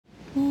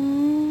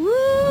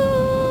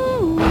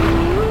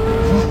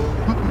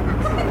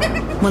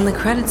When the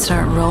credits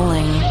start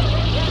rolling,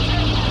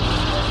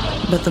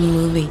 but the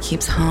movie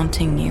keeps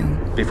haunting you.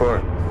 Before,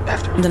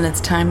 after. Then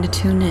it's time to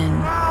tune in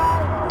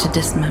to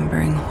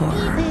Dismembering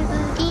Horror.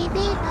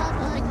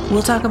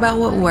 We'll talk about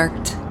what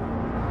worked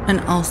and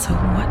also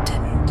what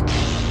didn't.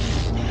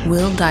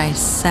 We'll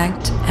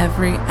dissect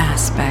every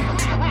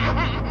aspect.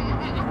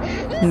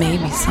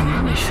 Maybe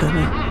some we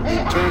shouldn't. They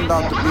turned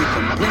out to be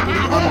completely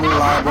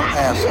unreliable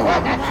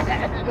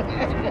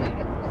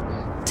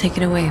assholes. Take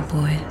it away,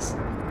 boys.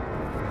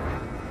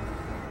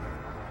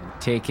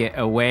 Take it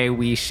away,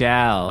 we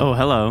shall. Oh,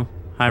 hello.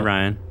 Hi,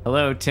 Ryan.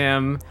 Hello,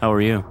 Tim. How are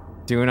you?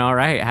 Doing all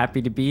right.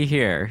 Happy to be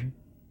here.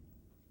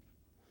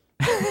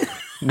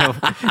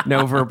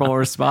 No verbal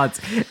response.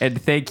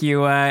 And thank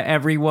you,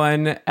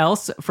 everyone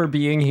else, for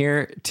being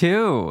here,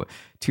 too.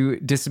 To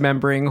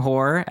Dismembering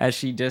Horror, as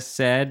she just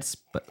said.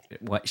 But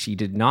what she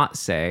did not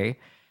say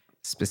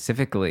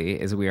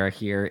specifically is we are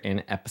here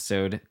in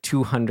episode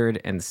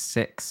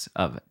 206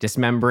 of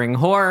Dismembering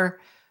Horror,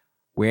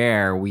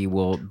 where we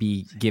will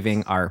be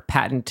giving our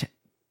patent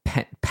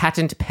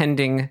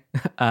pending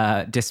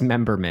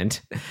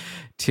dismemberment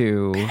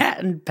to...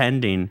 Patent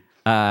pending.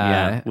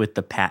 With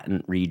the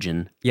patent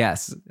region.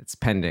 Yes, it's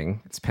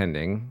pending. It's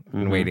pending.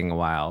 Been waiting a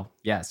while.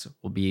 Yes,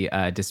 we'll be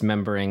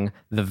dismembering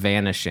The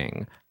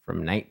Vanishing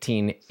from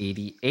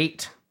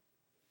 1988.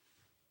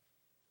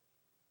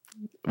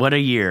 What a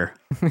year.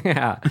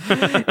 Yeah.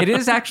 It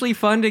is actually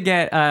fun to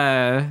get...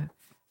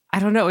 I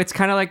don't know. It's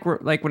kind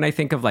of like when I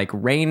think of like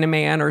Rain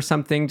Man or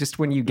something, just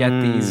when you get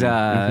these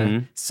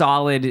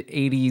solid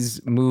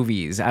 80s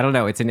movies. I don't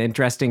know. It's an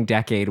interesting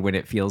decade when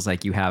it feels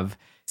like you have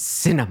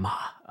cinema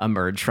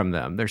emerge from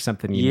them. There's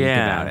something unique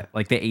about it.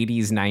 Like the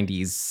 80s,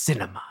 90s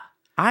cinema.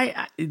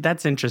 I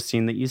that's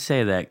interesting that you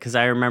say that, because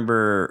I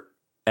remember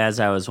as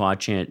I was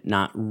watching it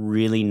not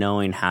really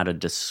knowing how to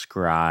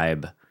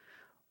describe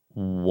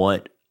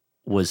what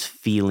was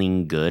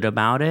feeling good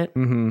about it.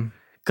 Mm-hmm.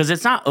 Because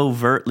it's not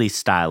overtly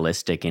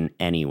stylistic in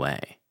any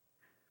way.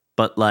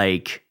 But,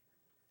 like,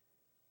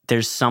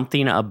 there's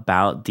something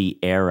about the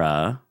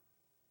era.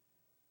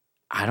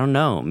 I don't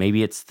know.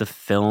 Maybe it's the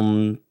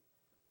film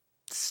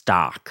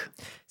stock.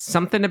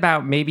 Something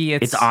about maybe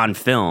it's on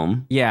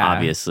film. Yeah.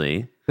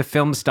 Obviously. The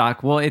film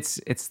stock. Well,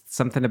 it's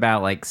something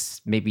about, like,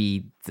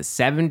 maybe the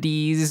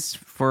 70s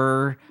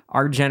for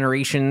our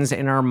generations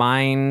in our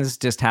minds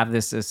just have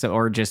this,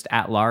 or just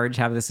at large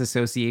have this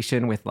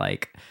association with,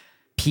 like,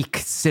 peak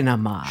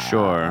cinema,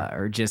 sure,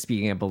 or just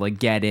being able to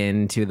get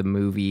into the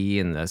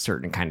movie and the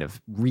certain kind of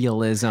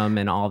realism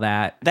and all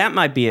that. That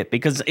might be it,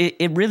 because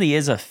it really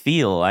is a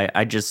feel.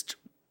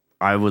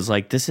 I was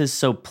like, this is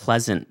so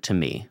pleasant to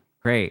me.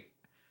 Great.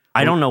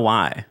 I don't know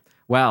why.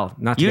 Well,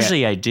 not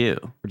usually I do.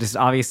 We're just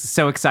obviously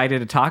so excited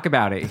to talk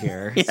about it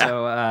here. Yeah.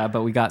 So,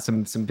 but we got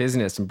some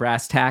business, some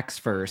brass tacks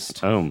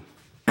first. Oh,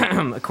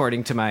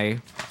 according to my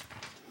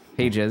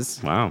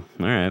pages. Wow.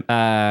 All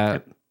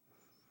right.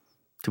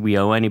 Do we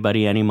owe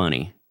anybody any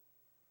money?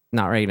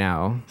 Not right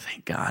now.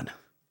 Thank God.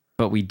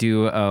 But we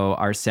do owe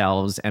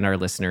ourselves and our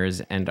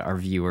listeners and our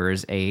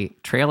viewers a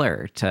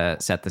trailer to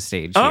set the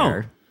stage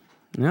here.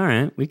 All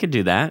right. We could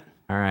do that.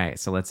 All right.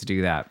 So let's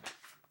do that.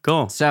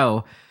 Cool.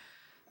 So,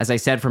 as I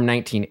said, from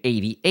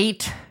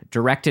 1988,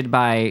 directed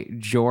by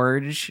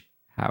George,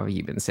 how have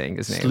you been saying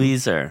his name?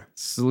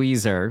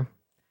 Sleazer.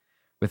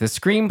 With a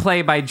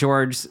screenplay by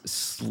George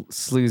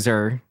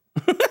Sluizer.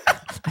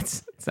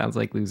 That sounds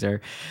like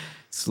loser.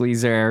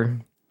 Sleazer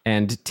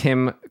and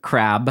Tim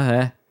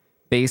Crabbe,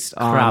 based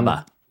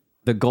on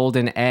The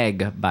Golden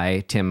Egg by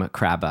Tim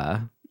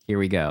Crabbe. Here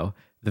we go.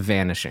 The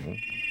Vanishing.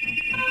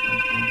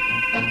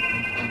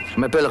 Je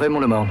m'appelle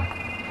Raymond Lemorne.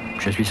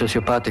 Je suis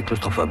sociopathe et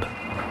claustrophobe.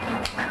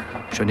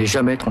 Je n'ai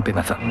jamais trompé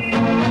ma femme.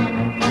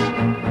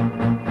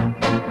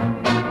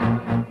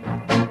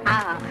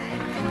 Ah.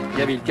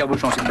 Gabi, le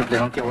tire-bouchon, s'il te plaît,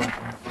 dans le tiroir.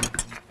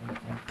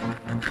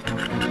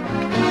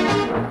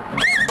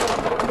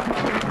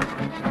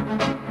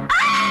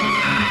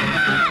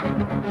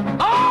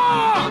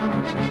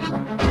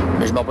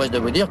 Mais je m'empresse de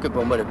vous dire que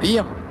pour moi, le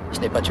pire, ce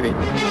n'est pas tuer.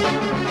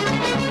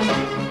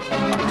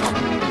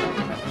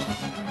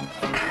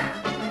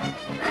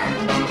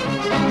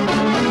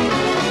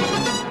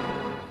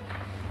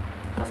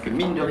 Parce que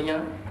mine de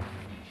rien,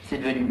 c'est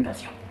devenu une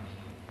passion.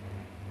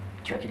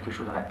 Tu as quelque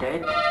chose dans la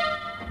tête.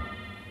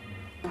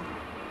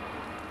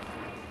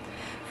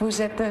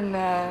 Vous êtes un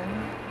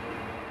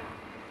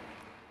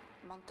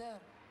menteur.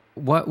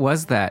 What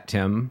was that,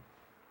 Tim?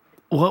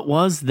 What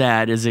was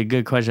that is a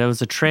good question. That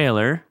was a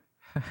trailer.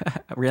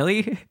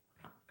 Really?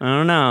 I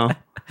don't know.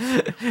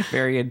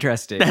 Very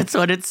interesting. That's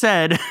what it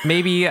said.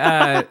 Maybe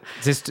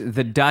just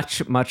the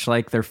Dutch, much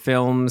like their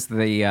films,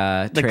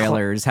 the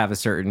trailers have a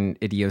certain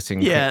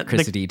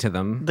idiosyncrasy to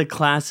them. The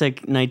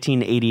classic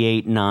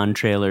 1988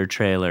 non-trailer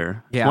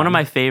trailer. Yeah. It's one of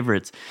my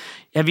favorites.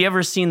 Have you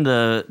ever seen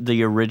the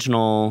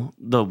original,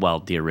 the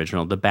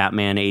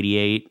Batman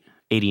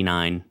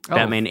 89,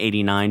 Batman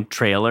 89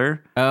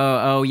 trailer?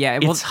 Oh, yeah.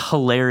 It's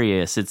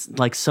hilarious. It's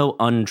like so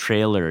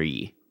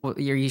untrailery. Well, are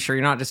you sure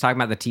you're not just talking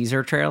about the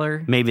teaser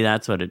trailer? Maybe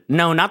that's what it...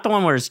 No, not the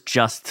one where it's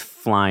just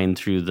flying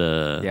through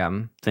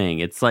the thing.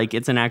 It's like,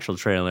 it's an actual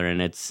trailer,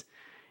 and it's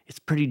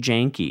pretty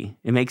janky.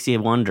 It makes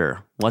you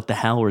wonder, what the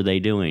hell were they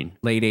doing?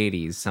 Late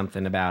 80s,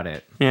 something about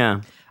it.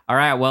 Yeah. All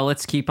right, well,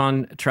 let's keep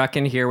on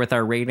trucking here with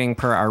our rating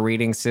per our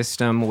rating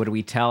system. Would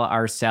we tell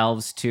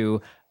ourselves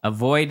to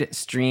avoid,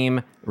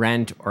 stream,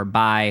 rent, or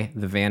buy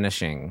The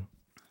Vanishing?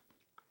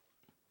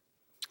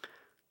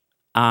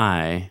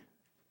 I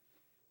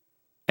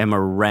am a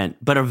rent,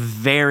 but a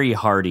very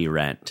hearty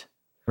rent.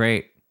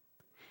 Great.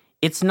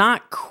 It's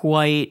not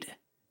quite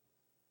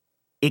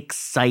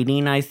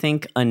exciting, I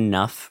think,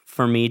 enough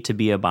for me to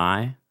be a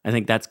buy. I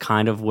think that's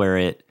kind of where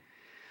it...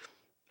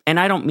 And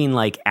I don't mean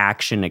like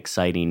action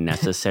exciting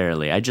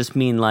necessarily. I just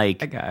mean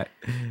like, I got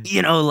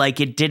it. Like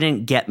it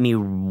didn't get me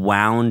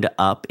wound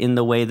up in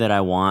the way that I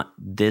want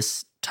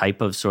this type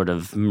of sort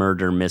of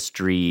murder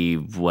mystery,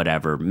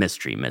 whatever,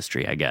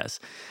 mystery, I guess,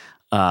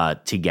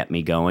 to get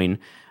me going.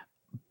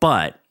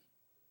 But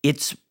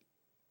it's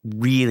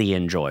really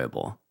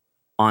enjoyable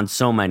on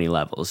so many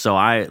levels. So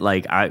I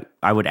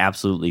would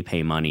absolutely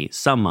pay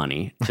some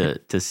money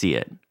to see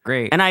it.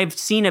 Great. And I've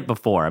seen it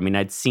before. I mean,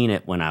 I'd seen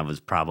it when I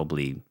was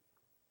probably...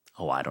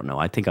 I don't know.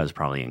 I think I was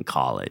probably in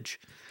college.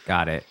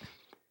 Got it.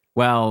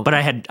 Well, but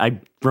I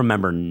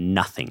remember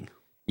nothing.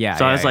 Yeah.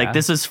 So I was like,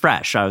 this is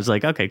fresh. I was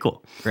like, okay,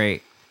 cool.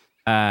 Great.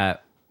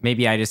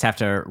 Maybe I just have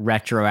to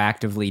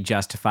retroactively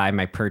justify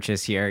my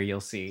purchase here.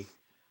 You'll see.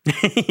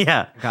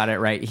 Yeah. Got it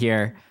right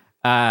here.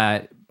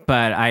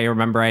 But I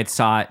remember I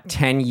saw it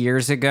 10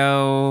 years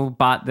ago,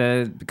 bought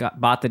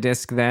the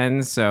disc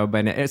then. So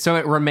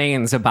it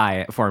remains a buy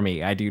it for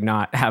me. I do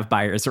not have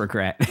buyer's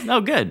regret.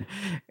 Oh, good.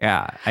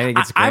 Yeah. I think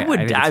it's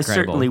great. I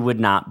certainly would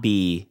not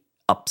be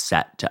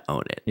upset to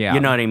own it. Yeah.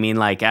 You know what I mean?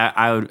 Like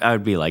I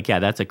would be like, yeah,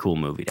 that's a cool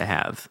movie to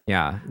have.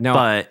 Yeah. No,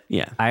 but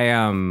yeah,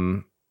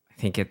 I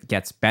think it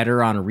gets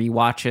better on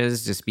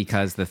rewatches just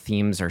because the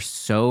themes are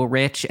so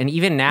rich. And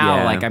even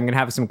now, like I'm going to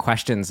have some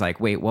questions like,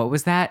 wait, what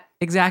was that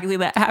exactly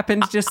that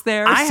happened just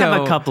there? I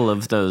have a couple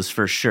of those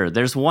for sure.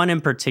 There's one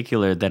in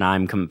particular that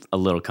I'm a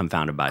little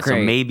confounded by.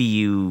 Great. So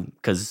maybe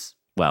because,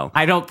 well.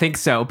 I don't think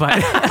so, but.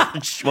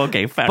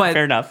 Okay,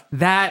 fair enough.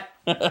 That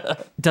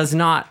does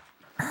not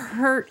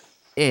hurt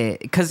it.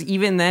 Because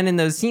even then in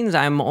those scenes,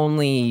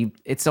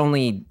 it's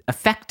only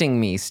affecting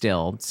me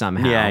still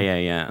somehow.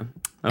 Yeah.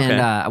 Okay.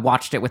 And I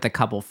watched it with a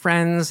couple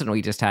friends, and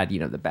we just had,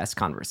 the best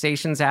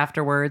conversations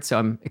afterwards. So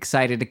I'm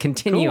excited to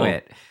continue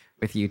it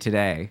with you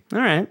today. All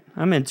right.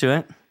 I'm into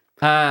it.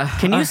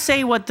 Can you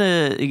say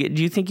do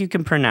you think you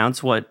can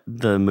pronounce what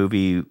the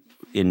movie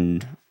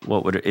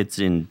it's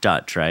in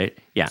Dutch, right?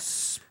 Yeah.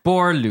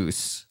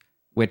 Spoorloos,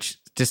 which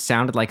just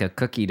sounded like a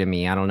cookie to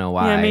me. I don't know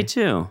why. Yeah, me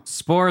too.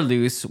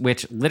 Spoorloos,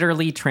 which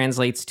literally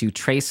translates to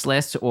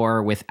traceless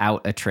or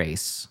without a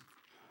trace.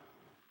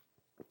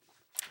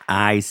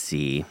 I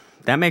see.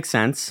 That makes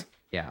sense.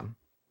 Yeah.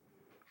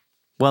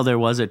 Well, there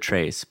was a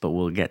trace, but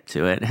we'll get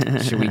to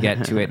it. Should we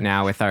get to it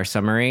now with our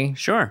summary?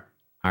 Sure.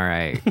 All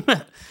right.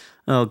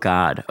 Oh,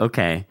 God.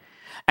 Okay.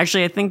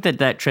 Actually, I think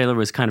that trailer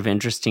was kind of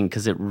interesting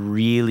because it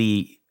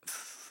really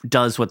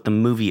does what the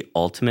movie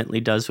ultimately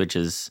does, which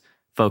is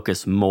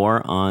focus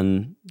more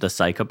on the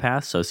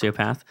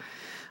sociopath.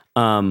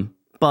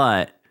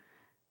 But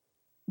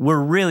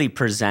we're really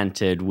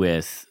presented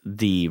with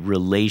the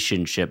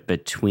relationship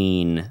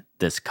between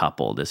this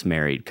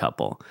married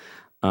couple,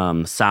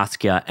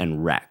 Saskia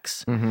and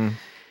Rex. Mm-hmm.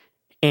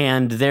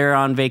 And they're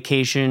on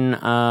vacation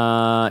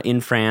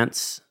in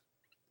France.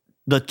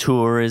 The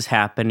tour is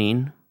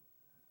happening.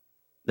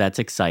 That's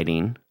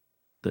exciting.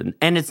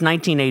 And it's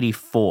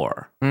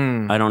 1984.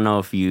 I don't know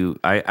if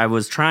I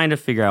was trying to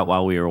figure out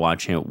while we were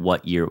watching it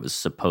what year it was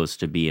supposed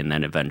to be, and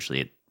then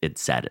eventually it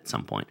said at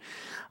some point.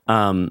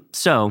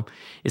 So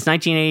it's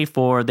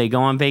 1984. They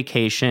go on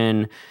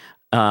vacation.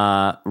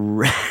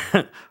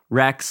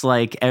 Rex,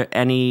 like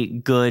any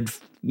good,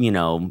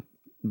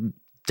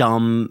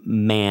 dumb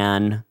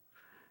man,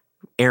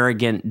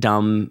 arrogant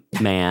dumb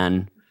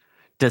man,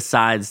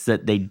 decides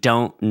that they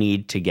don't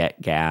need to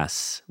get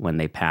gas when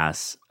they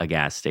pass a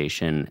gas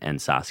station,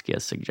 and Saskia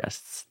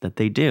suggests that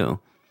they do.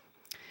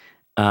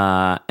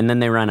 And then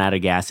they run out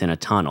of gas in a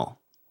tunnel,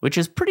 which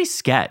is pretty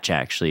sketch,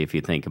 actually, if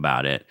you think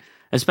about it.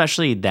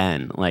 Especially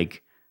then,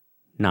 like,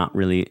 not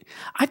really.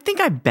 I think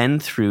I've been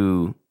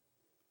through,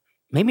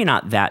 maybe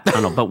not that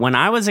tunnel, but when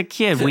I was a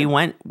kid, we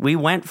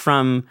went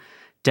from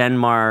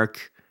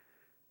Denmark.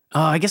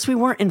 Oh, I guess we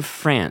weren't in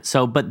France.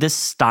 But this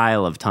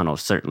style of tunnel,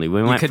 certainly.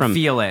 We went from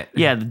feel it.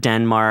 Yeah,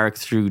 Denmark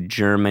through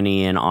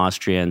Germany and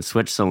Austria and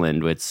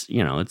Switzerland. It's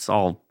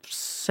all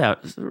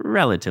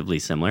relatively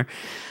similar.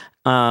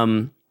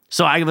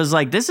 So I was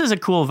like, this is a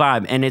cool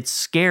vibe, and it's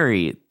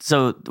scary.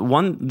 So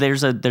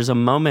there's a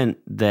moment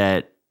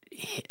that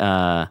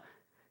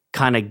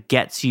kind of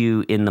gets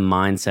you in the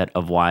mindset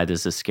of why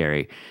this is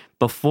scary.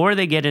 Before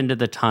they get into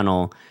the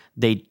tunnel,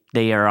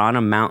 they are on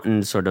a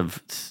mountain, sort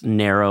of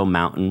narrow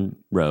mountain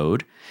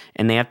road,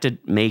 and they have to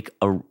make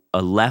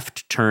a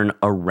left turn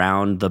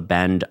around the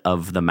bend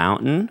of the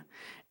mountain.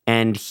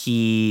 And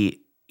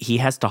he he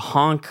has to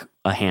honk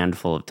a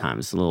handful of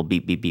times, a little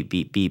beep, beep, beep,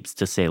 beep, beeps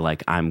to say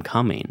like, I'm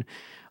coming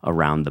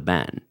around the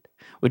bend,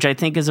 which I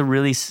think is a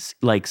really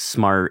like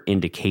smart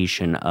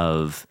indication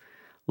of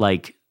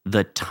like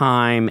the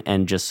time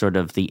and just sort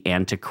of the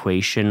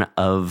antiquation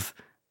of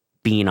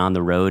being on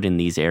the road in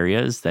these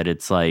areas, that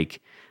it's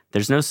like,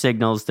 there's no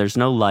signals, there's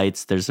no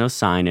lights, there's no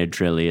signage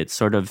really. It's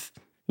sort of,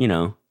 you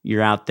know,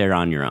 you're out there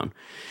on your own.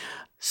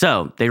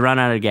 So they run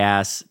out of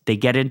gas. They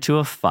get into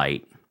a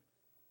fight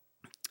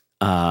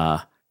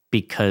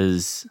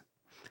because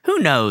who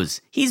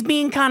knows? He's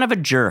being kind of a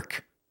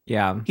jerk.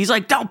 Yeah. He's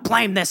like, don't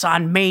blame this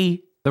on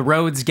me. The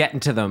road's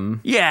getting to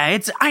them. Yeah,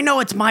 I know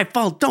it's my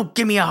fault. Don't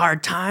give me a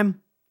hard time.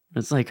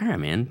 It's like, all right,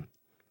 man,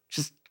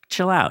 just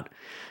chill out.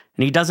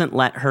 And he doesn't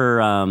let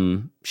her,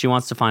 she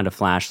wants to find a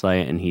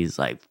flashlight, and he's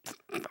like,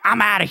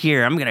 I'm out of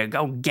here. I'm going to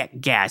go get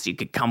gas. You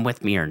could come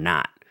with me or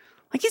not.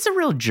 Like, he's a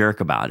real jerk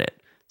about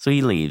it. So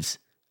he leaves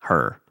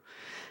her.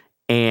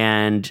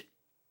 And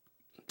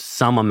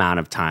some amount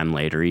of time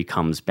later, he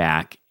comes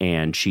back,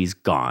 and she's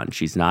gone.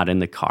 She's not in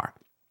the car.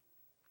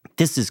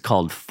 This is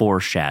called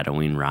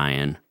foreshadowing,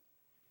 Ryan,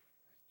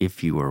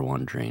 if you were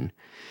wondering.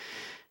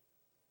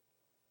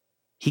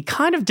 He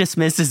kind of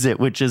dismisses it,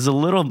 which is a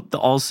little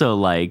also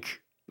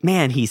like,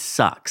 man, he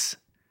sucks.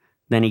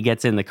 Then he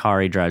gets in the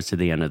car, he drives to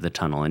the end of the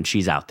tunnel, and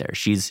she's out there.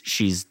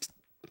 She's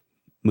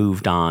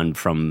moved on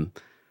from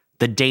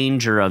the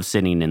danger of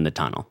sitting in the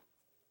tunnel,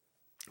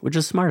 which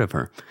is smart of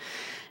her.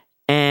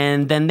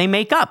 And then they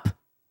make up,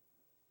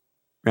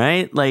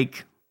 right?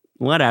 Like,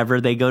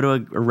 whatever. They go to a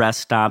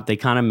rest stop. They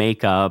kind of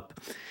make up,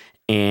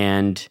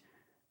 and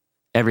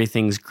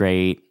everything's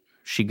great.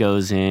 She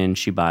goes in.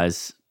 She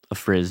buys a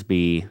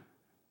Frisbee.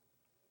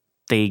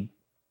 They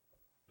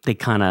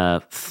kind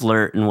of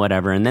flirt and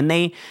whatever. And then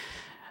they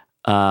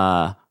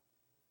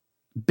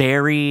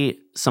bury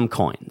some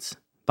coins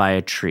by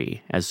a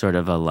tree as sort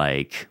of a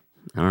like,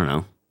 I don't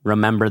know,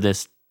 remember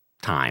this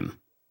time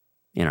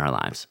in our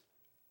lives.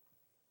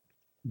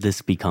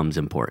 This becomes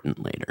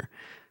important later,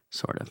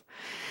 sort of.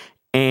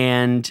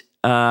 And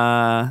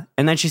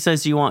then she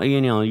says, you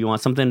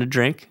want something to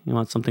drink? You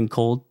want something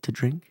cold to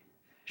drink?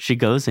 She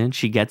goes in,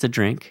 she gets a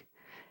drink,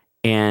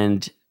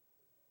 and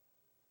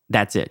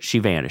that's it. She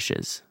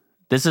vanishes.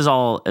 This is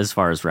all as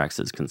far as Rex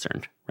is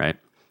concerned, right?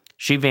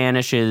 She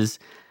vanishes.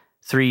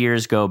 3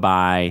 years go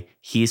by.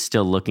 He's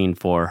still looking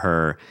for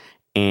her,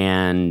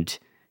 and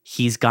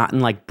he's gotten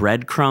like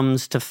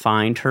breadcrumbs to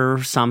find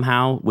her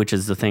somehow, which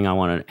is the thing I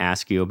want to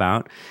ask you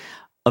about.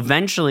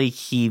 Eventually,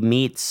 he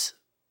meets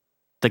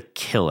the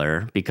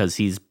killer because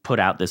he's put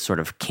out this sort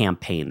of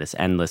campaign, this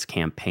endless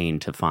campaign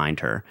to find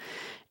her.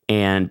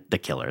 And the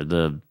killer,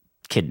 the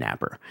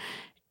kidnapper.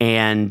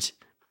 And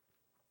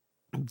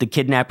the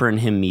kidnapper and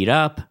him meet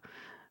up.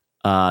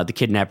 The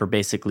kidnapper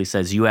basically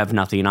says, you have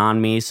nothing on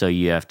me, so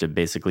you have to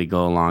basically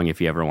go along if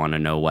you ever want to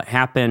know what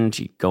happened.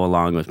 You go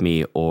along with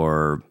me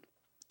or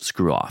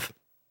screw off.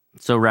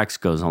 So Rex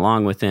goes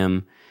along with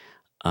him.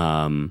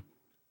 The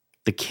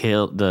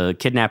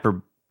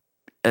kidnapper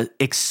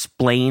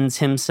explains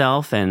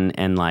himself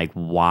and like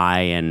why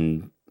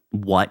and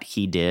what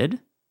he did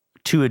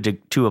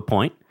to a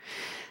point.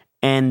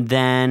 And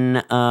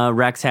then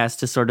Rex has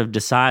to sort of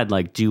decide,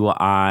 like, do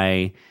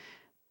I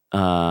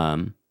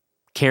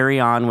carry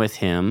on with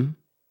him,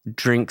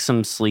 drink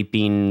some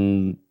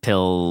sleeping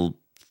pill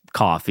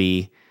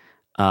coffee,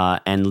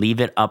 and leave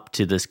it up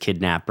to this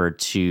kidnapper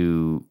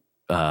to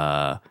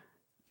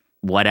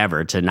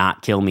whatever, to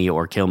not kill me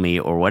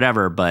or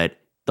whatever. But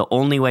the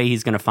only way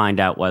he's going to find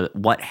out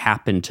what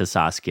happened to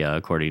Saskia,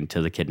 according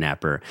to the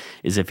kidnapper,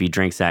 is if he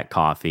drinks that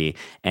coffee,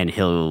 and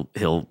he'll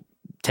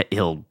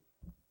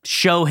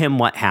show him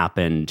what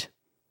happened.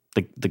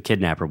 The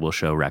kidnapper will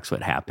show Rex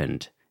what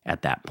happened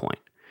at that point.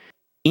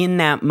 In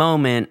that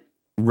moment,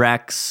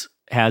 Rex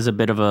has a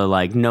bit of a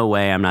like, no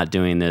way, I'm not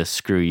doing this,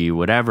 screw you,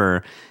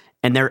 whatever.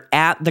 And they're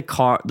at the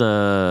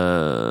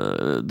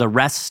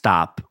rest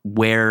stop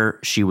where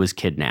she was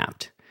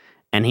kidnapped.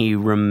 And he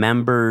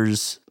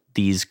remembers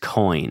these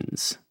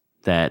coins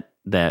that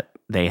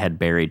they had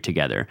buried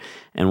together.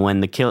 And when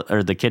the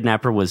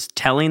kidnapper was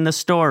telling the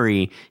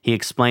story, he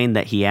explained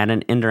that he had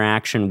an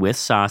interaction with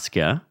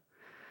Saskia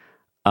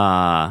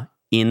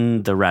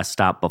in the rest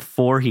stop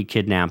before he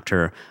kidnapped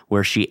her,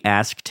 where she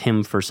asked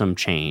him for some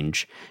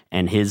change,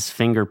 and his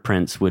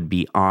fingerprints would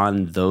be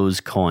on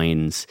those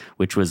coins,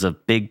 which was a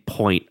big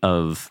point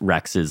of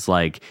Rex's.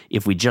 Like,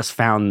 if we just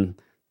found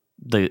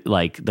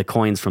the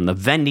coins from the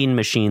vending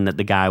machine that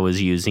the guy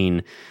was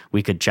using,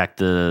 we could check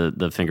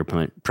the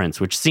fingerprints,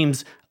 which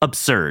seems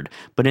absurd.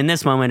 But in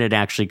this moment, it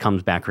actually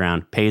comes back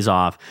around, pays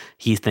off.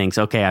 He thinks,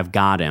 okay, I've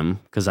got him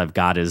because I've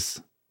got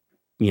his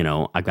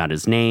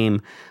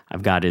name,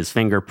 I've got his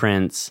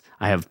fingerprints,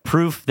 I have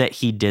proof that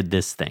he did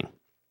this thing.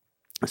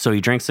 So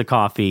he drinks the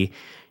coffee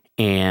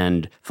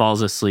and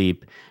falls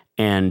asleep,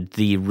 and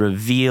the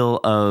reveal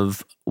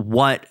of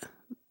what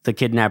the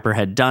kidnapper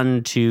had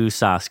done to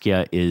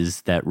Saskia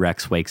is that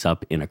Rex wakes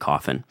up in a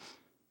coffin,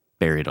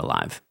 buried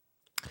alive.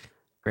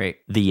 Great.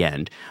 The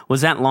end.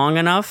 Was that long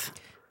enough?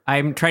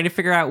 I'm trying to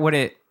figure out what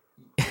it...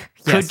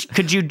 Yes.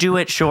 Could you do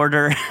it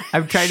shorter?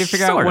 I'm trying to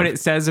figure out Sort what of. it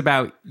says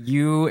about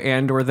you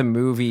and or the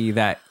movie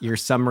that your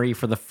summary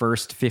for the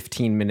first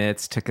 15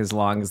 minutes took as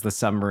long as the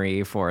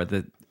summary for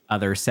the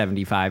other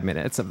 75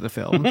 minutes of the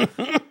film.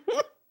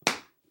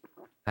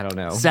 I don't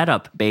know.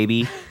 Setup,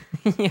 baby.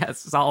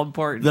 Yes, it's all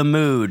important. The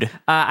mood.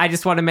 I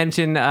just want to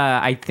mention,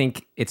 I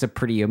think it's a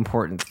pretty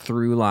important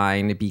through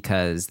line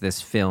because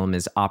this film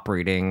is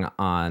operating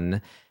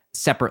on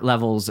separate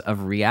levels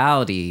of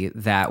reality,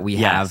 that we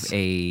have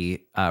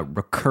a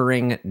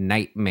recurring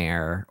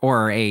nightmare,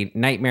 or a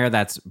nightmare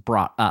that's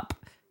brought up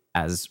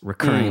as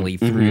recurringly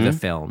through the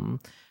film,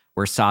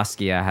 where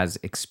Saskia has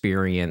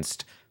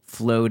experienced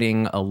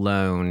floating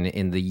alone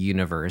in the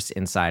universe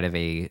inside of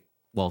a,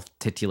 well,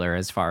 titular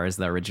as far as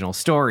the original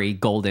story,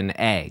 golden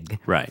egg.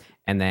 Right.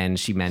 And then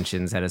she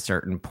mentions at a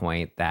certain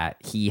point that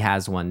he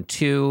has one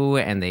too,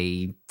 and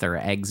their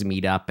eggs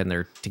meet up and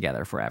they're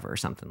together forever or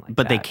something like that.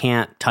 But they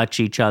can't touch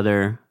each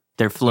other.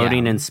 They're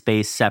floating in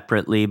space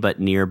separately, but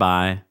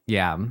nearby.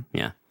 Yeah.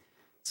 Yeah.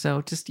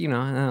 So just, I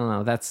don't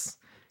know. That's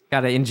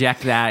got to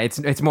inject that.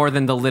 It's more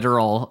than the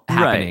literal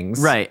happenings.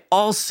 Right.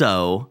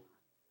 Also,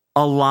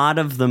 a lot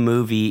of the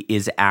movie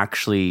is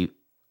actually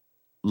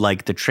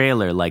like the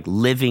trailer, like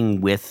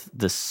living with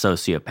the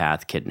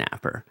sociopath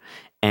kidnapper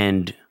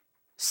and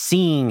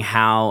seeing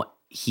how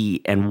he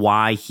and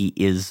why he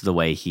is the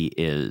way he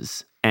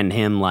is, and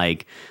him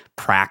like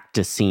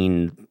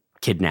practicing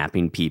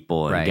kidnapping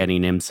people and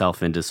getting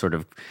himself into sort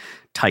of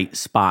tight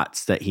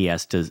spots that he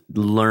has to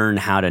learn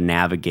how to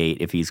navigate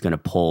if he's going to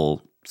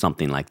pull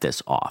something like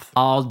this off.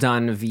 All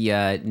done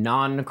via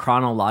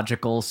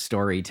non-chronological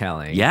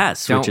storytelling.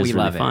 Yes, Don't which is we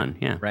really love fun.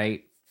 it? Yeah.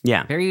 Right?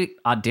 Yeah. Very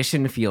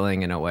audition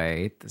feeling in a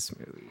way, this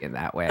movie, in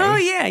that way. Oh,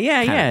 yeah.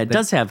 It the-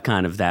 does have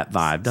kind of that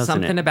vibe, doesn't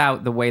Something it?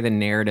 about the way the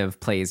narrative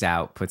plays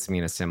out puts me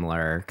in a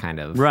similar kind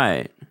of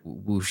Right.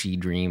 whooshy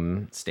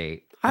dream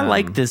state. I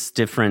like this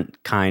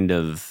different kind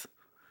of,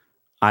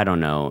 I don't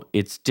know,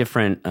 it's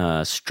different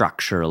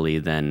structurally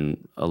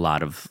than a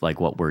lot of like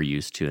what we're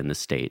used to in the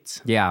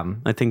States. Yeah.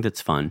 I think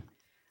that's fun.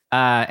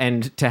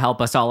 And to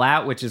help us all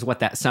out, which is what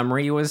that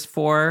summary was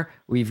for,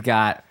 we've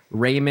got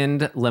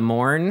Raymond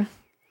Lemorne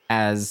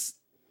as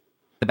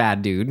the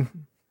bad dude,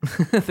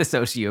 the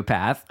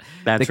sociopath.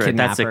 That's the right.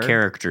 That's a kidnapper.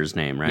 character's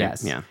name, right?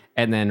 Yes. Yeah.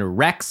 And then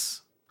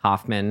Rex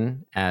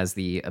Hoffman as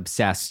the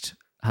obsessed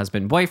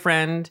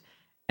husband-boyfriend.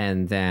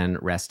 And then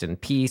rest in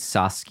peace,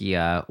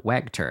 Saskia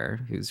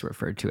Wegter, who's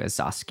referred to as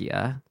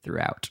Saskia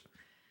throughout,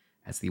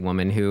 as the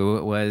woman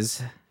who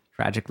was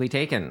tragically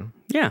taken.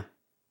 Yeah.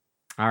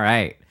 All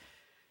right.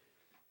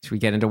 Should we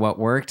get into what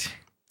worked?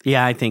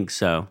 Yeah, I think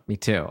so. Me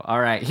too. All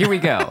right, here we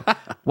go.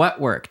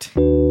 What worked?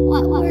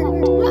 What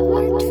worked? What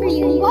worked for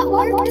you? What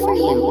worked for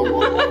you?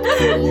 What worked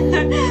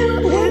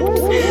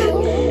for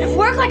you? It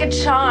worked like a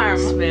charm,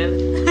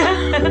 Smith.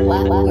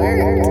 What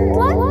worked?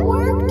 What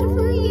worked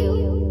for you?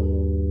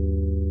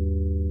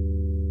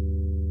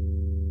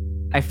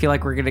 I feel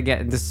like we're going to get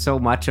into so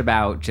much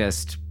about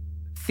just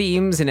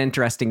themes and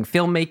interesting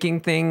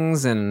filmmaking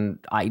things and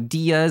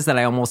ideas that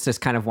I almost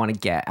just kind of want to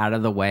get out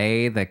of the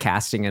way, the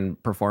casting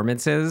and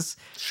performances.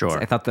 Sure.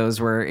 I thought those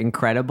were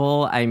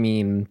incredible. I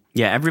mean,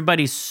 Yeah,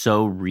 everybody's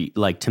so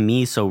like to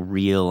me so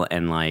real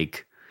and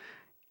like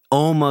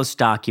almost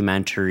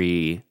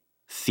documentary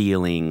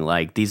feeling,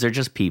 like these are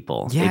just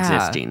people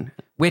existing.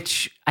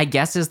 which I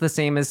guess is the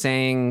same as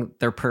saying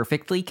they're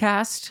perfectly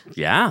cast,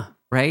 Yeah.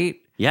 right?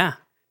 Yeah.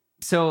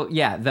 So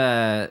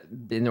yeah,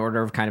 in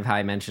order of kind of how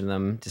I mentioned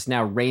them just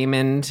now,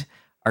 Raymond,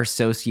 our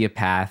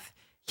sociopath,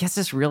 he has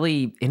this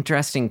really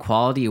interesting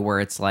quality where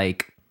it's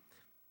like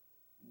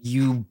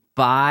you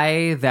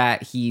buy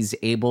that he's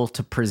able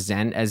to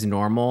present as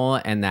normal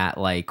and that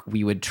like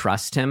we would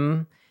trust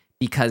him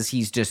because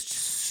he's just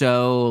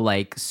so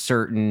like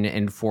certain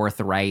and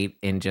forthright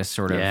in just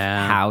sort of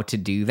how to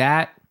do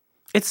that.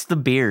 It's the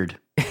beard.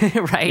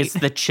 Right. It's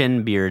the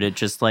chin beard. It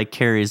just like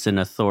carries an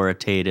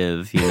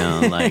authoritative,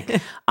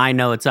 like I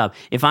know it's up.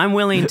 If I'm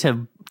willing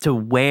to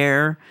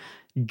wear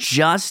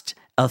just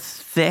a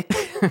thick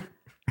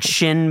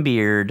chin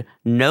beard,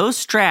 no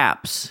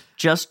straps,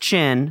 just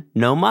chin,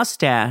 no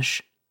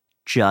mustache,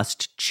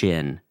 just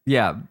chin.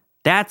 Yeah.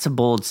 That's a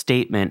bold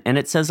statement, and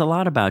it says a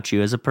lot about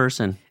you as a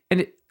person.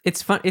 And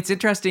it's fun. It's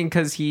interesting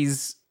because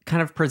he's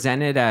kind of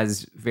presented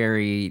as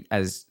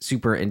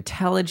super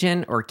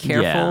intelligent or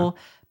careful,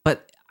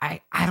 but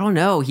I don't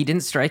know. He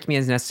didn't strike me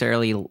as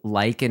necessarily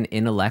like an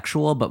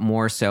intellectual, but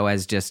more so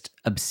as just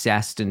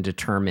obsessed and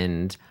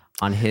determined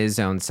on his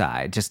own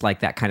side, just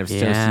like that kind of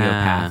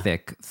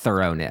sociopathic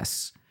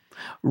thoroughness.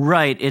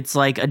 Right. It's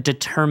like a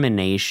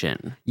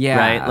determination. Yeah.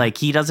 Right. Like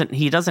he doesn't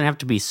have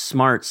to be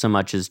smart so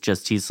much as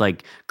just he's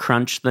like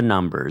crunch the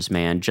numbers,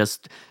 man.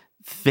 Just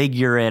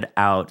figure it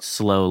out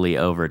slowly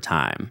over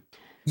time.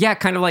 Yeah,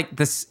 kind of like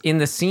this in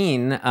the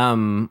scene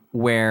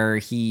where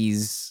he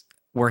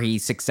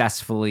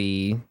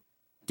successfully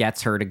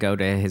gets her to go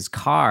to his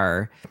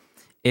car.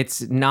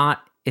 It's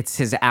not it's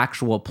his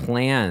actual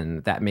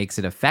plan that makes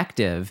it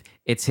effective.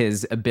 It's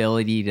his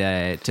ability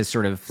to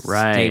sort of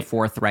stay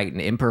forthright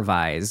and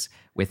improvise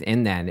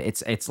within then.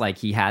 It's like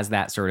he has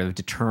that sort of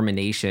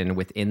determination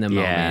within the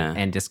moment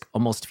and just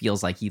almost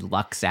feels like he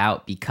lucks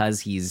out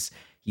because he's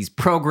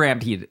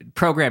programmed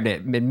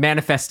it in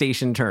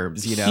manifestation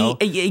terms, you know?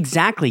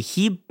 Exactly.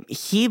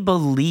 He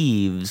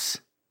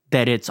believes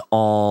that it's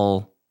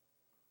all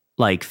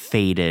like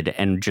fated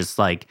and just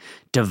like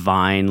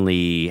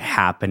divinely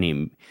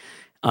happening.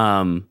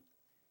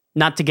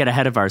 Not to get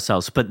ahead of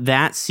ourselves, but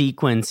that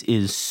sequence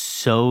is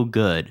so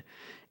good.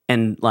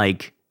 And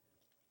like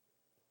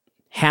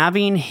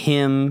having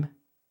him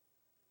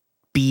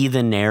be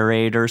the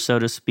narrator, so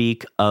to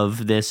speak,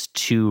 of this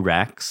to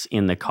Rex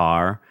in the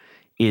car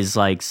is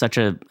like such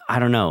a, I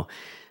don't know.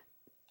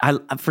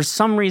 For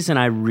some reason,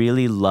 I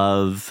really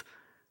love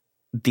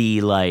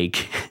the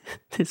like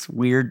this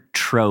weird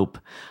trope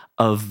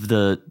of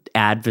the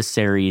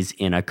adversaries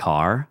in a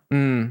car.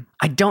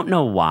 I don't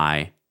know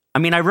why. I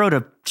mean, I wrote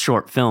a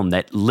short film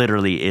that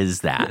literally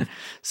is that.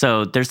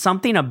 So there's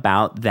something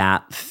about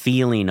that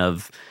feeling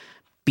of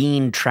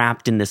being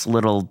trapped in this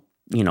little,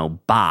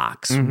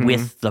 box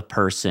with the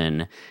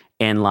person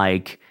and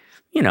like,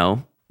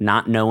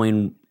 not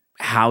knowing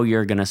how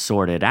you're going to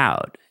sort it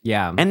out.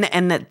 Yeah. And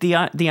that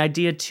the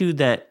idea too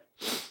that,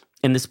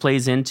 and this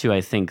plays into,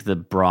 I think, the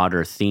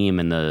broader theme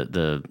and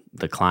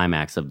the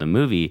climax of the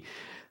movie.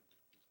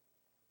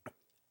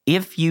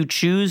 If you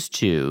choose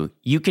to,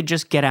 you could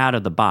just get out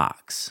of the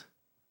box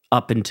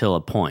up until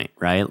a point,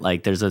 right?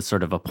 Like there's a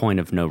sort of a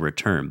point of no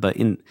return. But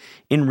in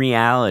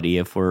reality,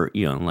 if we're,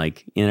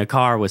 like in a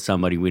car with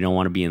somebody we don't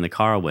want to be in the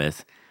car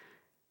with,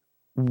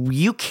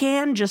 you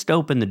can just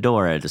open the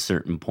door at a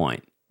certain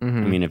point. I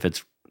mean,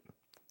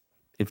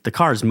 if the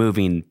car's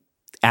moving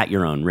at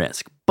your own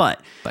risk.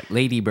 But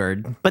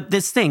Ladybird. But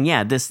this thing,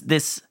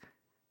 this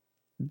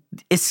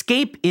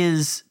escape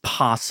is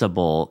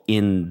possible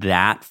in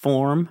that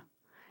form.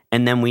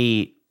 And then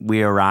we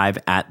arrive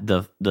at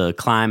the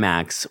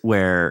climax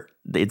where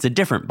it's a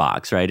different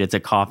box, right? It's a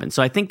coffin.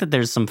 So I think that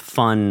there's some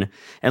fun,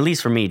 at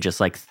least for me, just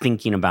like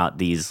thinking about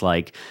these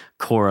like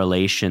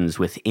correlations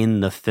within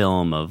the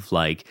film of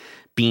like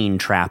being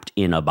trapped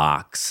in a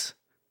box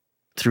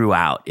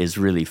throughout is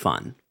really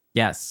fun.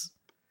 Yes.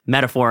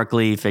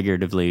 Metaphorically,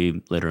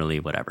 figuratively, literally,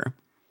 whatever.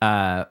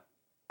 I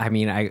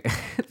mean,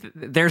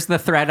 there's the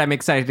thread I'm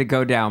excited to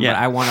go down, but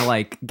I want to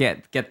like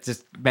get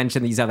just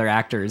mention these other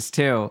actors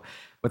too,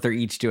 what they're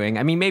each doing.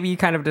 I mean, maybe you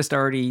kind of just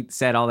already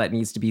said all that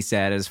needs to be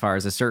said as far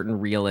as a certain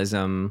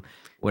realism,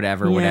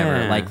 whatever.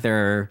 Like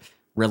they're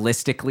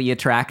realistically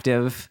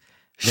attractive.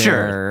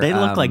 Sure, they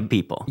look like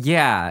people.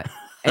 Yeah,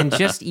 and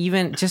just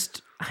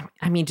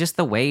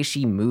the way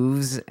she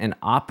moves and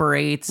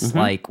operates,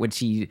 like when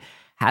she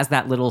has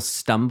that little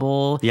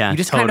stumble. Yeah, you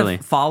just totally. kind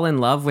of fall in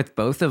love with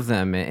both of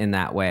them in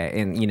that way.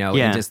 And,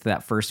 in just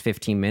that first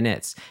 15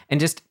 minutes. And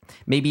just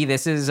maybe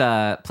this is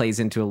plays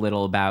into a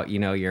little about,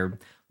 you're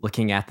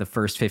looking at the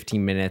first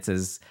 15 minutes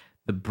as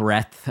the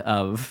breadth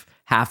of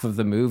half of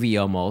the movie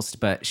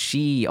almost. But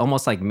she,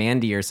 almost like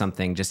Mandy or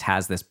something, just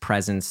has this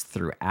presence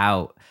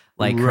throughout.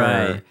 Like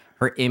her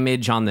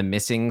image on the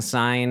missing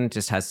sign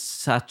just has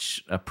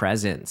such a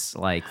presence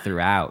like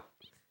throughout.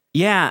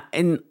 Yeah,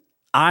 and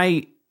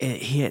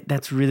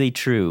that's really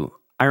true.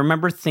 I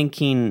remember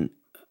thinking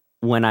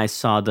when I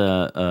saw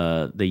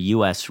the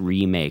U.S.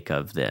 remake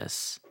of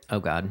this. Oh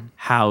God!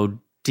 How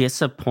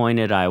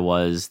disappointed I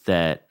was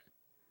that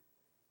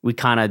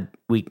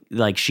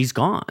she's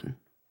gone,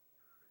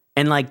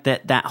 and like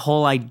that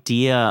whole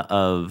idea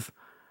of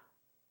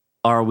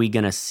are we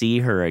gonna see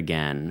her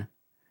again?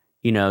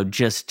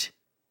 Just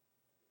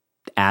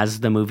as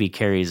the movie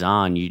carries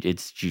on, you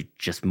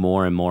just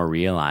more and more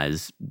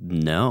realize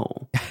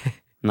no.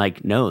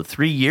 Like, no,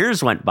 3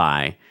 years went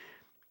by.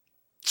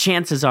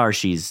 Chances are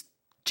she's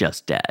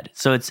just dead.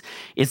 So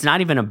it's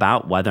not even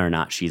about whether or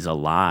not she's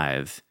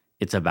alive.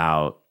 It's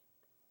about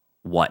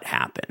what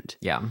happened.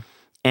 Yeah.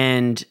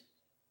 And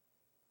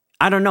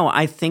I don't know.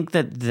 I think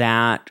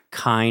that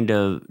kind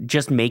of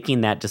just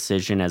making that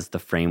decision as the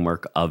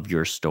framework of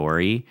your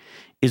story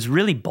is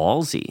really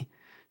ballsy.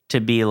 To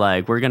be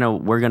like, we're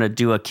gonna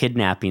do a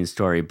kidnapping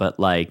story, but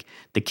like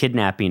the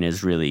kidnapping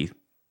is really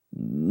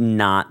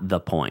not the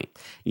point.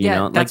 You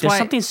know, like there's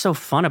something so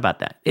fun about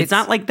that. It's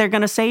not like they're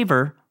gonna save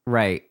her,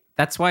 right?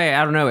 That's why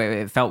I don't know.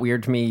 It felt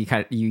weird to me.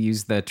 You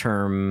use the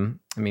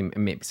term. I mean,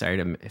 sorry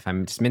if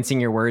I'm just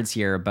mincing your words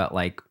here, but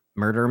like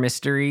murder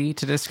mystery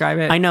to describe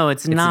it. I know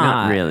it's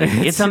not really.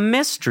 It's a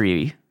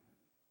mystery.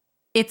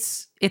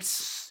 It's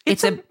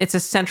a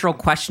central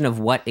question of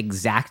what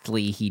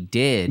exactly he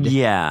did.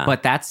 Yeah,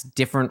 but that's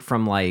different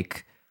from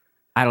like,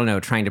 I don't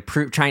know,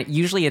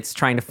 usually it's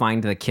trying to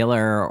find the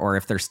killer or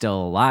if they're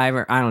still alive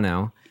or I don't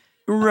know.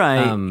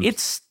 Right.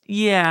 It's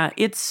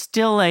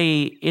still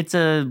it's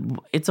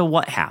a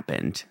what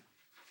happened.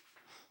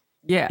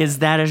 Yeah. Is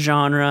that a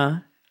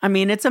genre? I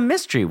mean, it's a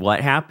mystery. What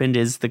happened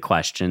is the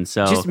question.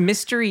 So Just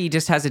mystery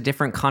just has a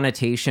different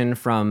connotation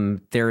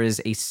from there is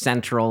a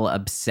central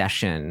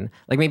obsession.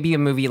 Like maybe a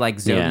movie like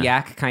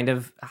Zodiac kind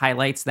of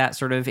highlights that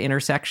sort of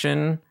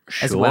intersection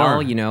as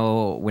well. You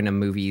know, when a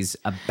movie's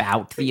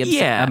about the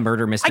a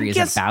murder mystery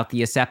is about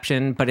the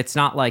exception, but it's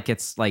not like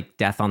it's like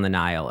Death on the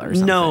Nile or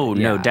something.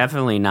 No,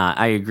 definitely not.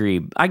 I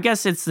agree. I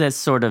guess it's this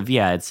sort of,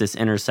 it's this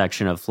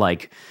intersection of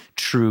like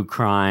true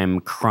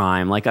crime.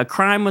 Like a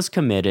crime was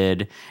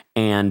committed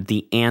and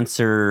the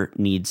answer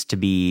needs to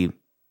be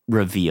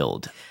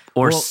revealed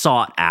or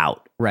sought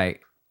out. Right.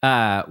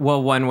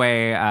 Well, one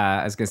way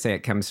I was going to say it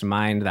comes to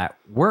mind that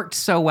worked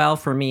so well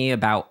for me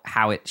about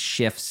how it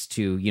shifts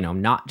to, you know,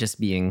 not just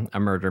being a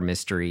murder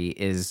mystery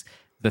is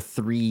the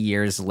 3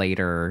 years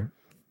later,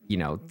 you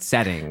know,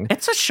 setting.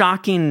 It's a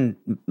shocking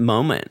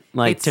moment,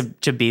 like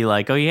to be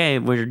like, oh yeah,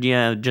 we're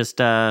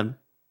just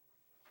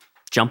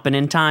jumping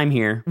in time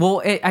here.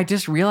 Well, I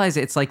just realized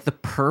it's like the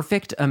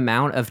perfect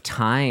amount of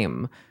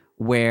time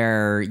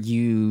where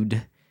you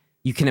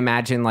can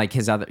imagine like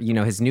his other, you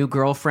know, his new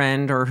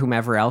girlfriend or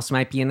whomever else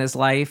might be in his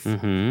life.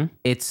 Mm-hmm.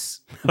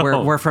 It's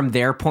where from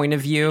their point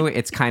of view,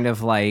 it's kind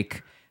of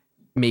like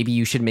maybe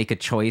you should make a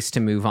choice to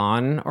move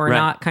on or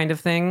not kind of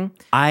thing.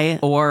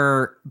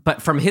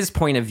 But from his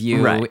point of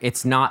view,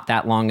 it's not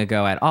that long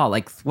ago at all.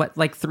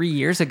 Like 3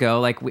 years ago,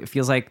 like it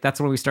feels like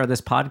that's when we started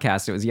this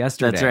podcast. It was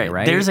yesterday, that's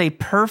right? There's a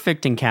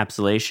perfect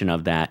encapsulation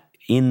of that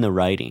in the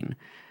writing.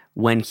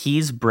 When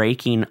he's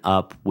breaking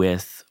up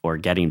with or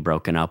getting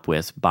broken up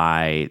with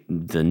by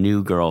the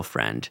new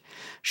girlfriend,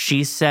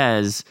 she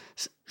says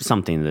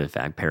something to the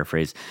effect,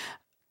 paraphrase,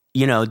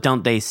 you know,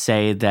 don't they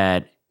say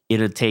that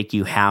it'll take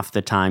you half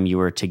the time you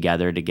were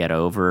together to get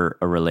over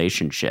a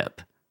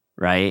relationship,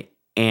 right?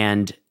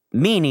 And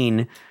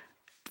meaning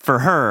for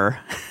her,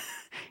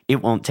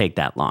 it won't take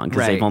that long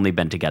because they've only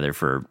been together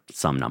for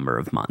some number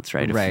of months,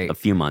 right? A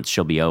few months,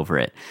 she'll be over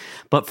it.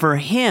 But for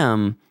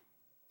him,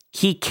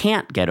 he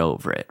can't get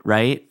over it,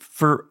 right?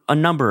 For a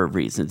number of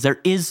reasons.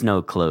 There is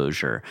no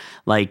closure.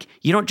 Like,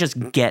 you don't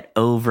just get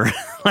over,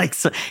 like,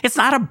 so, it's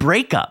not a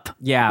breakup.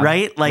 Yeah.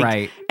 Right?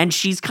 Like, and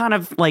she's kind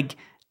of like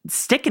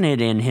sticking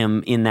it in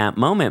him in that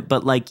moment.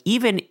 But like,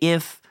 even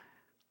if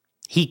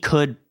he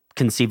could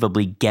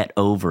conceivably get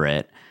over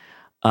it,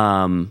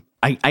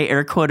 I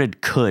air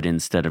quoted could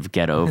instead of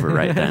get over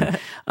right then.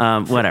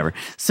 Whatever.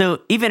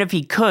 So even if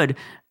he could,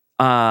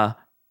 I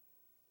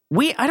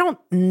don't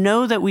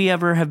know that we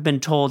ever have been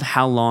told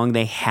how long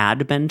they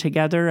had been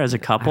together as a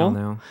couple. I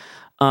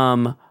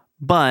don't know.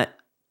 But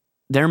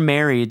they're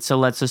married, so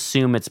let's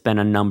assume it's been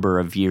a number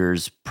of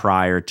years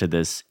prior to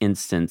this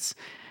instance.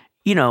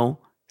 You know,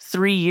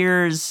 3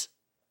 years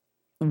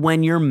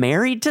when you're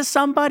married to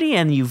somebody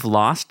and you've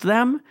lost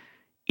them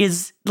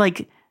is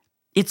like,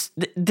 it's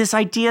this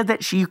idea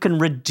that you can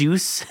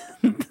reduce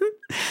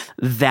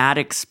that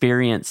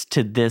experience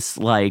to this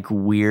like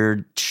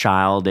weird,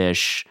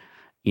 childish,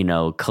 you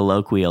know,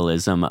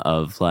 colloquialism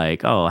of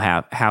like, oh,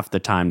 half the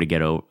time to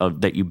get over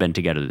that you've been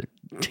together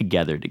to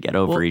get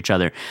over each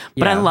other.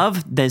 But I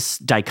love this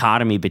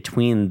dichotomy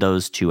between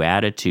those two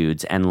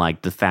attitudes and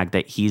like the fact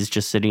that he's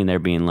just sitting there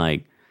being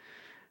like,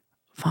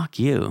 fuck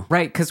you.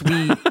 Right, because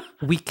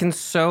we can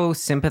so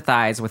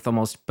sympathize with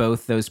almost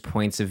both those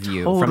points of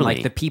view. Totally. From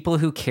like the people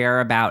who care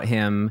about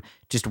him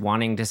just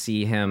wanting to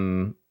see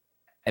him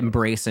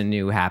embrace a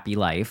new happy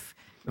life.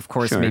 Of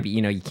course, maybe,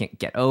 you know, you can't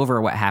get over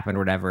what happened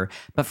or whatever.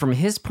 But from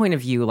his point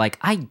of view, like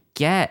I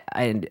get,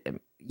 and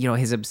you know,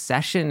 his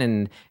obsession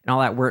and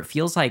all that, where it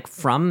feels like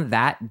from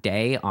that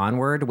day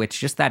onward, which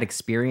just that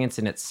experience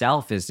in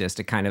itself is just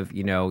a kind of,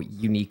 you know,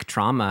 unique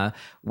trauma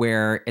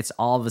where it's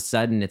all of a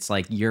sudden, it's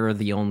like you're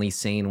the only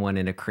sane one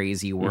in a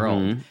crazy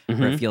world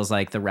where it feels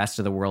like the rest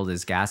of the world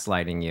is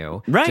gaslighting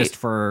you. Right. Just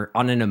for,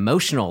 on an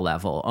emotional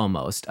level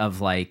almost of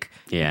like,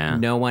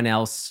 no one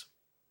else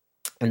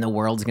and the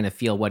world's going to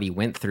feel what he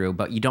went through,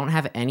 but you don't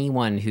have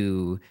anyone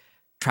who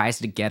tries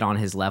to get on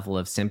his level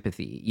of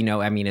sympathy. You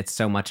know, I mean, it's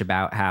so much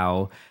about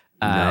how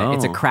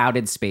it's a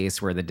crowded space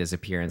where the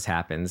disappearance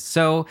happens.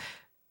 So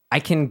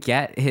I can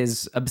get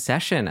his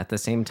obsession at the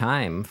same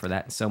time for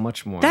that and so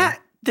much more.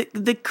 That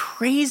the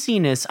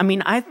craziness. I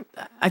mean, I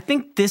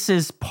think this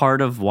is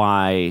part of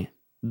why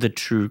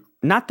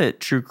not the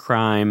true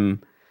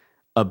crime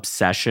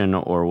obsession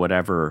or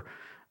whatever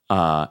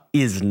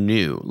is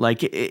new.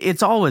 Like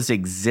it's always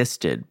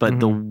existed,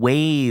 but the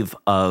wave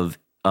of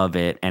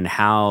it and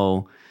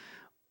how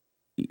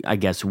I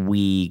guess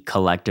we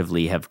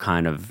collectively have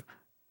kind of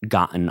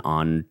gotten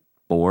on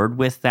board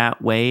with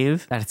that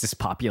wave. That it's just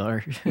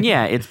popular.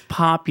 Yeah, it's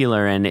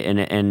popular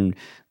and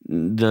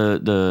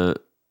the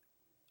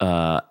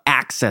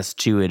access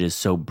to it is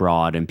so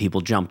broad and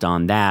people jumped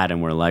on that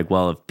and we're like,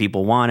 well, if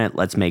people want it,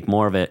 let's make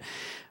more of it.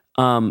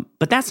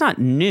 But that's not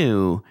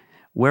new.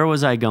 Where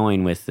was I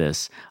going with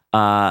this?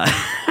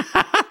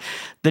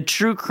 The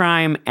true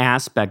crime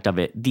aspect of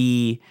it,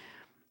 the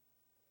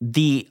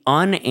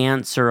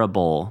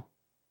unanswerable,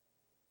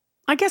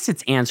 I guess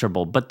it's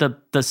answerable, but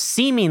the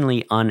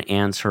seemingly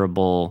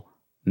unanswerable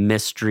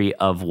mystery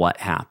of what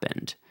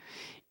happened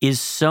is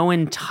so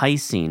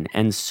enticing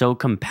and so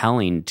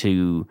compelling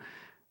to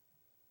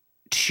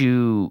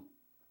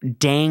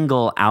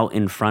dangle out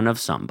in front of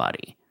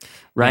somebody,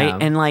 right? Yeah.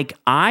 And like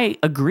I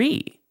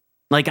agree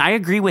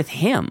with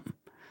him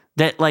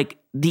that like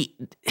the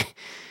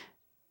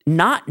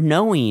not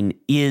knowing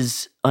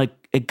is a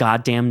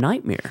goddamn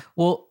nightmare.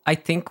 Well, I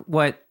think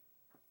why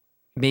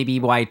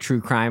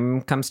true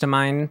crime comes to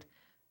mind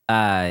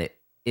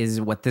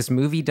is what this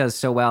movie does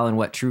so well, and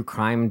what true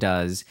crime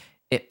does.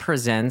 It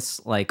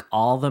presents like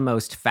all the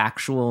most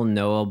factual,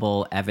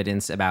 knowable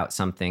evidence about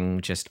something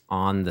just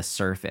on the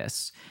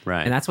surface.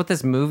 Right. And that's what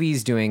this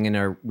movie's doing in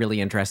a really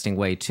interesting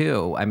way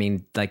too. I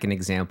mean, like an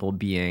example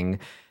being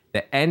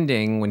the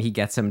ending when he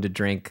gets him to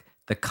drink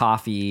the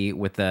coffee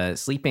with the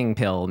sleeping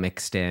pill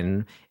mixed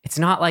in. It's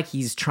not like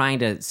he's trying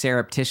to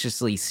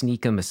surreptitiously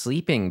sneak him a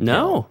sleeping pill.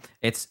 No.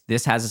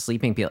 This has a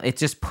sleeping pill. It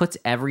just puts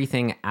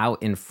everything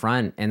out in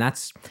front. And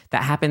that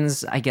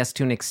happens, I guess,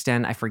 to an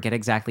extent. I forget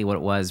exactly what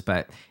it was,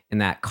 but in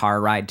that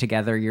car ride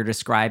together you're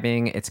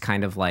describing, it's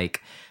kind of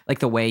like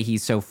the way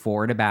he's so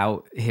forward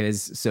about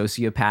his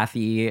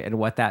sociopathy and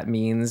what that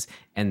means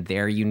and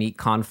their unique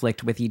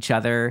conflict with each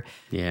other.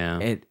 Yeah.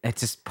 It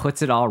just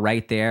puts it all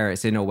right there.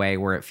 It's in a way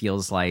where it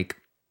feels like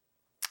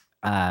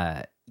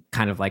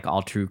kind of like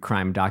all true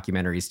crime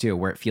documentaries too,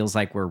 where it feels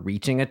like we're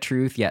reaching a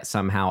truth, yet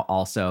somehow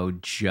also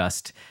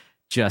just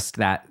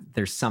that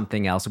there's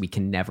something else we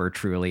can never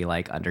truly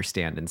like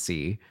understand and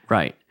see.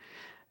 Right.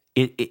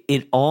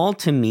 It all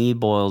to me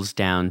boils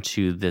down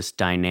to this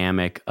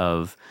dynamic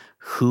of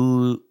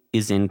who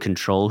is in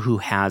control, who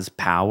has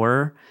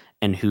power,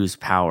 and who's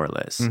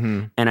powerless.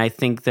 Mm-hmm. And I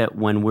think that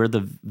when we're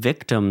the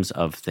victims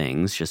of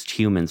things, just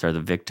humans are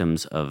the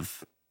victims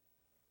of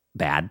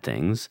bad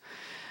things,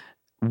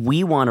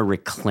 we want to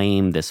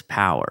reclaim this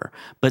power.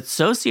 But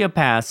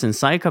sociopaths and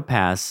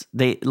psychopaths,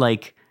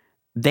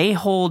 they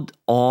hold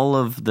all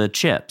of the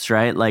chips,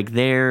 right? Like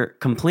they're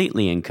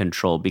completely in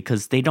control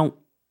because they don't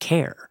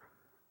care,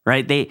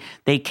 right?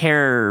 They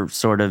care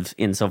sort of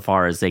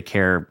insofar as they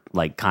care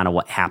like kind of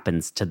what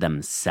happens to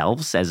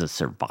themselves as a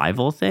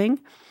survival thing.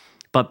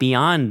 But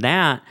beyond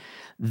that,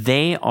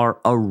 they are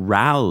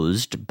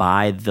aroused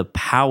by the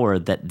power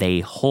that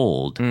they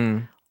hold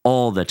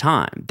all the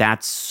time.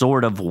 That's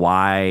sort of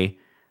why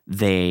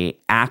they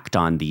act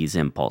on these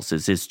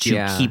impulses, is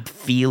to keep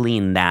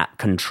feeling that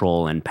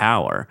control and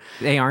power.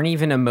 They aren't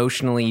even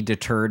emotionally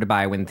deterred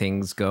by when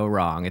things go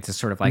wrong. It's just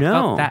sort of like,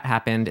 oh, that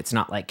happened. It's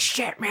not like,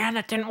 shit, man,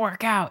 that didn't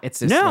work out.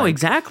 It's just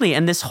exactly.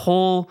 And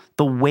the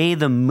way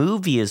the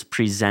movie is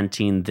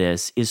presenting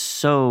this is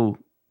so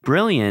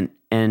brilliant,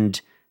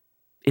 and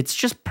it's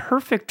just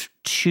perfect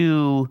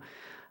to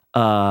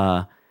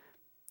sort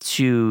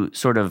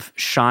of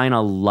shine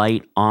a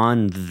light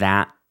on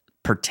that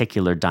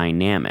particular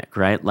dynamic,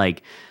 right?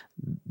 Like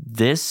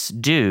this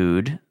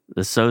dude,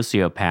 the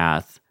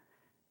sociopath,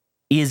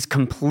 is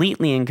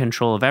completely in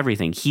control of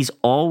everything. He's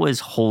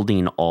always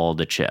holding all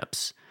the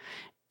chips.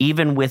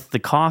 Even with the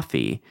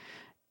coffee,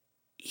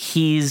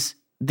 he's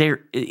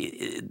there.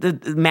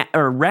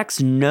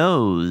 Rex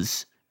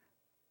knows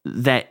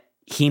that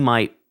he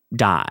might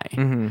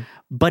die,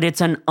 but it's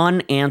an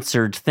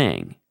unanswered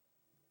thing.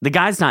 The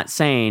guy's not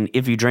saying,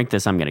 if you drink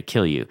this, I'm going to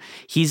kill you.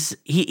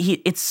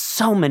 It's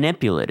so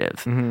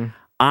manipulative.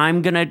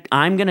 I'm going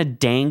to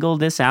dangle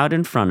this out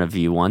in front of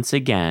you once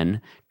again,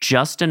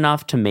 just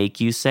enough to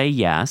make you say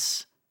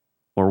yes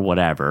or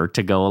whatever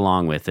to go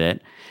along with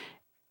it.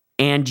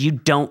 And you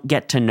don't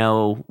get to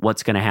know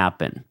what's going to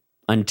happen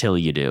until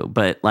you do.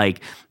 But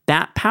like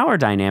that power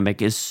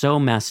dynamic is so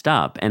messed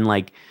up, and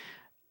like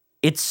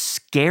it's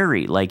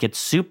scary. Like it's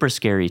super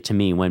scary to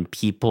me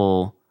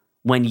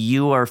when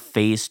you are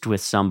faced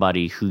with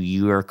somebody who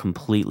you are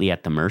completely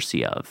at the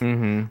mercy of.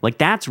 Like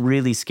that's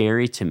really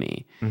scary to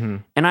me.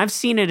 And I've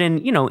seen it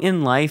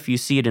in life, you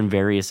see it in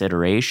various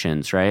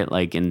iterations, right?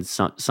 Like in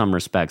some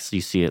respects, you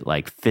see it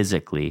like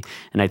physically.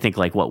 And I think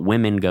like what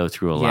women go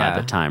through a lot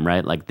of the time,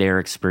 right? Like their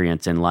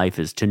experience in life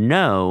is to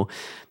know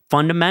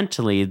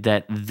fundamentally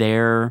that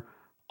they're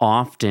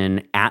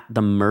often at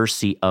the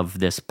mercy of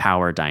this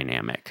power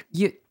dynamic.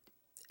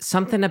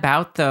 Something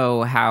about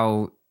though,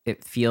 how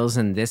it feels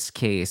in this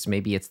case,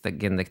 maybe it's the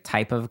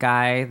type of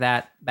guy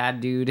that bad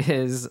dude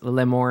is,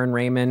 Lemore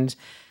Raymond,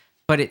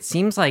 but it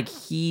seems like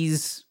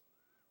it's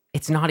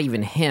not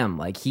even him.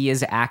 Like he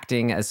is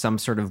acting as some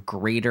sort of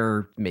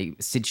greater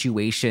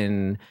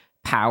situation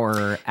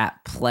power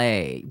at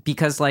play,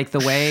 because like the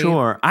way,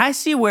 sure, I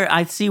see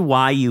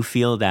why you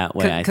feel that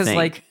way. Because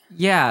like,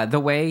 yeah, the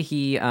way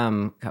he,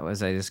 what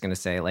was I just going to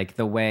say? Like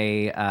the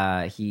way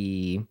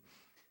he,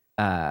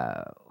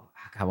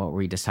 what were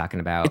we just talking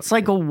about? It's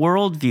like a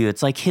worldview.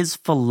 It's like his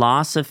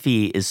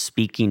philosophy is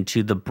speaking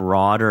to the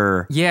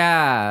broader,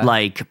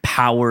 like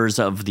powers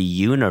of the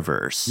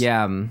universe.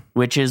 Yeah,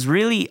 which is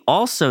really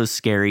also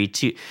scary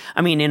too.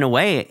 I mean, in a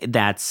way,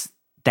 that's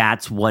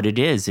what it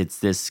is. It's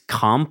this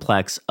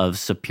complex of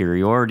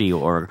superiority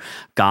or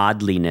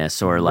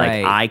godliness, or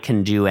like I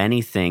can do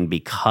anything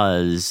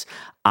because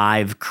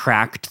I've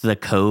cracked the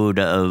code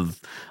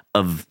of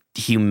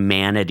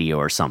humanity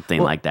or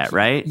something like that,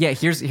 right? Yeah,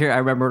 I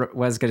remember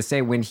what I was going to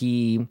say when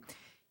we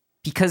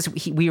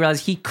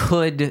realized he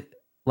could,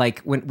 like,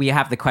 when we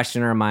have the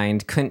question in our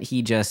mind, couldn't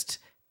he just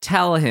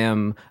tell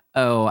him,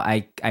 oh,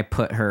 I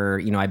put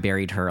her, I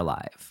buried her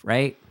alive,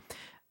 right?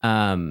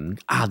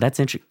 That's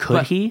interesting.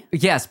 Could he?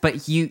 Yes,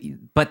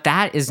 but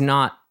that is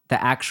not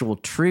the actual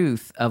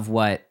truth of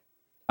what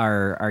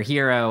our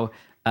hero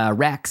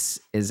Rex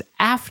is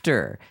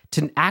after.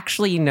 To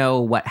actually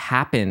know what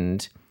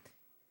happened,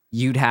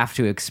 you'd have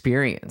to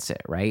experience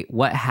it, right?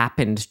 What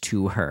happened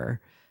to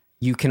her?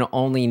 You can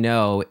only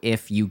know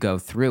if you go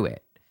through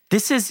it.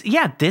 This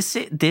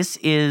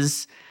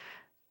is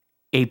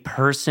a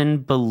person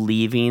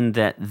believing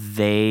that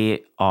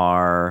they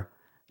are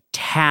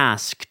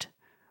tasked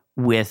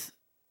with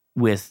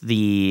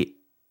the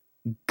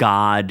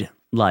God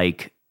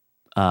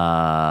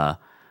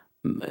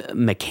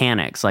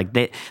mechanics, like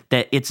that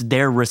it's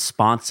their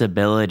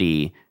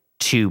responsibility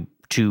to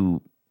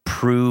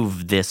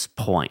prove this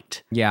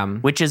point. Yeah.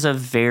 Which is a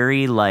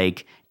very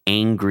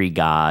angry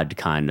God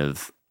kind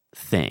of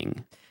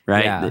thing,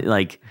 right? Yeah.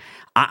 Like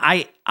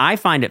I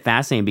find it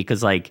fascinating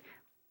because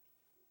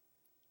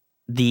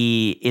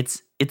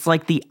it's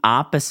like the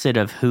opposite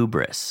of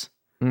hubris.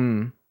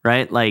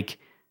 Right? Like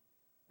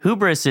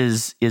hubris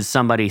is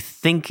somebody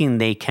thinking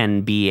they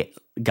can be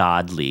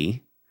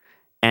godly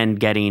and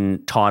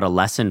getting taught a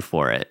lesson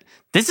for it.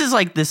 This is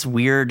like this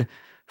weird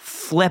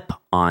flip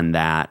on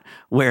that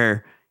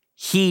where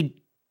he's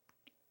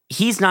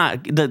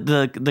not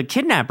the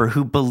kidnapper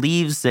who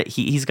believes that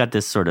he's got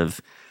this sort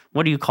of,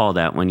 what do you call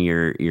that when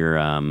you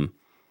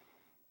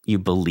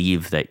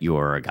believe that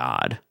you're a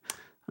god?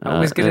 I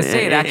was going to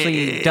say it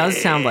actually does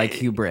sound like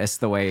hubris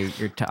the way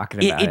you're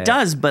talking about it. It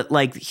does, but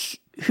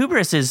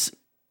hubris is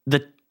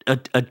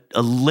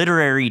a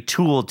literary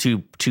tool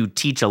to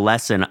teach a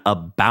lesson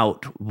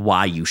about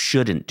why you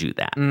shouldn't do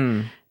that.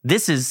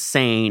 This is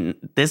saying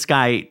this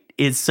guy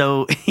is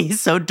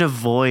he's so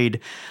devoid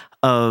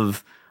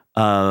of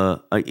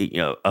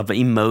of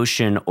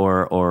emotion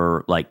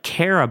or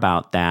care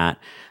about that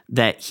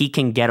he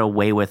can get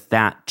away with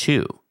that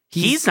too.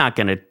 He's not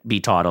going to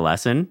be taught a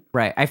lesson.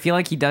 Right. I feel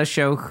like he does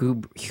show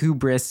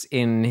hubris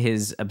in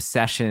his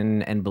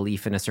obsession and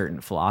belief in a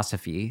certain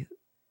philosophy.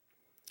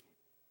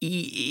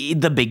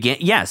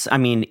 Yes. I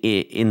mean,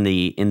 in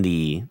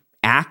the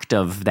act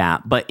of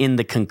that, but in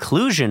the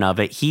conclusion of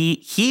it,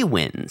 he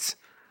wins,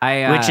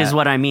 which is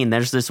what I mean.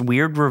 There's this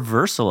weird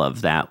reversal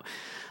of that.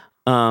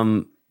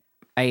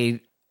 I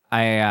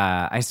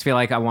just feel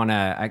like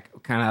I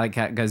kind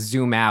of go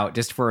zoom out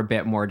just for a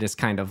bit more, just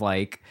kind of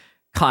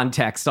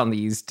context on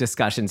these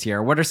discussions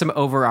here. What are some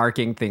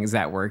overarching things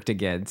that worked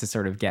again to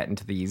sort of get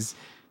into these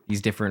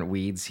different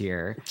weeds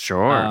here?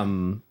 Sure.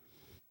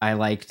 I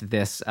liked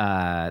this.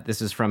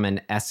 This is from an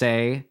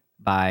essay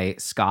by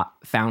Scott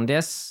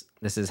Foundis.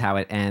 This is how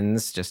it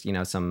ends. Just,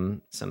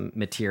 some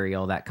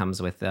material that comes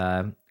with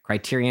the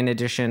Criterion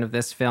edition of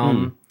this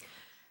film.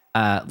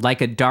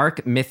 Like a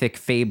dark mythic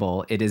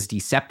fable, it is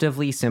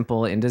deceptively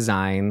simple in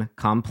design,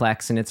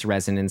 complex in its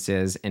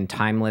resonances, and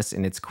timeless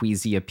in its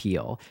queasy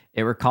appeal.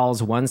 It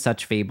recalls one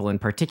such fable in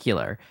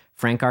particular,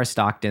 Frank R.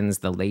 Stockton's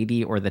The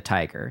Lady or the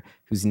Tiger,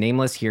 whose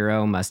nameless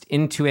hero must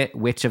intuit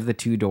which of the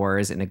two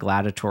doors in a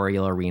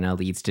gladiatorial arena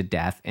leads to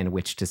death and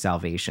which to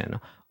salvation.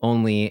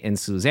 Only in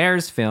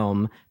Suzair's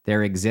film,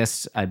 there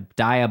exists a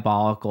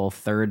diabolical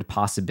third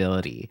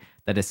possibility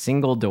that a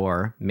single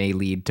door may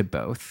lead to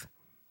both.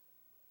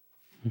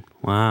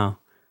 Wow.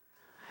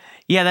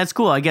 Yeah, that's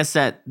cool. I guess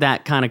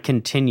that kind of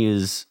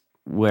continues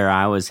where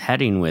I was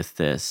heading with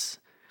this.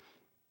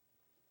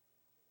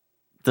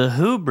 The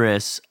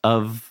hubris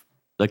of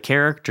the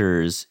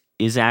characters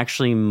is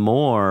actually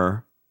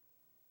more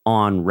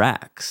on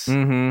Rex.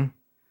 Mm-hmm.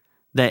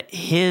 That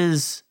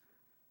his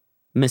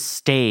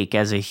mistake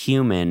as a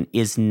human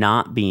is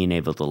not being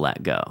able to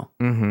let go.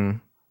 Mm-hmm.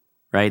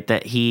 Right?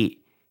 That he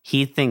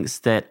thinks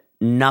that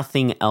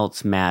nothing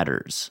else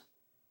matters.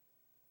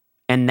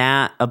 And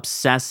that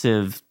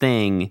obsessive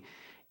thing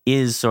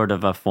is sort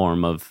of a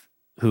form of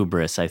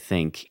hubris, I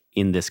think,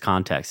 in this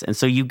context. And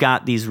so you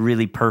got these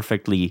really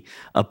perfectly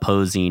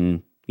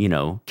opposing,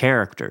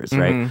 characters,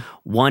 right? Mm-hmm.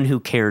 One who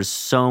cares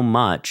so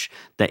much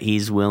that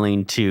he's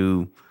willing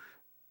to,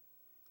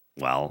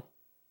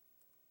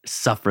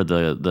 suffer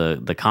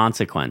the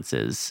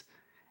consequences,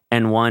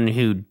 and one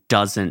who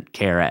doesn't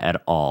care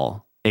at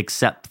all,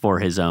 except for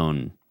his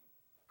own,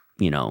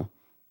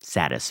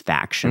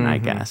 satisfaction, I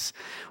guess,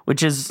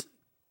 which is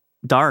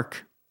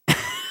dark.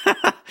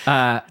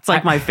 It's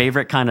my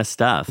favorite kind of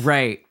stuff.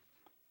 Right.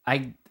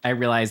 I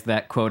realized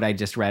that quote I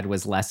just read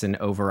was less an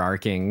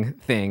overarching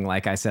thing,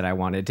 like I said I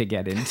wanted to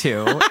get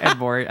into, and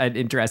more an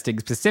interesting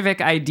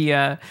specific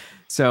idea.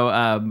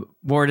 So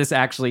more just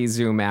actually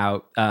zoom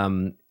out.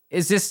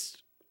 Is just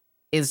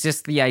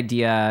the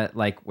idea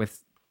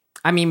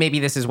maybe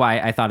this is why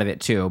I thought of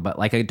it too, but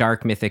like a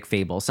dark mythic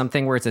fable,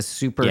 something where it's a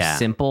super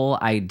simple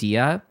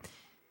idea,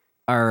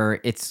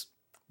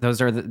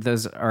 those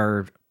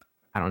are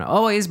I don't know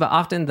always, but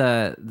often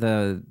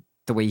the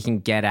the way you can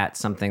get at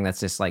something that's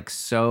just like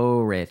so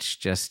rich,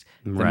 just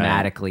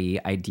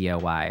thematically, idea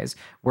wise.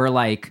 We're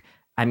like,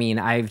 I mean,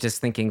 I've just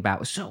thinking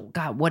about, so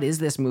God, what is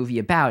this movie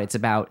about? It's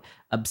about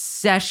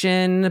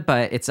obsession,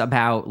 but it's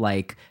about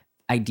like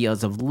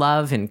ideas of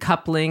love and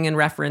coupling in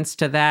reference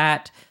to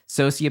that.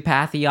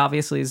 Sociopathy,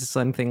 obviously, is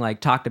something like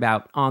talked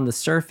about on the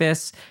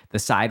surface, the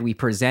side we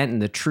present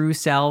and the true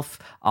self,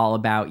 all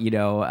about,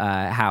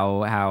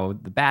 how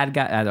the bad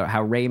guy,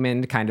 how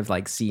Raymond kind of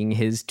like seeing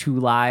his two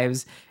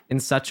lives in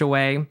such a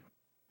way.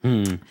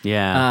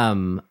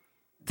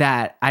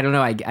 That, I don't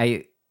know,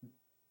 I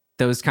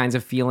those kinds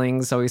of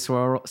feelings always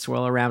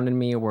swirl around in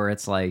me where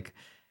it's like,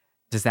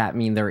 does that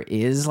mean there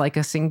is like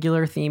a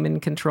singular theme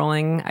and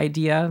controlling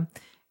idea?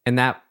 And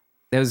I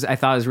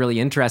thought it was really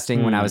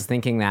interesting when I was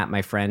thinking that.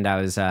 My friend,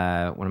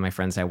 one of my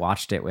friends I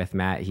watched it with,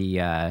 Matt, he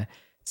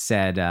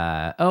said,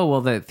 oh,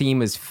 well, the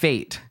theme is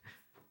fate.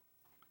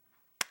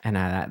 And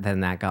then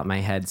that got my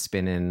head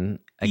spinning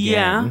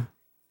again.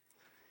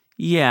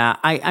 Yeah.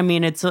 I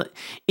mean,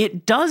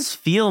 it does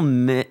feel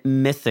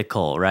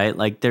mythical, right?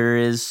 Like there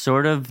is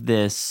sort of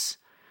this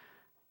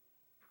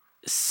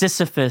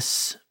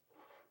Sisyphus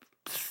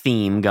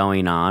theme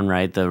going on,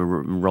 right? The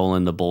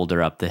rolling the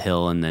boulder up the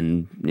hill and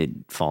then it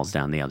falls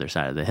down the other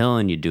side of the hill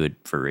and you do it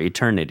for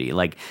eternity.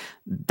 Like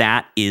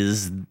that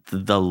is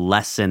the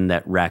lesson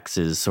that Rex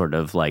is sort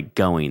of like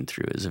going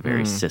through, is a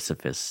very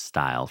Sisyphus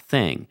style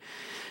thing.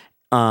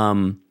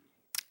 But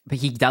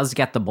he does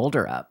get the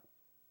boulder up.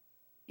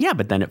 Yeah,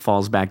 but then it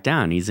falls back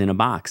down. He's in a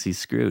box. He's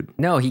screwed.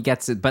 No, he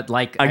gets it. But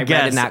like I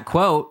read in that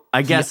quote,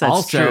 I guess he that's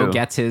also true.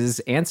 gets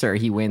his answer.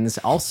 He wins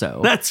also.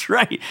 That's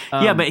right.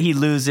 Yeah, but he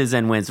loses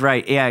and wins.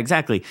 Right. Yeah,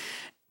 exactly.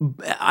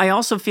 I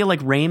also feel like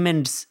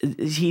Raymond,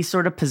 he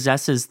sort of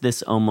possesses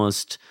this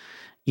almost,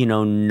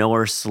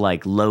 Norse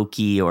like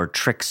Loki or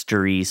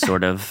trickstery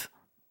sort of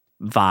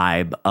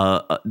vibe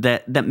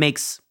that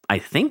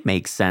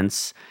makes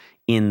sense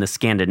in the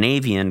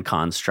Scandinavian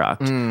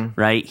construct,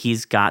 right?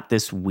 He's got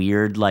this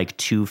weird, like,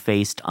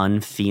 two-faced,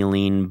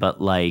 unfeeling,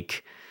 but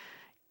like,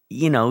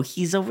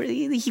 he's over.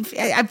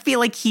 I feel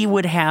like he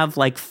would have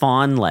like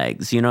fawn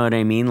legs. You know what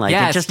I mean? Like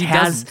yes, it just he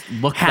has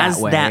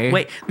that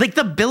way. Like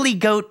the Billy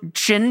Goat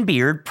chin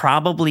beard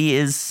probably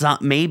is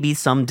maybe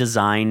some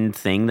design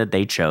thing that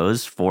they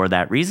chose for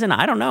that reason.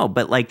 I don't know,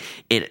 but like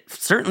it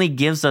certainly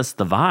gives us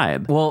the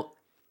vibe. Well,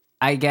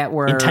 I get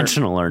where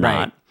intentional or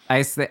not.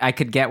 I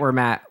could get where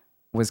Matt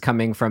was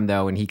coming from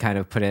though, and he kind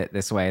of put it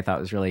this way. I thought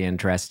it was really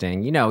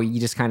interesting. You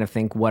just kind of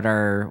think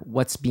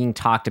what's being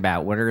talked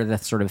about? What are the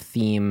sort of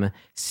theme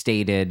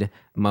stated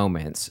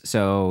moments?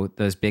 So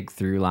those big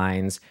through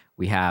lines,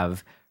 we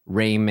have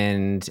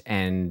Raymond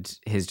and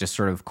his just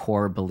sort of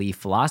core belief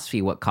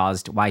philosophy,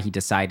 why he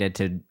decided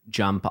to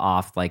jump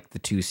off like the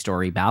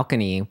 2-story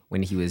balcony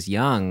when he was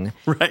young.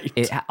 Right.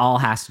 It all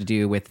has to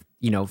do with,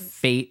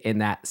 fate in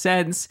that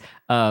sense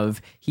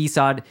of he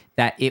saw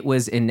that it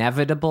was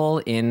inevitable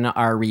in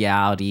our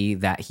reality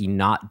that he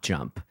not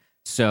jump.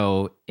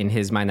 So in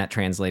his mind, that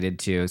translated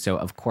to, so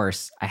of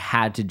course I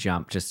had to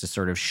jump just to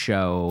sort of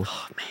show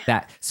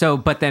that. So,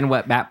 but then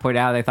what Matt pointed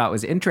out I thought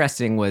was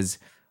interesting was,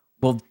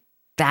 well,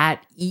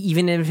 that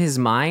even in his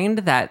mind,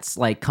 that's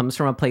like comes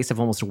from a place of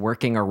almost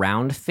working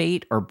around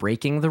fate or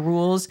breaking the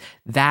rules.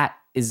 That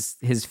is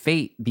his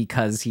fate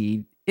because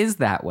he is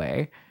that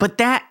way. But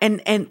that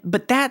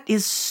but that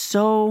is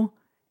so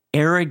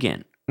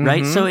arrogant,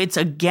 right? So it's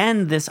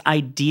again this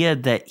idea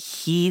that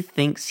he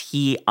thinks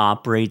he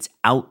operates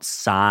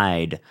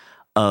outside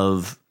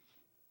of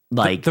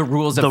like the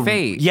rules of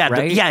fate. Yeah,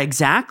 right? Yeah,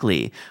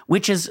 exactly.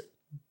 Which is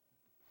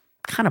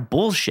kind of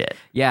bullshit.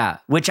 Yeah.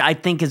 Which I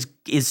think is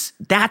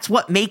that's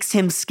what makes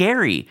him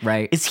scary.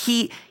 Right. Is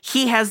he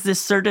has this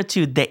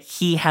certitude that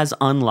he has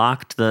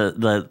unlocked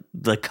the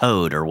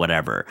code or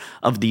whatever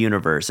of the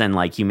universe and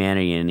like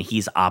humanity, and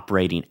he's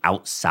operating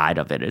outside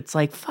of it. It's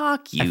like,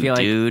 fuck you, I feel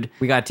dude.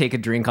 Like we got to take a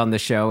drink on the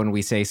show and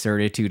we say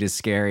certitude is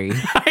scary.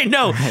 I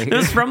know. Right? It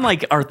was from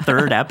like our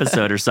 3rd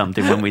episode or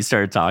something when we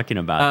started talking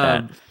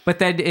about that. But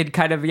then it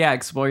kind of,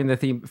 exploring the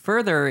theme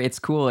further, it's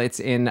cool. It's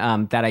in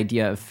that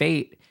idea of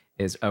fate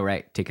is, oh,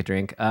 right, take a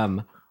drink.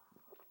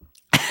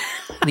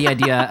 The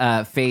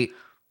idea fate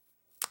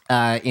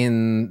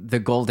in the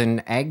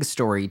golden egg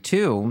story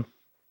too,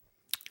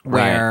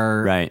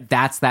 where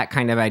that's that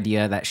kind of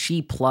idea that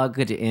she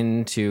plugged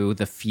into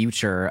the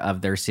future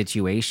of their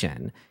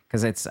situation.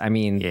 Because it's,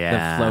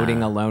 the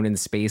floating alone in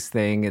space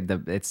thing,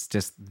 it's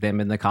just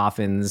them in the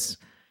coffins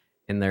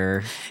in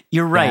their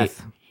You're right.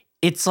 death.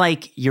 It's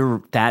like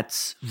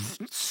that's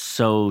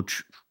so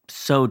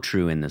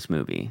true in this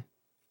movie.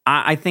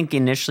 I think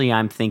initially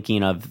I'm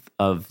thinking of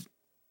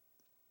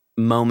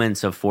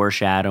moments of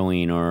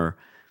foreshadowing or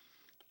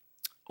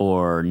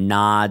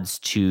nods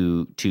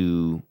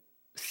to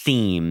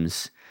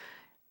themes.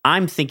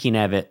 I'm thinking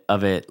of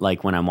it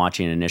like when I'm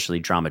watching it initially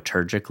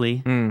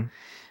dramaturgically.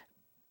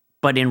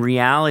 But in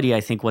reality,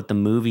 I think what the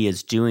movie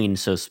is doing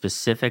so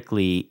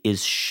specifically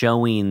is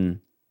showing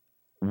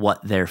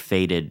what they're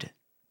fated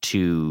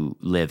to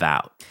live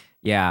out.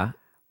 Yeah.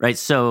 Right.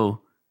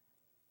 So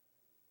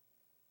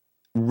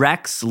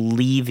Rex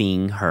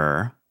leaving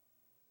her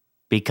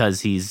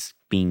because he's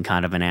being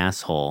kind of an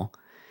asshole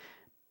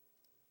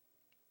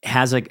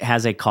has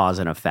a cause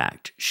and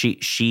effect.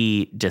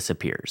 She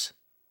disappears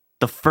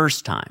the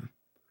first time,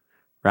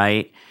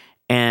 right?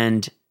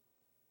 And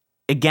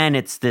again,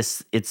 it's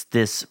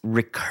this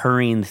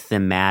recurring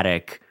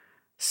thematic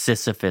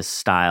Sisyphus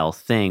style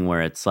thing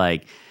where it's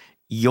like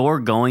you're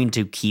going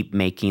to keep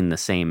making the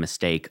same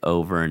mistake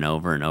over and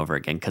over and over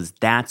again because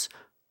that's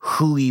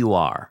who you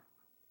are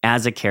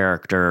as a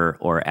character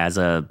or as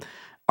a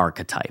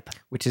archetype.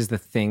 Which is the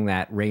thing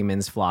that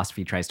Raymond's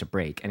philosophy tries to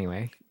break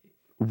anyway.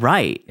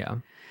 Right. Yeah.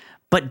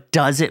 But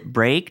does it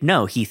break?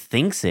 No, he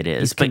thinks it is.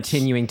 He's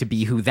continuing to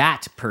be who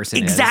that person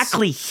is.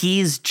 Exactly.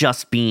 He's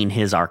just being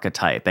his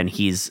archetype and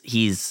he's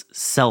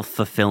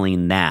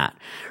self-fulfilling that,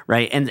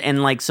 right?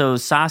 And like, so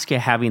Saskia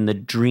having the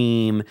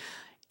dream,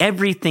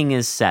 everything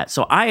is set.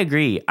 So I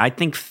agree. I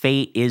think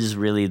fate is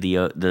really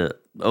the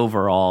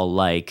overall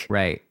like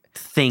right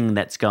thing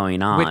that's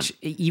going on. Which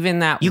even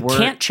that you word,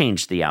 can't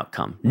change the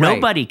outcome. Right.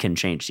 Nobody can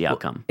change the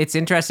outcome. It's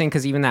interesting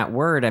because even that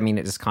word, I mean,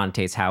 it just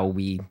connotates how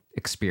we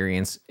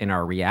experience in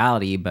our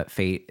reality, but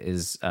fate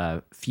is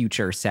a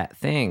future set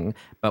thing.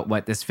 But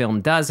what this film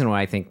does, and what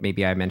I think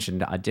maybe I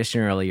mentioned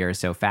Audition earlier, is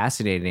so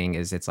fascinating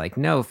is it's like,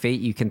 no, fate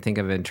you can think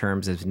of in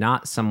terms of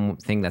not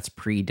something that's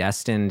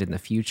predestined in the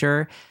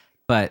future,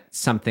 but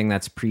something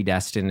that's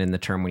predestined in the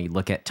term when you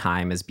look at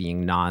time as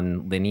being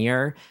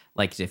non-linear.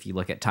 Like if you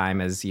look at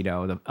time as, you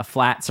know, a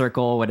flat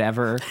circle,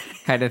 whatever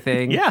kind of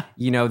thing. Yeah.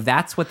 You know,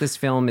 that's what this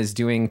film is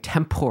doing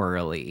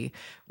temporally,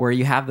 where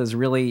you have those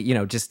really, you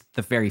know, just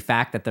the very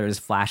fact that there's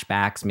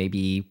flashbacks,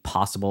 maybe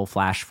possible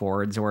flash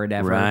forwards or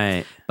whatever.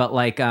 Right. But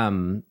like, you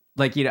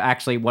know,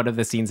 actually one of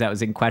the scenes that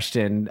was in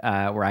question,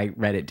 where I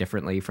read it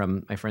differently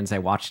from my friends I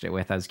watched it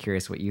with, I was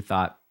curious what you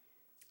thought.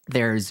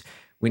 There's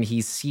when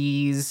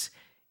he's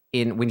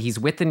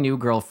with the new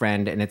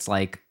girlfriend, and it's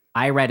like,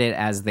 I read it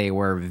as they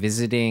were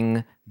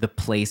visiting the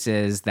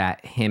places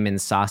that him and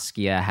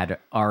Saskia had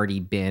already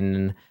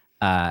been,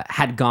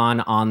 had gone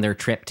on their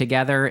trip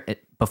together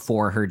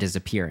before her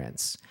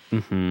disappearance.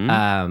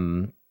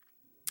 Mm-hmm.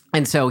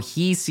 And so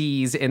he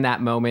sees in that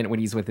moment when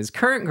he's with his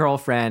current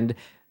girlfriend,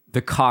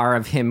 the car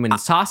of him and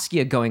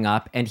Saskia going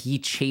up, and he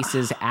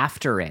chases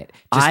after it,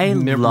 just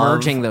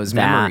merging those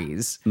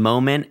memories.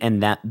 Moment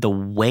and that the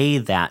way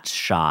that's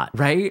shot,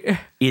 right,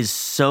 is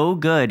so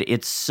good.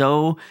 It's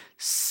so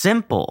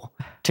simple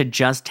to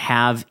just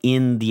have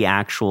in the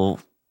actual,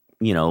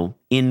 you know,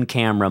 in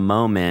camera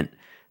moment,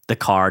 the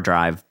car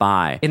drive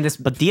by.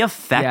 But the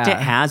effect it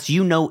has,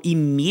 you know,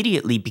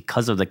 immediately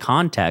because of the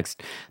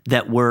context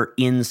that we're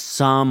in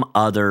some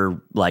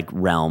other like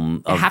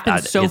realm of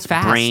so his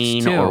fast,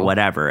 brain too. or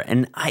whatever.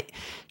 And I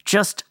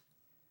just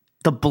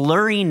the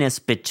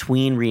blurriness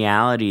between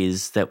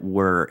realities that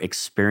we're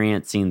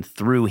experiencing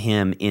through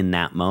him in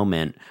that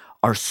moment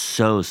are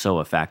so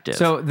effective.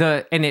 So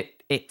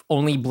it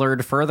only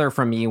blurred further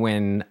for me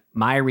when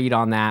my read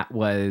on that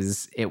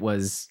was, it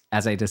was,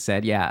 as I just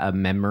said, a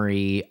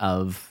memory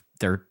of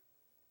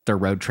their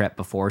road trip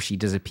before she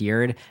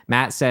disappeared.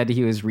 Matt said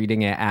he was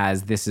reading it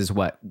as this is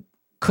what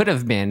could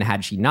have been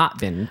had she not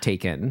been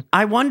taken.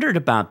 I wondered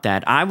about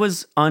that. I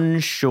was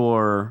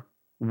unsure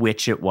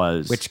which it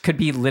was. Which could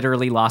be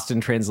literally lost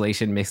in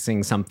translation,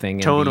 missing something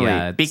totally,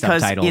 in the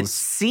because subtitles. It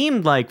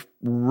seemed like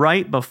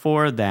right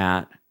before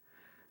that,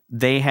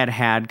 they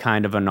had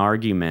kind of an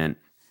argument,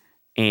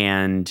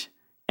 and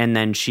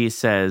then she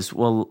says,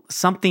 well,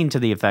 something to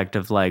the effect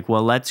of like,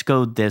 well, let's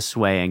go this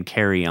way and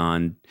carry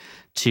on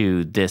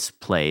to this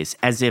place,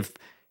 as if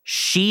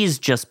she's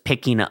just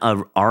picking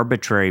an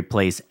arbitrary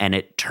place and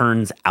it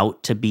turns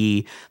out to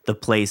be the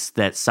place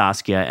that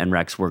Saskia and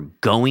Rex were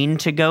going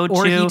to go to.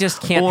 Or he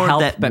just can't or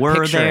help that but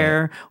were picture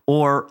there. it.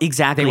 Or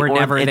exactly. They were or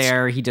never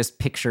there. He just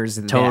pictures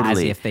it as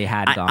if they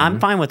had gone. I'm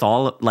fine with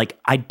all, like,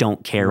 I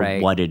don't care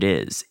Right. what it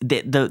is.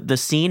 The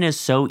scene is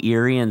so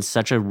eerie and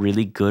such a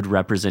really good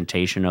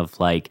representation of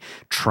like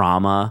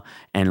trauma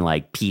and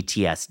like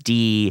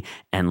PTSD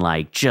and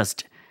like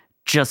just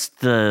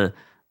the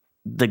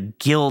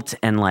guilt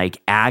and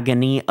like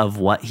agony of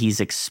what he's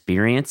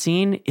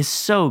experiencing is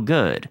so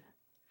good.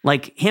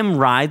 Like him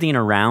writhing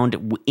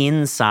around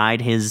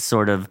inside his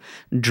sort of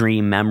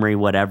dream memory,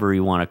 whatever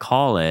you want to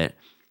call it,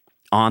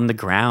 on the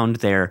ground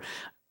there,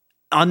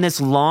 on this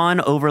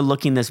lawn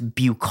overlooking this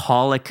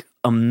bucolic,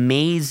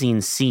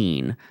 amazing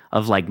scene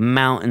of like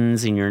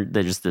mountains, and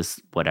there's this,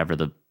 whatever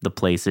the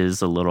place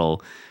is, a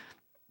little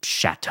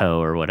chateau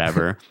or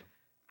whatever.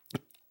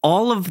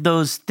 All of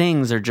those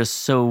things are just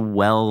so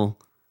well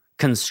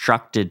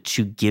constructed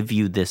to give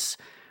you this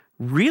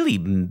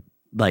really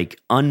like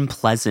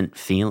unpleasant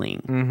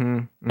feeling.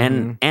 Mm-hmm,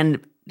 mm-hmm.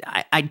 And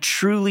I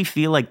truly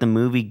feel like the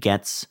movie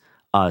gets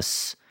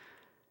us,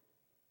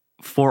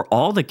 for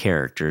all the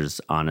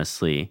characters,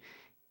 honestly,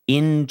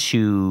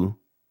 into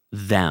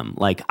them.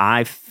 Like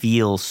I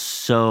feel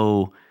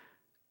so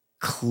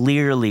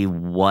clearly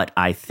what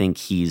I think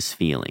he's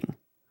feeling.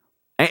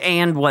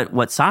 And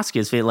what Saskia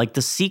is feeling. Like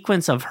the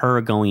sequence of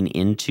her going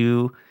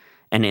into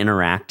and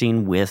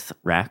interacting with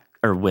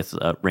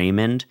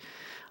Raymond,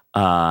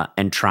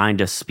 and trying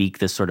to speak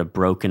this sort of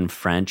broken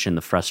French and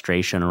the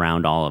frustration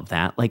around all of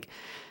that. Like,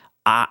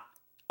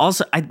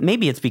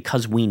 maybe it's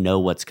because we know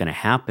what's going to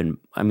happen.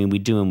 I mean, we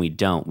do and we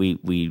don't.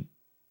 We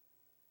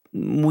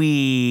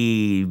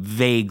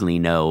vaguely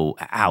know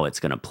how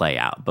it's going to play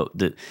out, but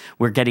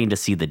we're getting to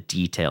see the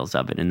details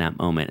of it in that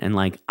moment. And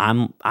like,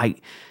 I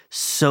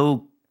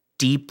so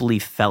deeply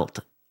felt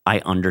I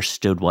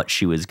understood what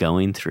she was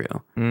going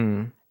through.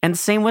 And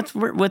same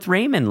with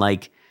Raymond.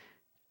 Like,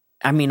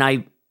 I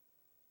mean,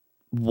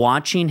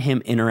 watching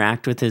him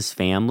interact with his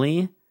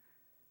family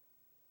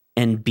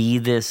and be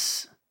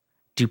this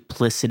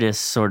duplicitous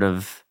sort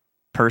of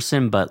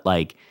person, but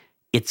like,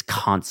 it's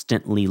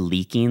constantly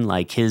leaking.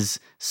 Like, his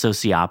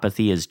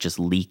sociopathy is just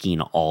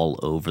leaking all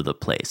over the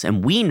place.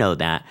 And we know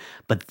that,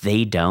 but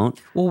they don't.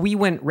 Well, we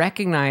wouldn't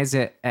recognize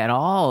it at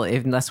all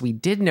unless we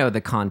did know the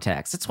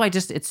context. That's why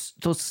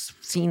those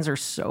scenes are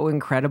so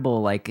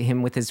incredible. Like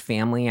him with his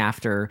family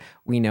after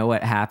we know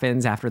what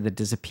happens after the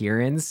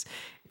disappearance.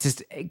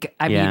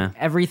 I mean,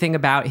 everything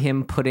about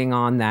him putting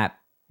on that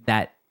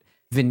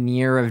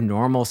veneer of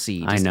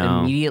normalcy just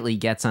immediately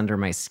gets under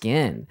my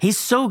skin. He's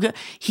so good.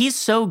 He's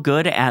so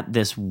good at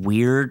this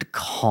weird,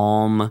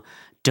 calm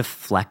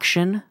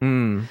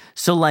deflection.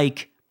 So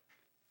like,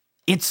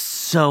 it's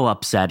so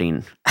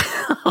upsetting.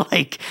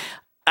 Like,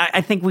 I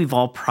think we've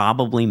all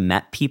probably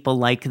met people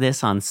like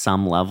this on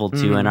some level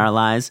too in our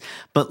lives.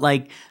 But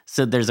like,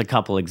 so there's a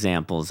couple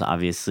examples,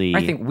 obviously.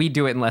 I think we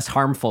do it in less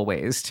harmful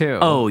ways too.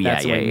 Oh yeah,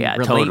 That's the way we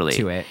relate totally.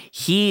 to it.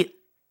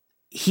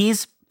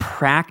 He's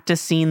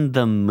practicing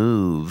the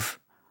move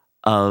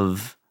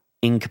of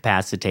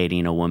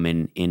incapacitating a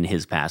woman in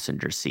his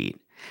passenger seat,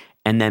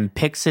 and then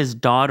picks his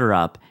daughter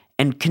up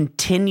and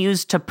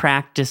continues to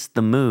practice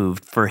the move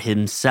for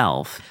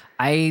himself.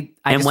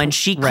 When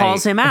she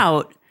calls him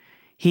out,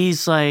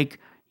 he's like,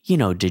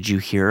 did you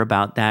hear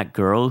about that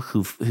girl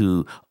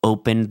who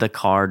opened the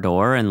car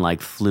door and like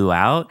flew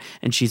out?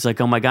 And she's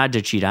like, oh my God,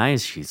 did she die? And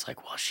she's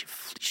like, well, she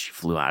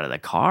flew out of the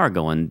car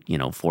going,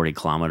 40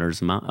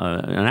 kilometers an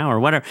hour,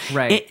 whatever.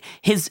 Right.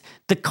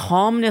 The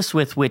calmness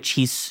with which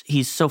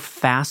he's so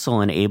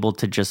facile and able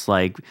to just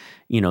like,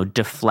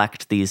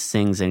 deflect these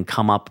things and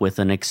come up with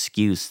an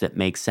excuse that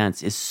makes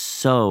sense is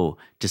so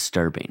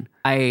disturbing.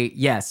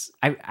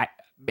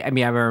 I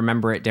mean, I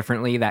remember it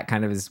differently. That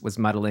kind of was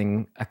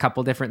muddling a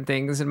couple different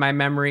things in my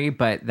memory,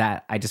 but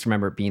that I just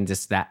remember it being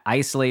just that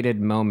isolated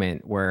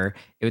moment where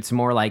it's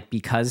more like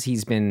because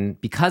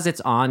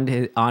it's on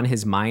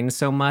his mind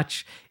so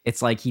much,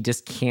 it's like he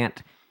just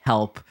can't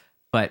help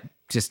but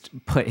just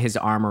put his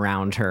arm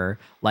around her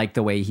like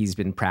the way he's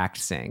been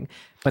practicing.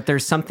 But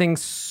there's something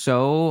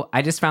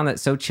I just found that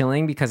so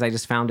chilling because I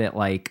just found it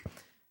like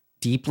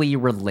deeply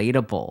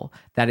relatable,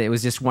 that it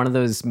was just one of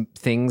those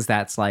things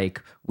that's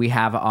like we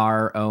have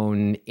our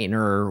own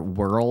inner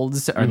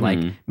worlds, or like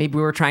maybe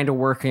we were trying to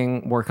work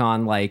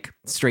on like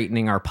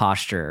straightening our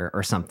posture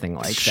or something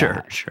like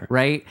that. Sure.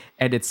 Right.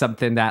 And it's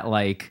something that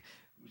like,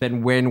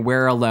 then when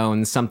we're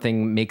alone,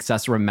 something makes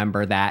us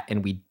remember that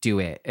and we do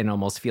it, and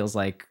almost feels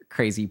like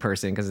crazy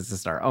person because it's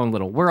just our own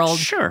little world,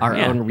 our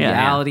own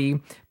reality.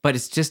 But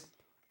it's just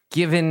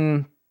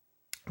given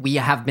we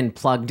have been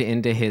plugged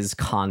into his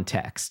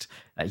context.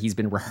 He's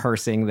been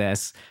rehearsing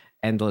this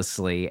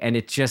endlessly. And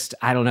it just,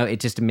 I don't know, it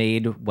just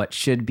made what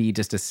should be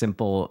just a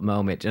simple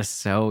moment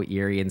just so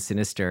eerie and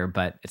sinister.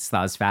 But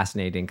that was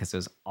fascinating because it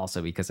was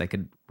also because I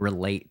could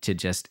relate to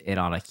just it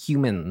on a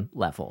human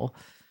level.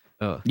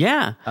 Ugh.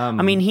 Yeah.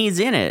 I mean, he's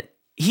in it.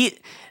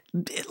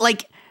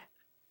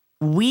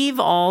 We've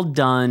all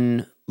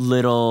done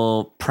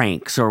little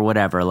pranks or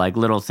whatever, like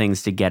little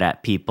things to get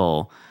at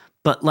people.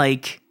 But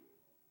like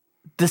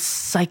the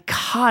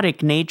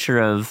psychotic nature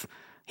of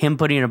him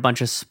putting a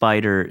bunch of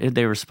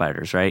they were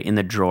spiders, right, in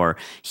the drawer.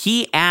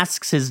 He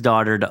asks his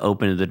daughter to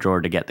open the drawer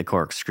to get the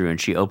corkscrew,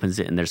 and she opens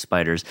it and there's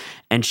spiders,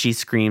 and she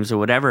screams or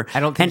whatever. I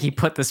don't think he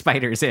put the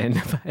spiders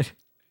in, but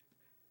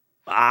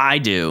I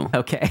do.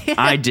 Okay.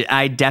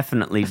 I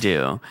definitely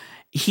do.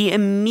 He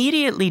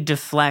immediately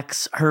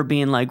deflects her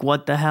being like,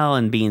 what the hell,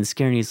 and being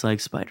scared. And he's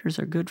like, spiders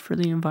are good for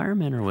the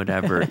environment or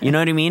whatever. You know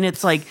what I mean?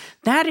 It's like,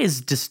 that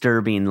is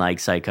disturbing, like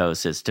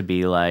psychosis, to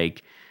be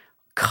like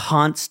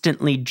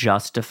constantly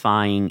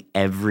justifying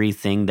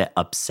everything that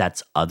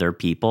upsets other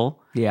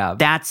people. Yeah.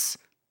 That's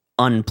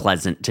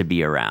unpleasant to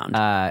be around.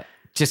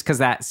 Just because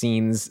that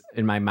scene's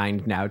in my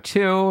mind now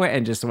too.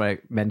 And just what I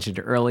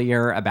mentioned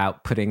earlier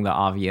about putting the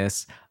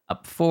obvious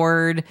up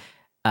forward,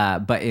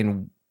 but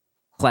in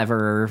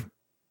clever,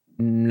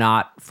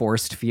 not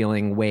forced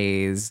feeling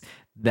ways,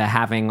 the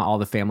having all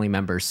the family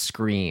members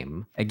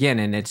scream again.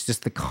 And it's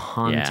just the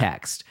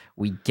context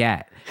we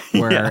get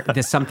where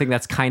there's something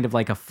that's kind of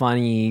like a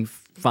fun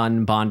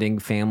bonding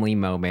family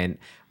moment.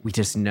 We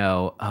just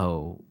know,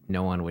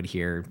 no one would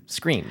hear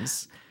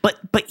screams. But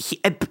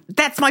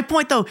that's my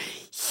point though.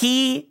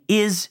 He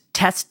is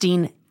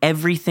testing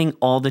everything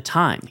all the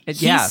time.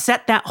 He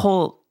set that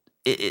whole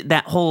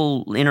that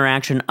whole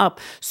interaction up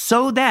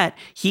so that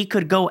he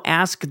could go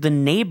ask the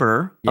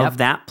neighbor of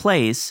that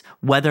place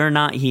whether or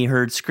not he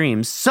heard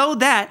screams, so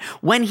that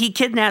when he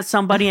kidnaps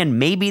somebody and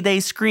maybe they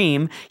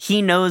scream,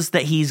 he knows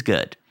that he's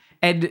good.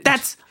 And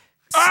that's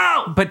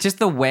but just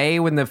the way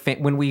when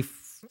we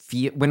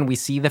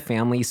see the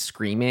family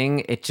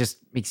screaming, it just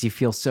makes you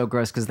feel so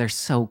gross because they're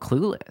so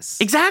clueless.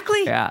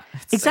 Exactly. Yeah.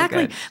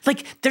 Exactly. So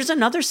like there's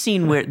another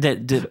scene where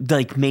that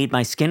like made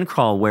my skin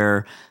crawl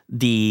where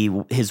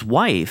his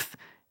wife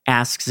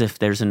asks if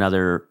there's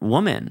another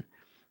woman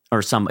or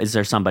is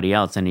there somebody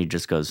else, and he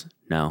just goes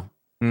no.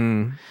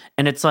 And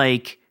it's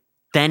like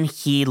then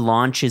he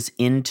launches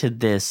into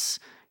this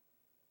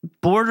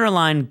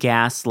borderline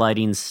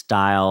gaslighting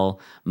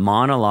style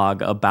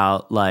monologue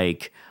about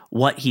like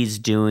what he's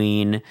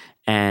doing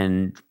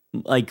and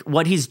like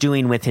what he's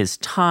doing with his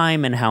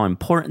time and how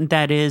important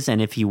that is,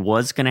 and if he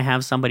was going to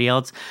have somebody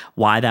else,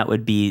 why that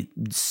would be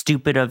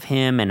stupid of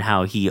him, and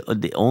how he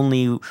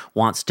only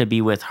wants to be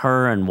with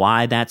her and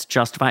why that's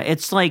justified.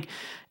 It's like,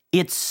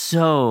 it's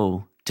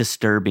so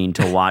disturbing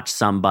to watch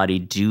somebody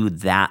do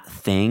that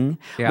thing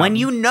when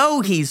you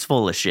know he's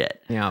full of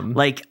shit.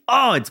 Like,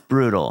 oh, it's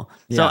brutal.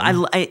 So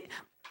I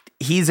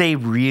he's a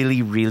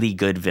really, really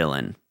good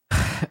villain.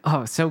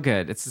 Oh, so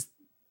good. It's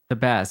the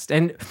best.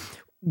 And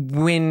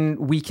when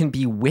we can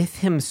be with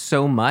him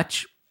so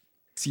much,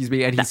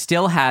 and he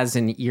still has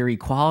an eerie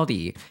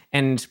quality.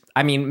 And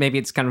I mean, maybe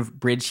it's kind of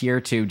bridge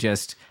here to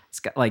just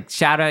like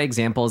shout out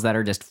examples that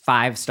are just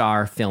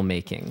 5-star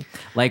filmmaking,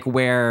 like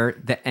where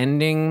the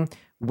ending,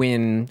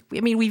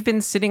 we've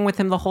been sitting with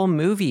him the whole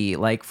movie,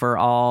 like for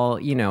all,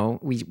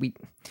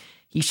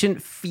 he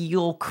shouldn't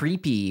feel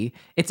creepy.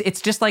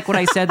 It's just like what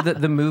I said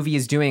that the movie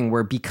is doing,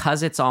 where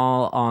because it's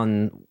all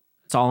on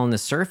the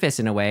surface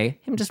in a way,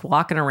 him just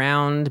walking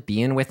around,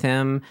 being with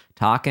him,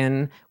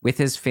 talking with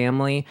his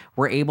family,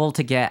 we're able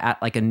to get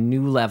at like a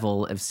new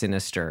level of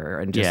sinister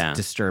and just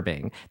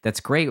disturbing. That's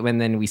great. And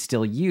then we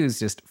still use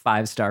just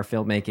 5-star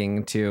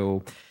filmmaking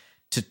to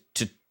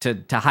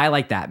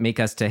highlight that, make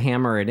us to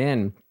hammer it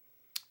in.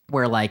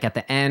 Where like at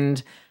the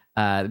end,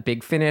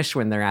 big finish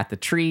when they're at the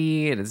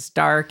tree and it's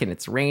dark and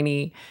it's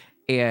rainy.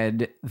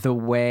 And the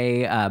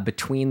way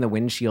between the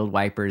windshield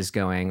wipers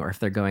going, or if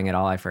they're going at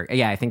all, I forget.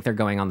 Yeah, I think they're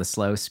going on the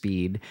slow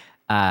speed.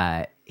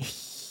 The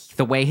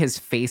way his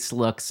face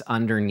looks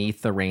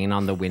underneath the rain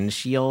on the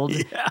windshield,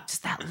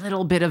 just that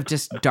little bit of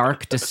just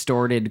dark,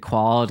 distorted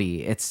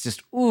quality. It's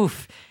just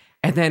oof.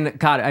 And then,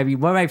 God, I mean,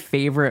 one of my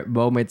favorite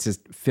moments is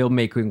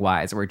filmmaking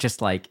wise, where it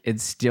just like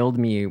instilled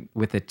me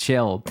with a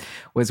chill,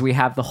 was we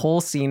have the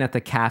whole scene at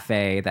the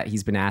cafe that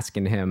he's been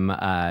asking him,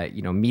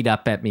 meet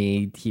up at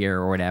me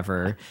here or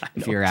whatever,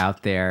 if you're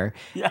out there.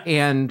 Yeah.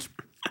 And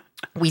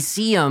we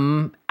see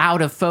him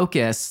out of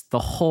focus the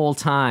whole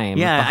time.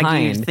 Yeah,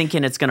 behind. you're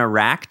thinking it's going to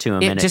rack to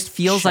him. It just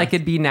feels like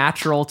it'd be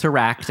natural to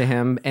rack to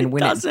him. And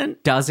when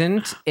it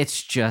doesn't,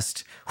 it's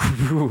just,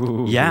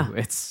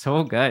 it's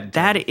so good.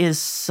 That is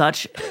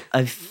such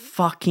a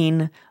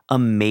fucking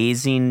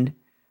amazing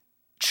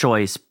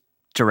choice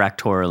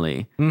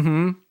directorially.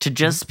 To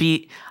just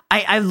be,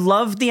 I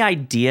love the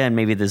idea, and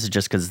maybe this is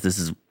just because this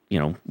is,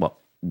 what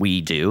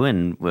we do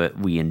and what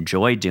we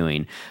enjoy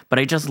doing, but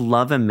I just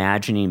love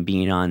imagining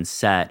being on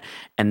set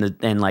and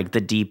like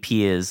the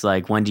DP is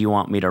like, when do you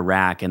want me to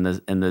rack? And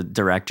the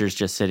director's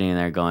just sitting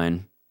there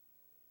going,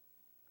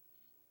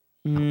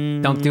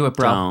 don't do it,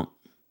 bro. Don't.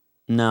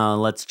 No,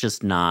 let's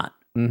just not.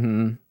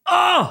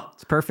 Oh,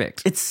 it's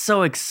perfect. It's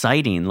so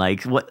exciting.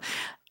 Like what?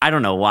 I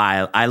don't know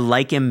why. I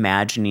like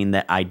imagining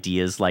that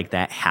ideas like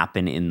that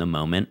happen in the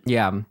moment.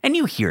 Yeah. And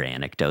you hear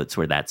anecdotes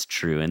where that's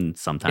true, and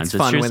sometimes it's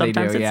fun true, when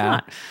sometimes they do, it's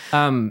not.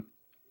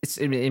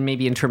 It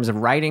maybe in terms of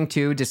writing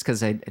too, just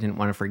because I didn't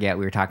want to forget,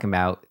 we were talking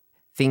about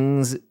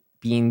things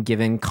being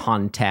given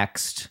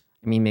context.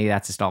 I mean, maybe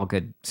that's just all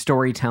good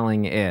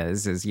storytelling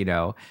is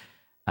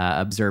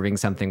observing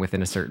something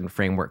within a certain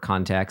framework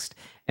context.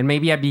 And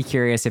maybe I'd be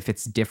curious if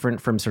it's different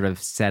from sort of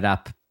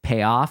setup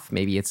payoff.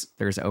 Maybe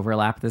there's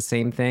overlap of the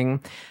same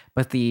thing,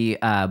 but the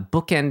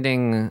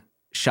bookending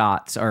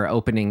shots or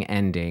opening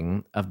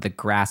ending of the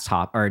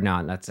grasshopper, or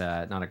no, that's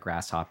not a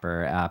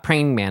grasshopper,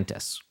 praying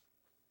mantis,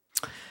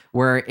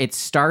 where it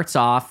starts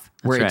off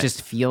where it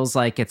just feels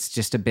like it's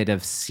just a bit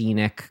of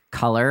scenic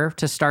color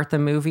to start the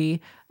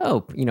movie.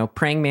 Oh,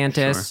 praying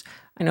mantis. Sure.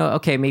 I know,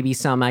 okay, maybe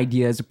some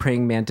ideas of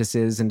praying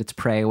mantises and its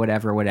prey,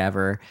 whatever.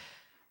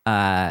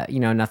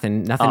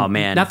 Nothing. Oh,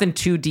 man. Nothing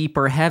too deep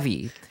or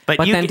heavy. But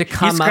then to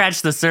come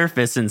scratch the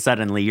surface and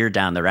suddenly you're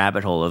down the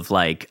rabbit hole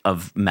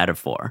of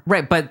metaphor.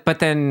 Right. But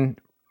then,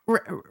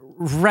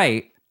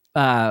 right.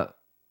 But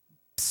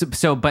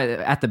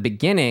at the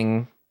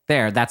beginning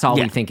that's all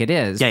we think it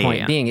is.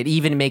 Point being, it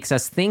even makes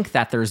us think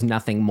that there's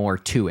nothing more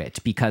to it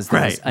because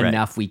there's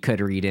enough we could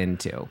read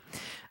into.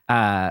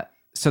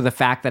 So the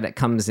fact that it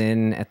comes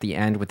in at the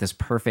end with this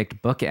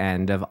perfect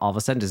bookend of all of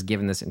a sudden just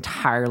giving this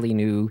entirely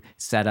new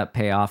setup,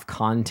 payoff,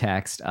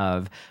 context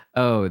of,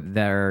 oh,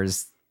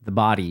 there's the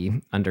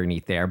body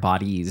underneath there,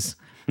 bodies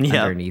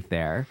underneath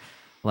there.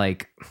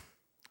 Like,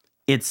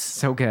 it's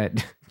so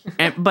good.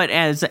 But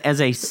as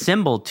a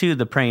symbol too,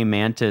 the praying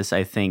mantis,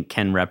 I think,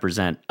 can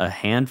represent a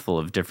handful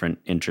of different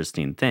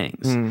interesting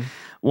things.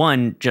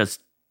 One,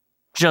 just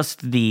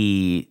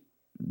the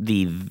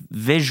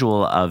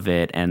visual of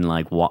it, and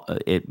like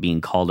it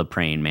being called a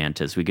praying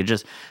mantis. We could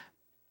just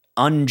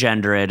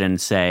ungender it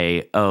and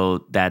say,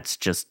 oh, that's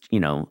just,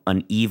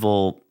 an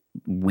evil,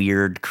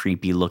 weird,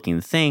 creepy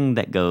looking thing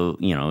that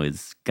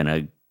is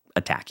gonna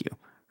attack you.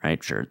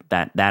 Right, sure.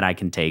 That I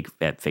can take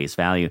at face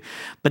value.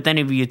 But then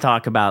if you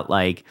talk about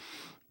like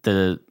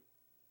the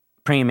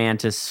praying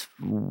mantis,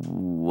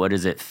 what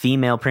is it?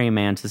 Female praying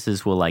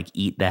mantises will like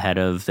eat the head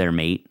of their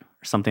mate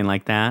or something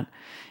like that.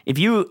 If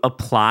you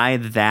apply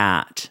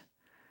that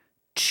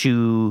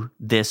to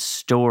this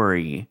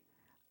story,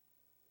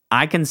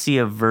 I can see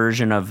a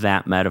version of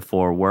that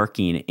metaphor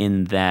working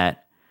in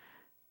that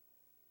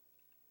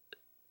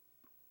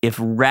if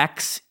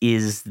Rex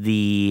is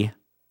the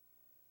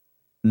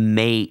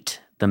mate,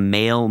 the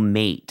male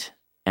mate,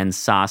 and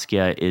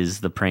Saskia is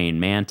the praying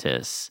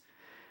mantis,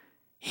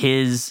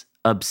 his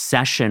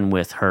obsession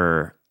with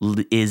her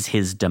is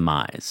his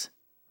demise,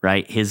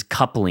 right? His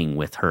coupling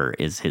with her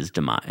is his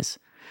demise.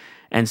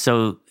 And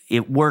so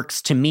it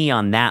works to me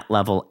on that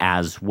level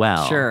as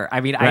well. Sure.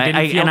 I mean, right?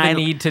 I didn't feel the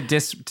need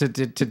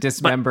to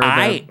dismember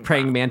the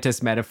praying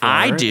mantis metaphor.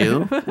 I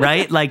do,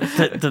 right? Like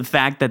the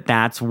fact that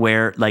that's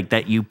where, like,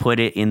 that you put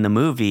it in the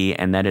movie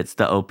and that it's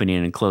the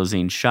opening and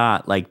closing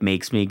shot, like,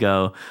 makes me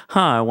go,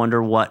 I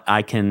wonder what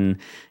I can,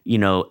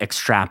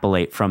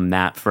 extrapolate from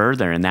that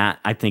further. And that,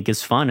 I think,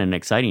 is fun and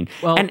exciting.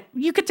 Well, and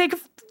you could take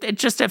it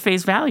just at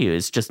face value.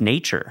 It's just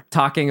nature.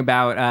 Talking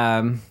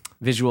about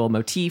visual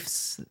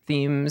motifs,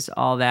 themes,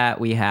 all that.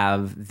 We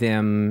have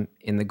them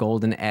in the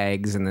golden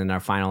eggs, and then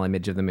our final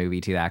image of the movie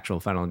to the actual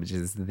final image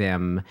is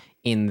them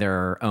in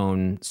their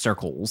own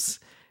circles,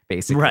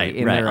 basically. Right,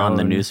 in right, their on own,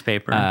 the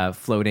newspaper.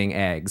 Floating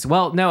eggs.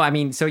 Well, no, I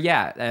mean, so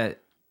yeah,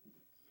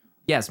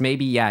 yes,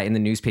 maybe, yeah, in the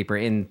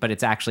newspaper, but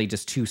it's actually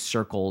just two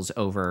circles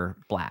over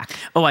black.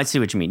 Oh, I see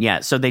what you mean. Yeah,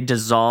 so they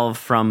dissolve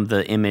from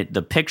the image,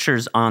 the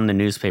pictures on the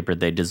newspaper,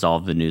 they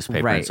dissolve the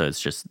newspaper, right. So it's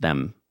just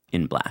them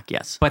in black,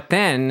 yes. But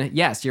then,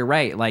 yes, you're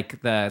right.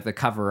 Like the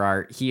cover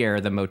art here,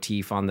 the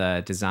motif on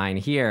the design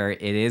here,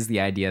 it is the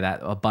idea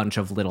that a bunch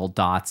of little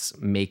dots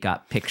make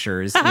up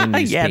pictures in the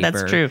newspaper. Yeah,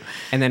 that's true.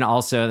 And then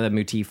also the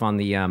motif on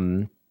the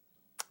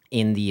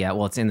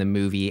it's in the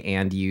movie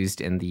and used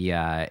in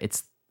the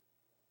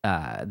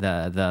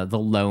the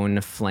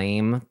lone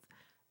flame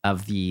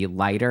of the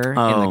lighter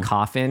in the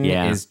coffin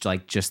is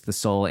like just the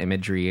sole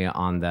imagery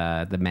on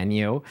the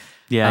menu.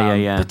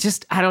 Yeah. But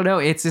just, I don't know.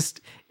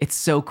 It's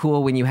so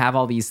cool when you have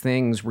all these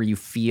things where you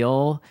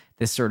feel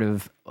this sort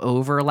of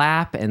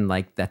overlap and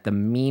like that the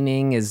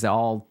meaning is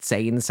all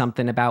saying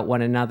something about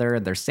one another,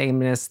 their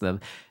sameness, the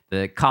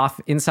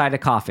coffin, inside a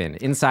coffin,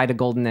 inside a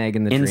golden egg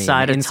in the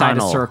inside dream, inside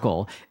tunnel. a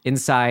circle,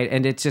 inside,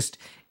 and it just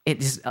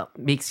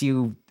makes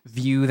you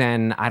view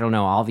then, I don't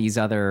know, all these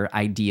other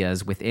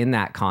ideas within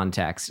that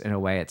context in a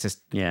way. It's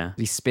just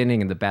be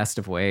spinning in the best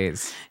of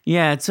ways.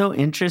 Yeah, it's so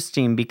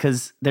interesting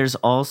because there's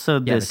also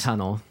this the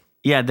tunnel.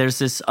 Yeah, there's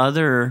this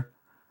other.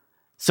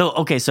 So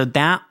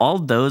that all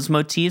those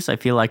motifs I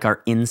feel like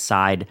are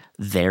inside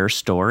their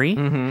story,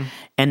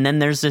 and then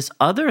there's this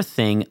other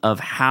thing of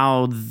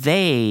how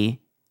they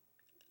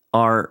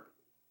are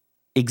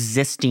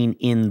existing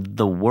in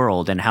the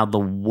world and how the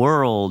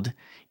world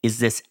is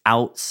this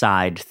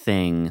outside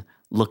thing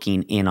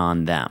looking in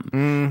on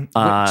them.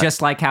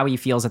 Just like how he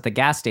feels at the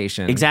gas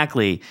station.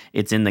 Exactly.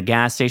 It's in the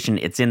gas station.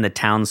 It's in the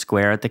town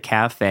square at the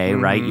cafe,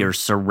 right? You're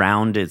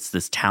surrounded. It's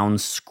this town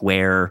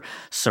square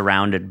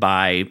surrounded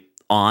by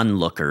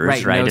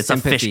onlookers, right? No It's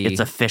sympathy. It's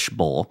a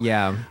fishbowl.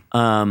 Yeah.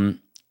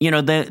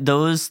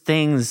 Those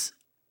things,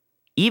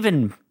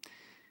 even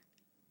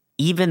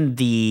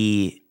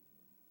the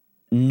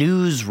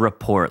news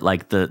report,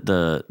 like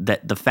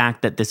the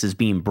fact that this is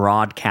being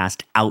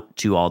broadcast out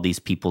to all these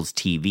people's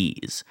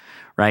TVs,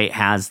 right,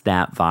 has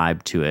that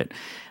vibe to it.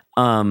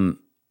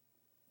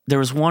 There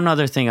was one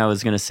other thing I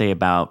was going to say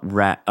about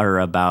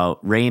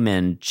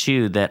Raymond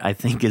too that I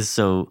think is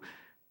so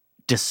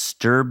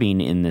disturbing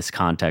in this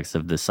context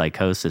of the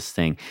psychosis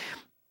thing.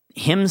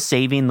 Him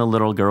saving the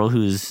little girl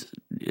who's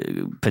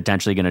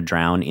potentially going to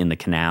drown in the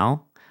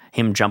canal,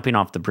 him jumping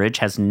off the bridge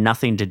has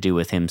nothing to do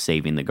with him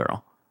saving the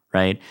girl.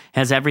 Right?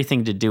 Has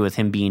everything to do with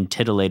him being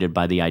titillated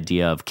by the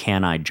idea of,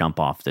 can I jump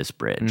off this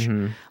bridge?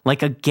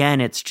 Like, again,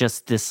 it's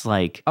just this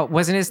like... Oh,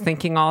 wasn't his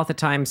thinking all the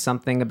time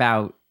something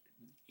about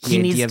the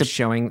idea of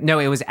showing... No,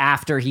 it was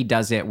after he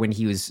does it when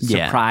he was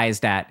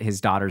surprised at his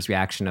daughter's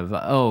reaction of,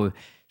 oh,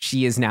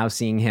 she is now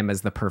seeing him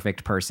as the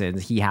perfect person.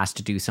 He has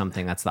to do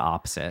something that's the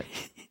opposite.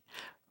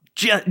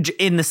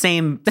 In the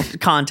same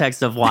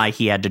context of why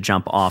he had to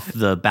jump off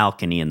the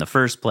balcony in the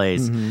first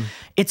place.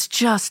 It's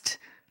just...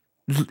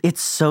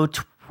 It's so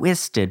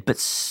twisted, but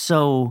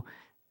so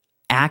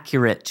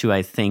accurate to,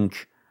 I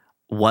think,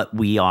 what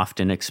we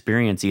often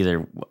experience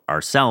either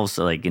ourselves,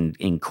 like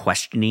in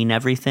questioning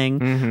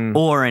everything,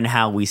 or in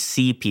how we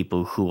see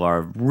people who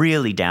are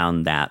really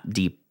down that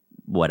deep,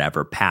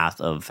 whatever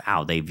path of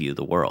how they view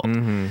the world.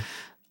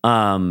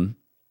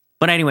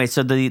 But anyway,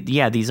 so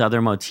these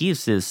other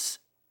motifs is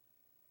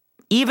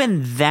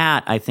even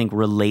that I think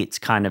relates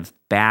kind of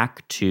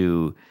back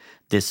to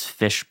this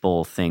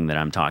fishbowl thing that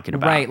I'm talking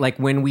about. Right. Like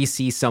when we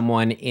see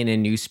someone in a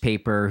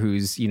newspaper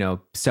who's,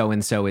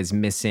 so-and-so is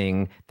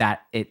missing,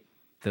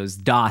 those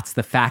dots,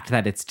 the fact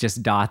that it's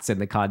just dots in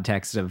the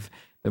context of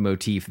the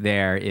motif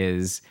there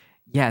is,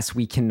 yes,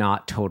 we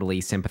cannot totally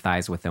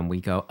sympathize with them.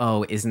 We go,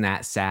 oh, isn't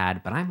that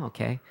sad? But I'm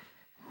okay.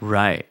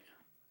 Right.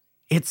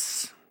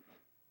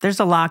 There's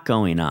a lot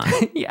going on.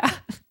 Yeah.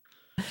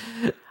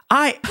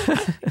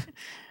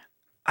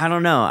 I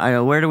don't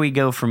know. Where do we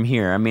go from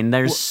here? I mean,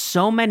 there's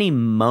so many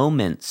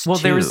moments. Well,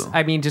 too. there was,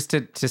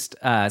 just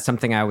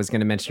something I was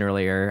going to mention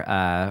earlier,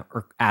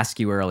 or ask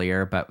you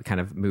earlier, but we kind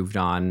of moved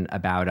on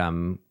about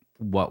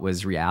what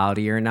was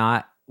reality or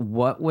not.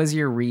 What was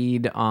your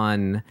read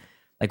on,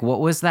 like, what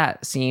was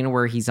that scene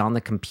where he's on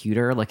the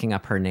computer looking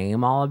up her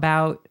name all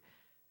about?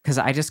 Because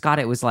I just got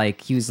it was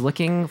like he was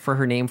looking for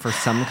her name for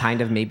some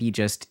kind of maybe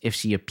just if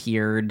she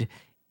appeared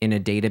in a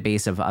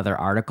database of other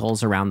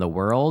articles around the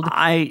world.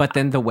 But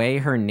then the way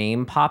her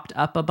name popped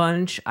up a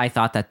bunch, I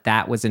thought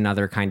that was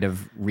another kind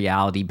of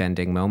reality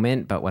bending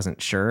moment, but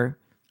wasn't sure.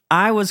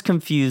 I was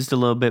confused a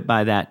little bit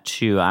by that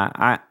too.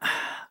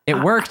 It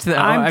worked though.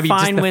 I'm fine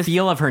just the with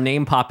feel of her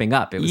name popping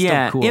up. It was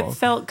still cool. It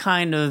felt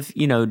kind of,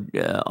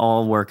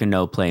 all work and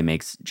no play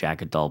makes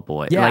Jack a dull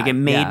boy. Yeah, like it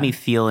made me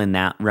feel in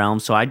that realm.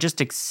 So I just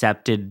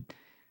accepted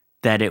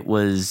that it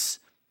was,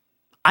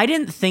 I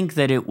didn't think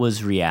that it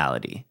was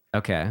reality.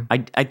 Okay.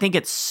 I think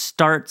it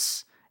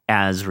starts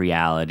as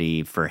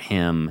reality for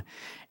him,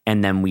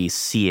 and then we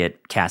see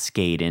it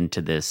cascade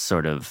into this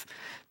sort of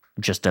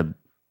just a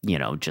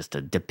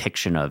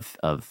depiction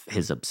of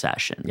his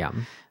obsession. Yeah.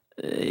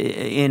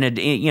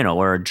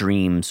 Or a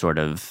dream sort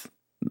of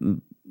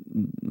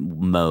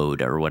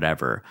mode or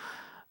whatever.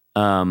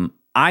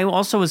 I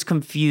also was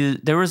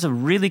confused. There was a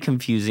really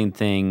confusing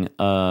thing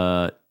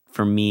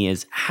for me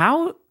is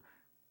how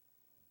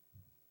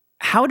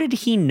did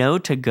he know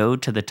to go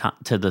to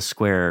the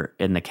square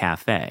in the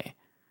cafe?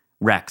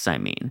 Rex, I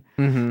mean.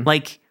 Mm-hmm.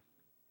 Like,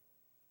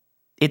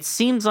 it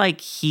seems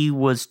like he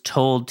was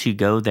told to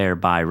go there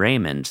by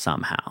Raymond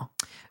somehow.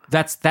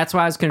 That's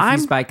why I was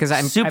confused by, because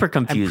I'm super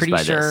confused. I'm pretty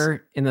by sure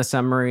this. In the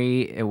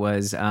summary it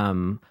was.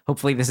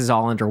 Hopefully, this is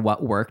all under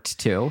what worked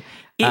too.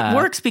 It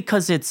works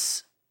because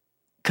it's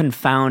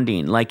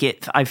confounding. Like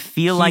I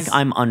feel like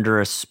I'm under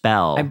a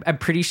spell. I'm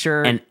pretty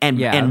sure,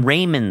 and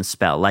Raymond's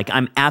spell. Like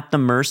I'm at the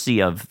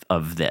mercy of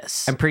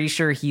this. I'm pretty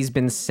sure he's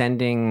been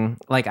sending.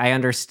 Like I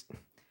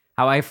understand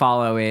how I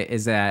follow it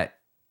is that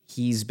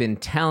he's been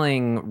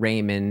telling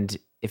Raymond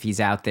if he's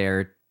out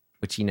there,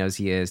 which he knows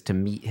he is, to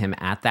meet him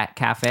at that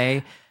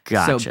cafe.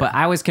 Gotcha. So, but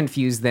I was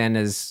confused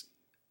then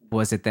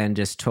was it then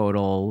just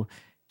total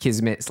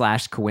kismet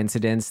 /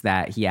 coincidence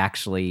that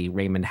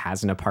Raymond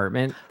has an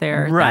apartment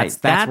there? Right.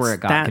 That's where it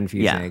got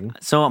confusing. Yeah.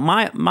 So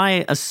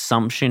my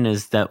assumption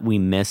is that we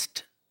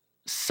missed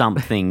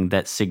something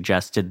that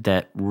suggested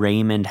that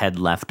Raymond had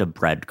left a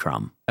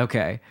breadcrumb.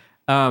 Okay.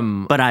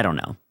 But I don't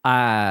know.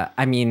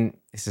 I mean,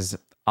 this is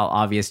all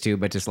obvious too,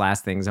 but just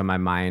last things on my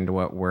mind,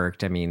 what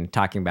worked. I mean,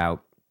 talking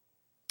about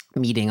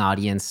meeting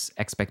audience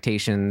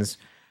expectations,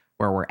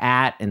 where we're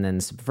at, and then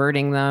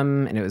subverting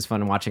them. And it was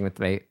fun watching with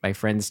my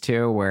friends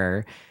too,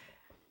 where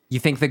you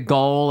think the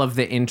goal of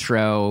the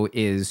intro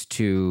is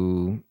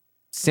to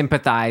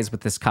sympathize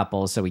with this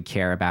couple so we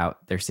care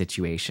about their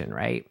situation,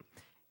 right?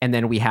 And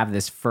then we have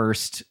this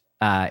first,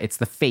 it's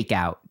the fake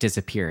out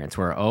disappearance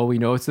where, we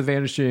know it's the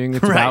vanishing.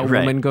 It's about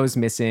woman goes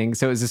missing.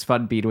 So it was this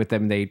fun beat with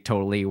them. They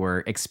totally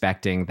were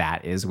expecting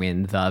that is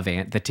when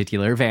the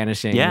titular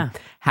vanishing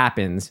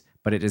happens,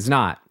 but it is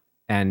not.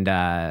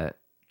 And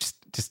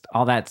just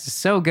all that's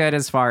so good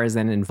as far as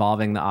then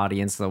involving the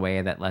audience the way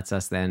that lets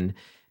us then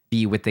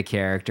be with the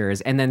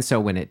characters. And then so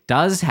when it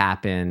does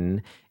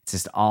happen, it's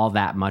just all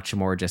that much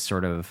more just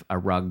sort of a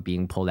rug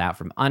being pulled out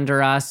from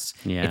under us.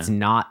 Yeah. It's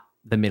not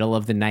the middle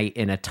of the night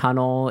in a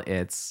tunnel.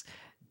 It's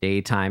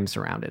daytime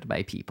surrounded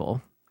by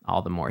people.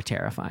 All the more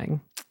terrifying.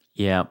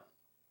 Yeah.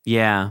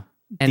 Yeah.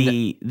 And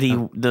the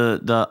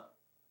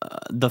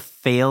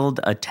failed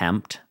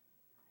attempt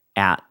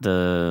at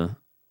the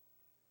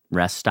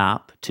rest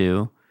stop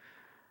too.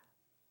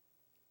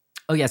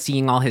 Oh yeah,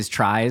 seeing all his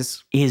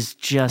tries is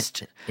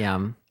just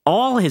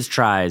all his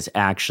tries.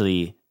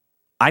 Actually,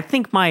 I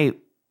think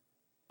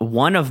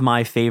one of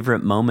my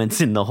favorite moments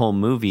in the whole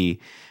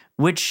movie,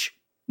 which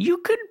you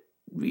could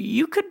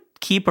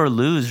keep or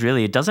lose.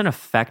 Really, it doesn't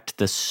affect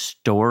the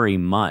story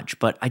much,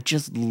 but I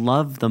just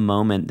love the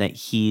moment that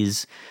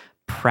he's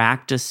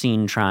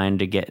practicing trying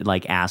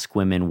to ask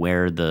women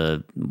where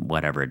the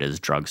whatever it is,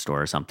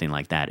 drugstore or something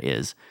like that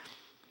is,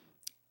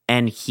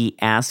 and he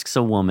asks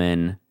a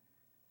woman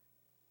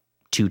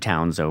 2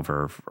 towns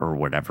over or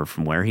whatever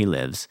from where he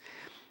lives,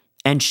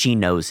 and she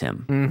knows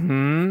him.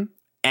 Mm-hmm.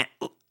 And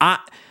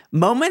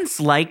moments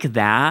like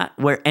that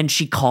and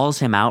she calls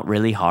him out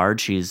really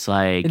hard. She's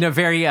like, in a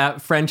very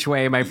French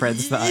way, my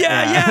friends thought.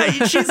 yeah.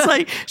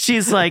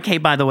 she's like, hey,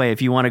 by the way,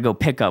 if you want to go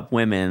pick up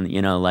women,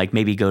 like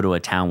maybe go to a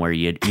town where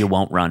you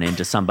won't run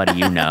into somebody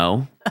you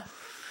know.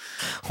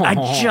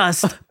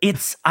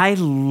 I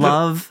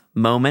love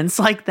moments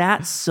like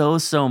that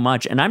so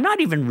much. And I'm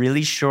not even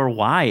really sure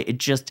why.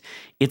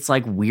 It's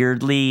like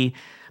weirdly,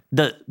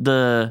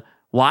 the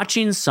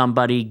watching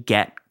somebody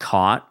get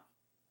caught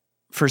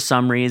for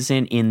some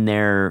reason in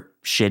their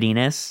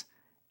shittiness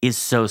is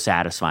so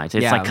satisfying.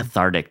 It's like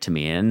cathartic to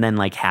me. And then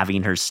like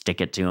having her stick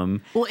it to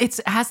him. Well, it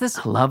has this.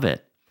 I love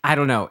it. I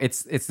don't know.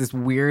 It's this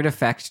weird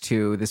effect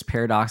to this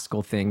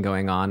paradoxical thing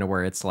going on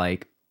where it's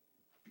like,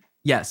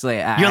 yes,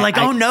 like,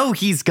 oh no,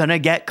 he's gonna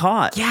get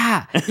caught.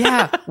 Yeah.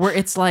 Where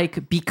it's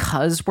like,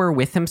 because we're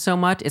with him so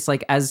much, it's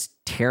like as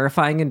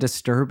terrifying and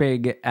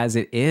disturbing as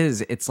it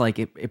is, it's like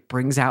it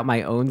brings out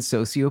my own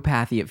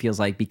sociopathy, it feels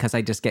like, because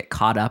I just get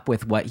caught up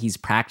with what he's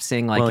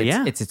practicing. Like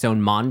it's its own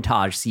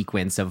montage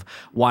sequence of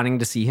wanting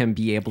to see him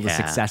be able to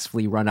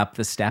successfully run up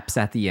the steps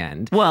at the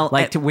end. Well,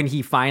 like when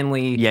he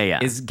finally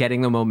is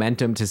getting the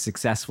momentum to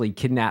successfully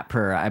kidnap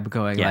her, I'm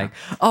going like,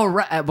 oh,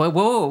 right,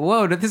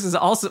 whoa, this is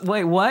also,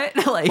 wait, what?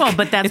 Like, well,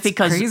 but that's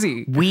because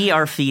crazy. We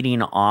are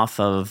feeding off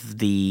of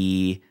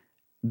the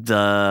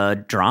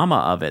drama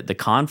of it, the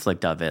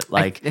conflict of it.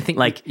 Like, I think,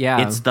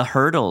 it's the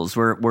hurdles.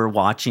 We're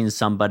watching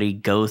somebody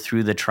go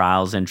through the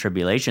trials and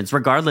tribulations,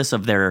 regardless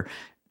of their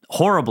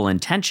horrible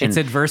intention. It's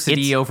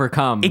adversity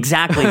overcome.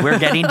 Exactly. We're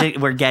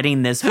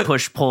getting this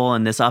push pull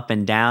and this up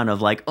and down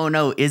of like, oh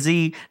no, is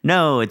he?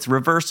 No, it's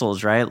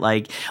reversals, right?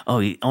 Like,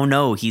 oh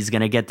no, he's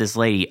gonna get this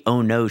lady.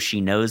 Oh no, she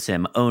knows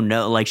him. Oh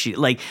no,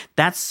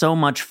 that's so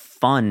much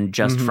fun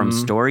just from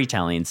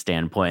storytelling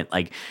standpoint.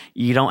 Like,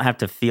 you don't have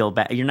to feel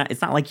bad.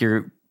 It's not like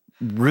you're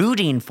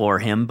rooting for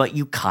him, but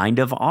you kind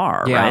of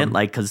are, right?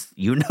 Like, because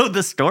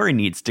the story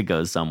needs to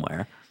go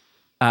somewhere.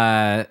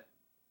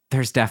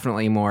 There's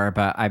definitely more,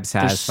 but I'm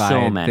satisfied.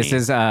 There's so many. This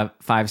is a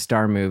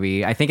 5-star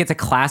movie. I think it's a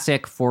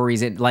classic for a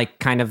reason, like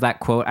kind of that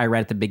quote I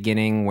read at the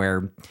beginning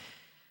where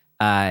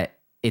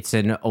it's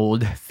an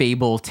old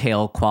fable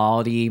tale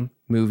quality.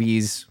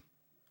 Movies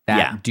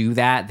that do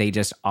that, they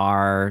just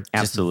are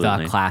just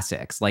the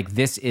classics. Like,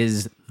 this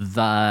is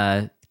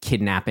the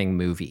kidnapping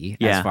movie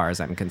as far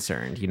as I'm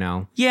concerned,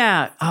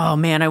 Yeah. Oh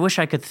man, I wish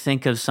I could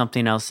think of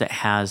something else that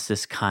has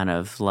this kind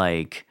of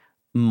like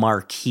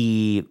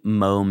marquee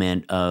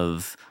moment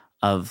of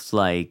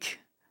like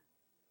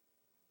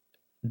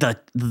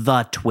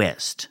the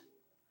twist.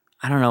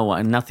 I don't know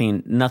why.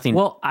 Nothing.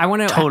 Well, I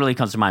want to totally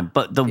comes to mind,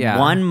 but the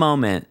one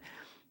moment,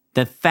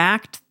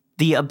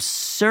 the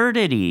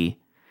absurdity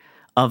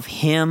of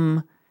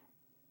him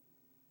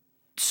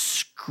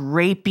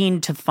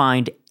scraping to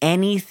find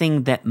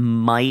anything that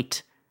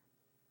might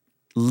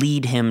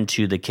lead him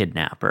to the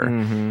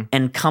kidnapper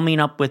and coming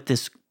up with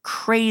this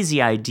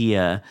crazy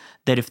idea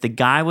that if the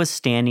guy was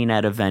standing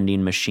at a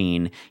vending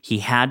machine, he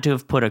had to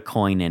have put a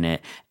coin in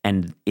it.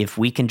 And if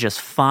we can just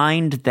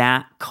find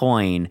that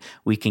coin,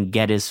 we can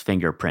get his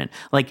fingerprint.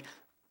 Like,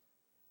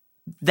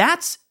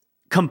 that's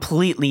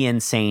completely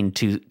insane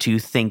to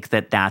think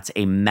that that's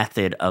a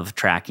method of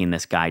tracking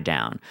this guy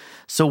down.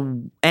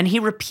 So, and he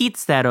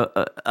repeats that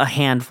a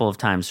handful of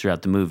times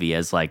throughout the movie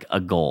as like a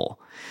goal.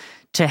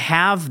 To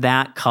have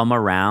that come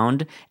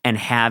around and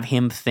have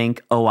him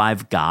think, oh,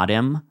 I've got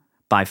him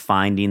by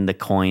finding the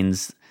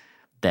coins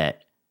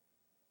that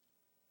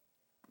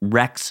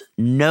Rex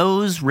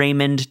knows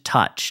Raymond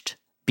touched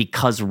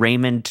because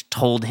Raymond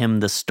told him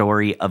the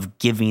story of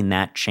giving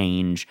that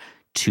change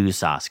to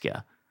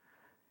Saskia.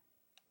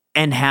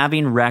 And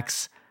having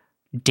Rex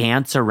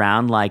dance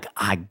around like,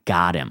 I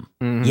got him.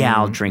 Yeah,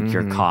 I'll drink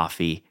your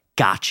coffee.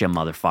 Gotcha,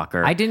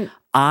 motherfucker.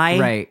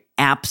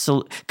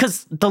 Absolutely,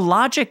 because the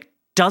logic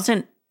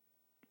doesn't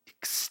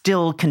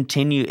still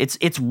continue.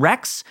 It's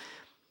Rex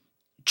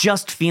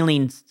just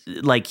feeling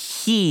like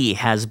he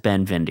has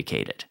been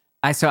vindicated.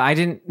 So I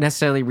didn't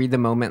necessarily read the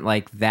moment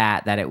like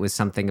that it was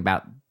something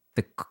about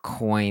the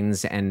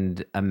coins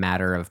and a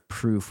matter of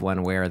proof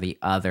one way or the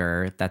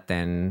other that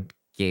then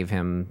gave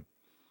him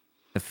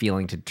the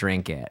feeling to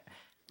drink it.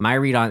 My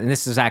read on, and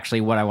this is actually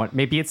what I want,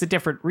 maybe it's a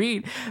different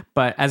read,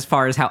 but as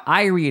far as how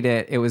I read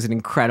it, it was an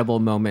incredible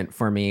moment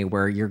for me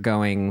where you're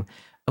going,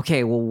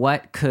 okay, well,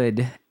 what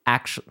could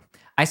actually,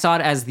 I saw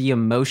it as the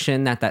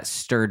emotion that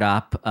stirred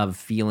up of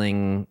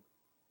feeling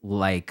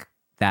like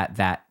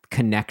that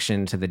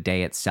connection to the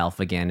day itself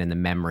again and the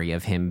memory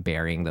of him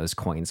burying those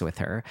coins with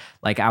her.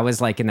 Like, I was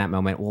like in that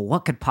moment, well,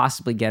 what could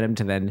possibly get him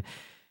to then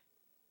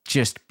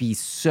just be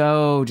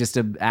so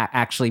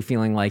actually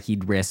feeling like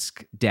he'd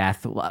risk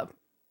death?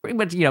 Pretty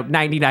much,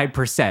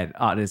 99%,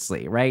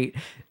 honestly, right?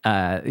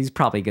 He's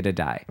probably going to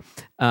die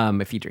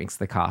if he drinks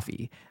the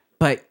coffee.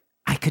 But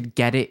I could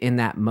get it in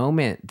that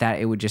moment that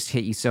it would just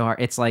hit you so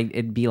hard. It's like,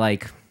 it'd be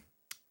like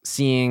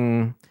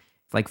seeing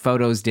like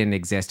photos didn't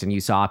exist and you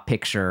saw a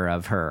picture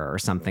of her or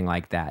something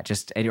like that,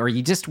 or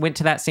you just went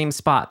to that same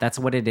spot. That's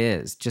what it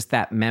is. Just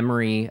that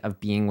memory of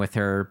being with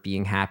her,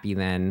 being happy,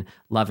 then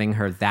loving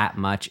her that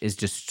much is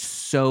just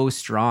so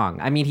strong.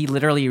 I mean, he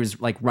literally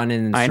was like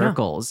running in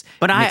circles.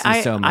 But Makes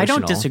me so I don't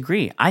emotional.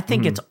 disagree. I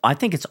think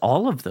it's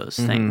all of those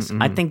things.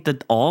 I think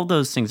that all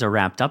those things are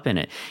wrapped up in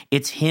it.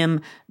 It's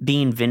him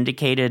being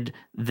vindicated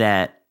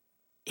that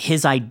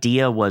his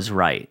idea was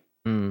right.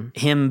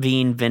 Him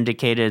being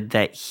vindicated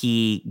that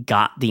he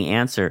got the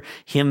answer.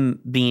 Him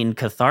being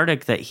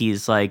cathartic that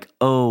he's like,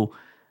 oh,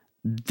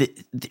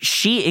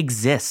 she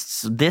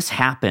exists. This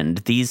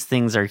happened. These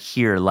things are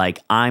here. Like,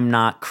 I'm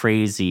not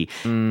crazy.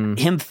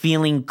 Him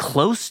feeling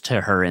close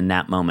to her in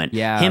that moment.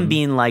 Yeah. Him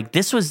being like,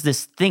 this was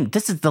this thing.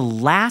 This is the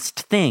last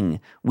thing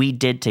we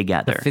did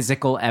together. The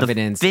physical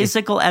evidence. The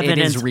physical it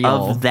evidence is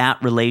real. of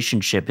that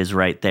relationship is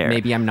right there.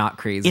 Maybe I'm not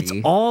crazy. It's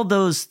all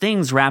those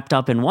things wrapped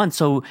up in one.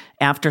 So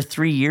after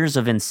 3 years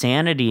of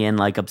insanity and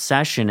like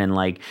obsession and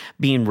like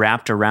being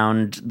wrapped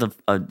around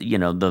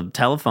the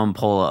telephone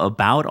pole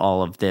about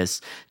all of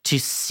this, to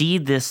see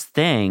this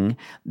thing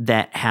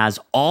that has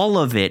all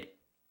of it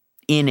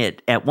in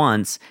it at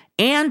once,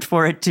 and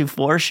for it to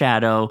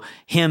foreshadow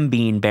him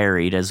being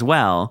buried as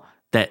well,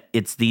 that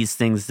it's these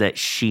things that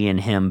she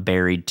and him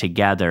buried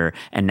together,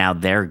 and now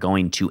they're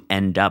going to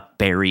end up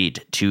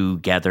buried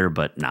together,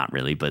 but not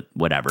really, but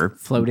whatever.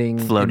 Floating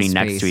in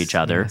next to space, each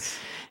other. yes.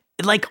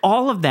 Like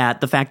all of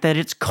that, the fact that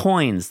it's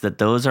coins, that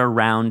those are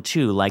round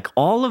too, like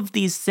all of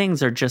these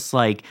things are just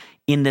like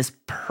in this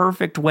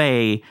perfect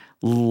way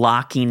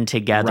locking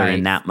together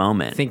in that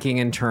moment. Thinking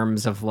in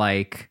terms of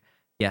like,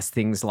 yes,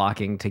 things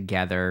locking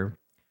together.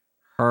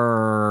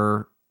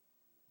 Her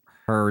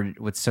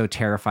what's so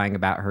terrifying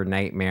about her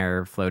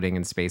nightmare floating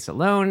in space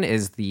alone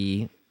is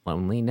the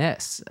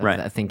loneliness of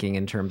that, thinking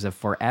in terms of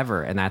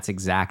forever. And that's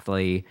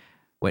exactly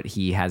what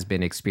he has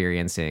been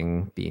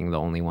experiencing, being the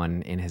only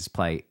one in his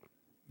plight.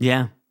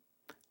 Yeah.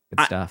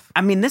 Good stuff.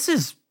 I mean, this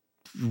is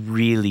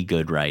really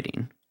good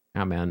writing.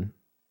 Oh, man.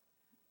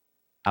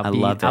 I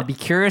love it. I'll be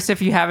curious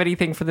if you have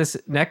anything for this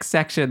next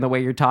section, the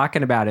way you're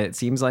talking about it. It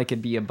seems like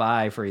it'd be a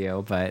buy for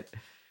you, but...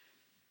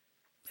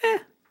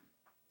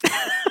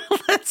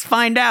 Let's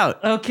find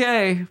out.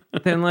 Okay,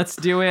 then let's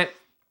do it.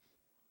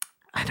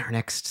 In our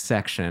next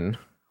section,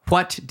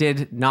 what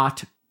did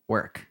not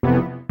work?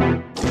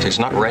 It's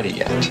not ready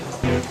yet.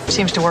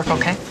 Seems to work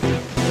okay.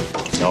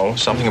 No,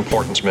 something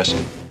important's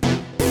missing.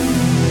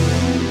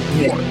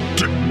 What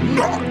did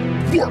not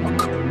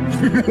work?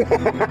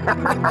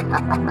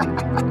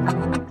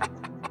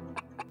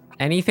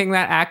 Anything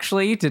that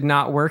actually did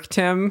not work,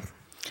 Tim?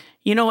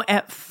 You know,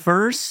 at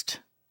first,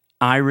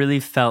 I really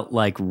felt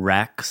like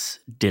Rex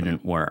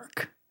didn't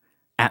work.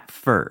 At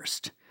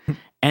first.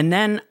 And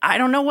then, I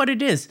don't know what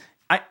it is.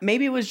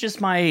 Maybe it was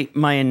just my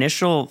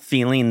initial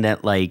feeling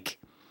that, like,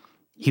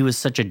 he was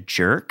such a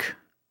jerk.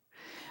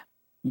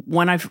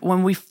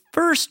 When we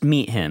first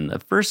meet him, the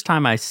first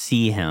time I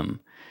see him,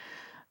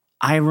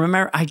 I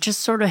remember I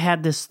just sort of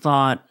had this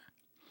thought,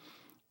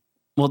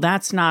 well,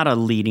 that's not a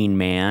leading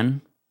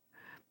man.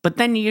 But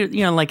then you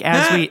know, like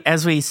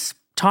as we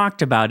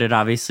talked about it,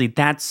 obviously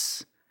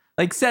that's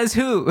like, says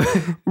who?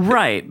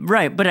 right.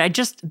 But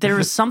there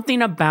was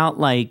something about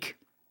like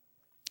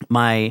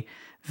my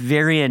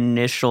very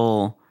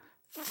initial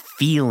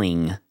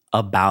feeling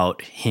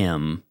about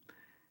him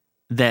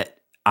that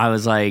I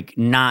was like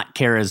not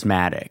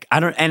charismatic.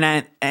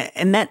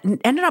 And that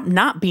ended up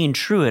not being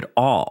true at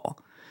all.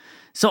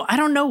 So I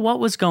don't know what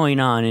was going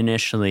on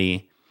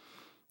initially.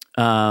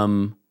 There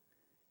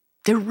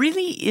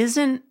really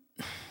isn't.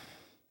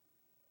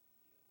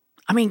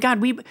 I mean,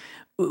 God,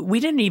 we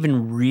didn't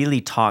even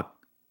really talk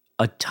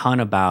a ton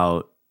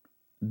about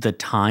the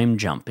time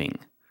jumping,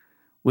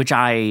 which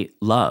I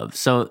love.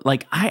 So,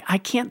 like, I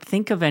can't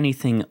think of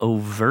anything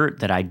overt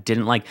that I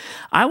didn't like.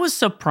 I was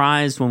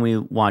surprised when we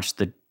watched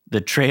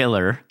the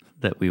trailer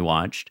that we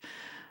watched.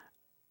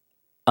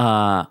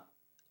 The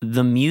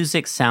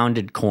music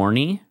sounded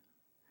corny.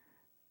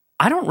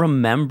 I don't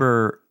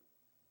remember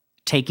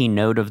taking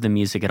note of the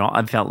music at all.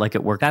 I felt like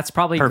it worked That's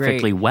probably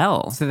perfectly great.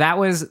 well. So that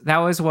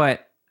was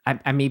what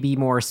I may be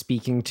more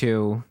speaking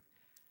to,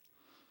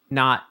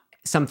 not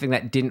something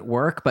that didn't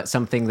work, but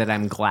something that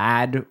I'm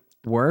glad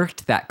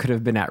worked that could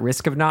have been at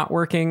risk of not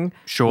working.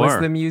 Sure. Was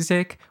the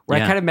music. Where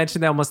Yeah. I kind of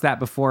mentioned almost that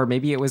before.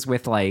 Maybe it was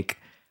with like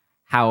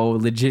how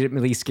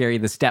legitimately scary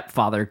The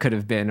Stepfather could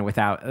have been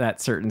without that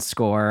certain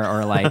score,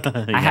 or like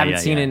I haven't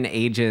seen it in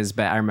ages,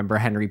 but I remember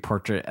Henry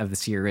Portrait of the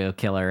Serial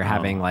Killer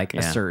having like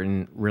a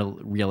certain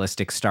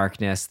realistic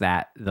starkness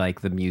that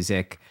like the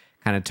music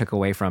kind of took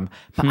away from.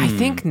 But I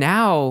think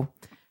now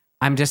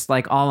I'm just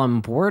like all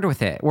on board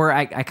with it. Where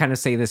I kind of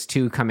say this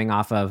too, coming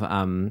off of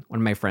one of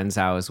my friends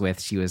I was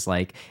with, she was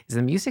like, is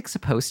the music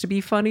supposed to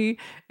be funny?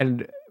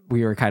 And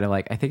we were kind of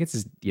like, I think it's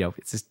just,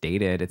 it's just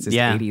dated. It's just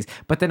 80s.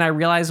 But then I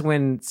realized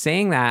when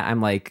saying that,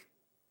 I'm like,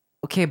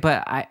 okay,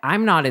 but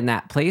I'm not in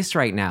that place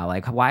right now.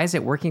 Like, why is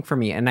it working for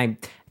me? And I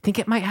think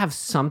it might have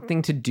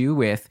something to do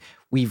with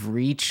we've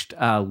reached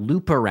a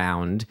loop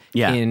around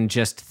in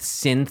just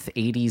synth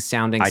 80s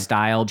sounding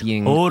style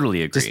being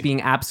totally agree. Just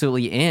being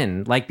absolutely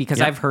in. Like,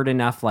 because I've heard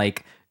enough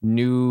like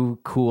new,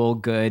 cool,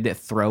 good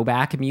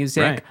throwback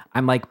music. Right.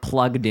 I'm like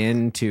plugged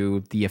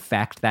into the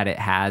effect that it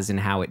has and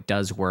how it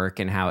does work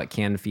and how it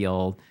can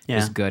feel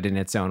just good in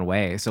its own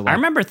way. So like, I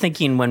remember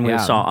thinking when we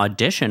saw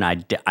Audition,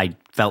 I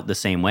felt the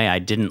same way. I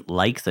didn't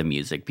like the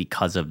music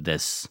because of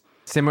this.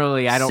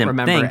 Similarly, I don't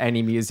remember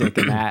any music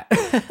in that.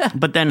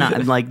 But then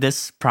like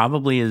this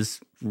probably is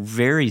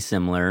very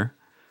similar.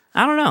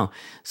 I don't know.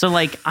 So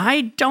like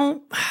I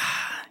don't,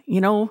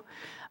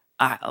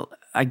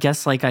 I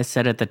guess like I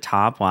said at the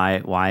top,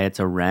 why it's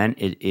a rent,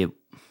 it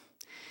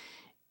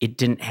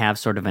didn't have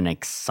sort of an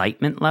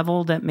excitement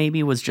level that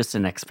maybe was just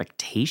an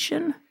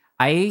expectation.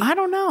 I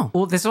don't know.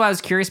 Well, this is what I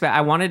was curious about.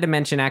 I wanted to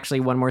mention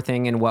actually one more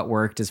thing in what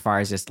worked as far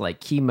as just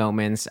like key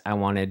moments. I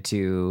wanted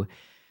to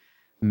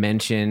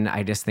mention,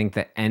 I just think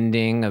the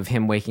ending of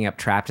him waking up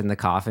trapped in the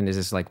coffin is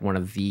just like one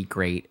of the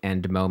great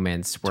end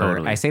moments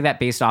where I say that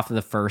based off of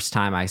the first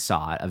time I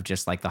saw it, of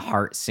just like the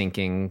heart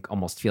sinking,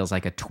 almost feels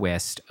like a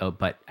twist,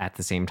 but at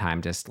the same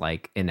time just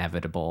like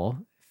inevitable.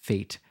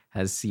 Fate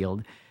has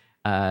sealed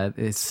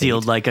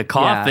sealed like a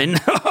coffin.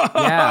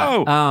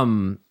 Yeah.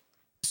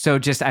 So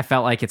just I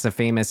felt like it's a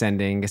famous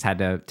ending, just had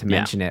to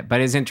mention it.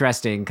 But it's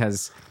interesting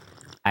because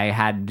I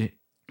had,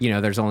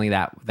 there's only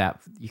that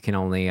you can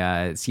only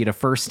see it a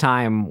first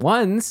time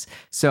once,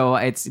 so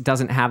it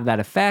doesn't have that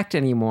effect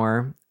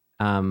anymore.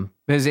 It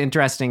was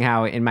interesting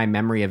how in my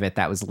memory of it,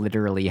 that was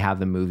literally how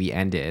the movie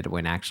ended,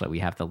 when actually we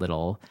have the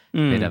little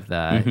bit of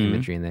the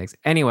imagery and things.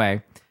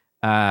 Anyway,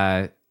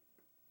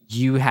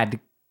 you had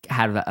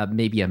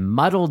maybe a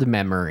muddled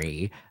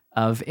memory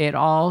of it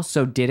all.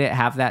 So did it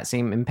have that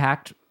same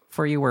impact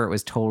for you where it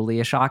was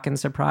totally a shock and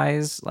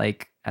surprise,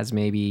 like as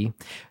maybe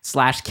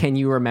 / can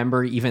you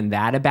remember even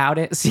that about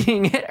it,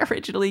 seeing it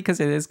originally, because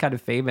it is kind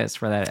of famous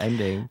for that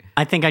ending?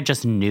 I think I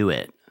just knew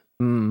it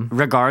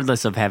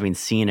regardless of having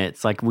seen it.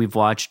 It's like we've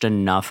watched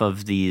enough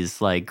of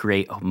these like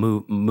great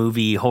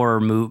movie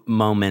horror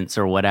moments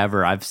or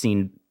whatever. I've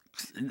seen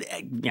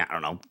I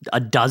don't know,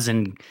 a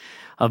dozen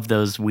of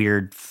those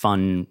weird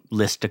fun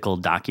listicle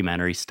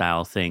documentary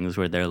style things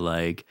where they're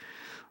like,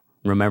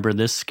 remember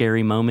this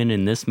scary moment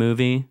in this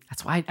movie?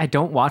 That's why I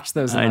don't watch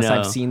those unless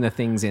I've seen the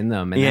things in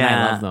them, and then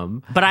I love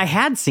them. But I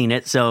had seen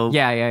it, so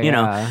you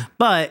know.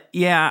 But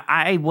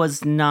I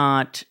was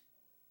not.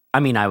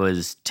 I mean, I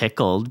was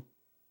tickled,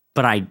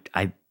 but I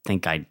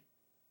think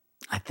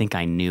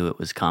I knew it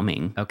was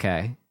coming.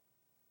 Okay,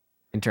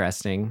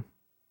 interesting.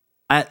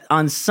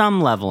 On some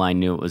level, I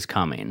knew it was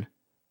coming.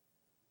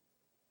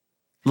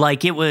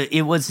 Like it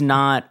was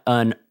not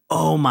an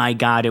oh my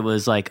god. It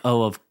was like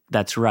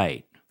that's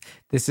right.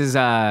 This is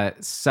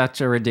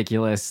such a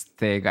ridiculous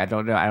thing. I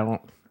don't know. I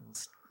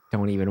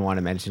don't even want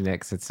to mention it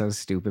because it's so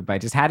stupid. But I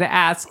just had to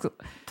ask,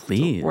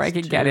 please, where I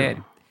could get it.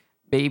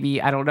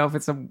 Maybe I don't know if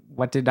it's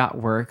what did not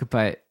work,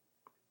 but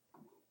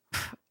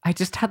I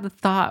just had the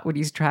thought when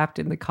he's trapped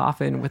in the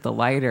coffin with a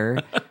lighter.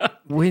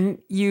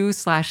 Wouldn't you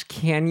 /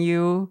 can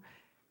you,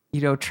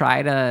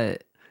 try to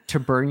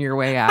burn your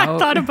way out? I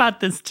thought about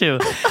this too.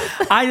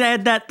 I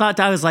had that thought.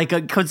 I was like,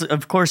 because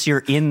of course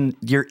you're in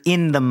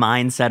the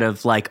mindset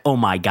of like, oh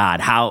my god,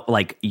 how,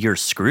 like, you're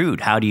screwed.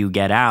 How do you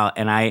get out?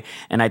 And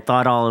I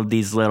thought all of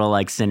these little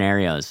like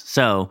scenarios.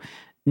 So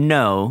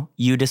no,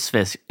 you'd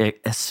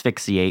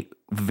asphyxiate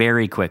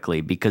very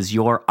quickly because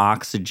your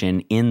oxygen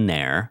in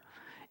there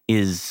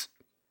is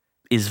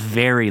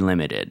very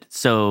limited.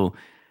 So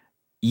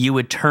you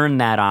would turn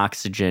that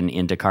oxygen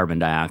into carbon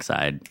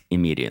dioxide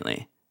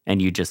immediately. And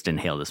you just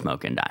inhale the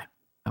smoke and die.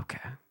 Okay.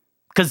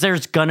 Because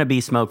there's gonna be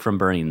smoke from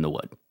burning the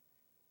wood.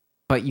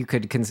 But you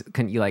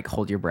can you like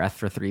hold your breath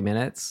for 3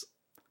 minutes?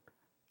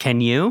 Can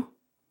you?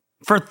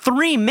 For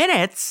 3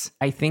 minutes?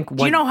 I think.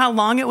 Do you know how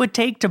long it would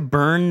take to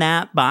burn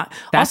that box?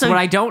 That's also, what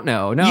I don't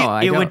know. No,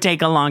 it would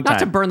take a long time. Not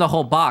to burn the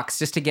whole box,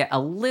 just to get a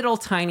little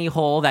tiny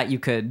hole that you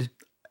could.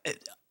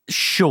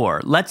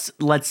 Sure. Let's.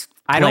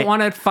 I don't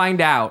want to find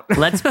out.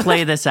 Let's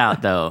play this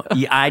out, though.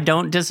 I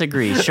don't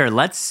disagree. Sure.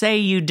 Let's say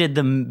you did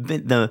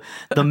the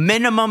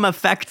minimum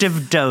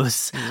effective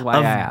dose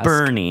of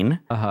burning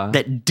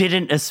that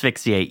didn't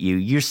asphyxiate you.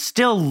 You're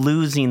still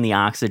losing the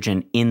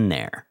oxygen in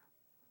there,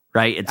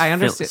 right? I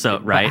understand. So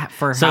right.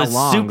 For how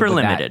long? So super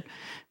limited.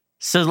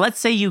 So let's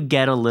say you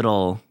get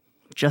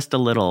just a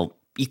little.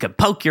 You can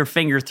poke your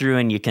finger through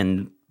and you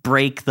can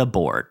break the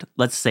board.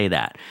 Let's say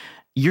that.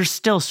 You're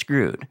still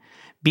screwed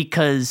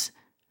because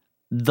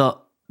the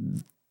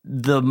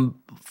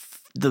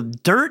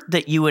dirt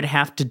that you would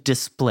have to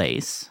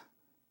displace,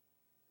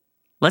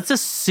 let's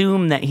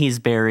assume that he's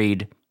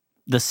buried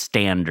the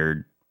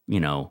standard,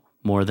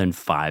 more than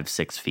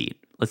 5-6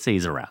 feet. Let's say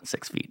he's around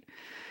 6 feet.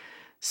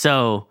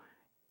 So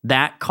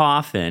that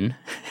coffin,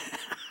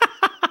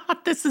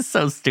 this is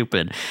so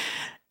stupid.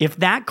 If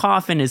that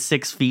coffin is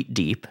 6 feet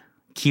deep,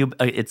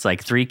 it's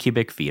like 3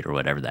 cubic feet or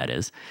whatever that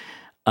is.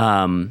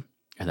 Or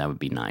that would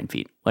be 9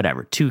 feet,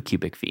 whatever, 2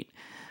 cubic feet.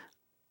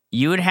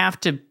 You would have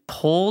to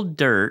pull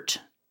dirt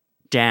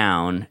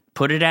down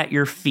put it at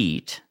your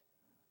feet,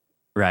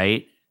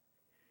 right?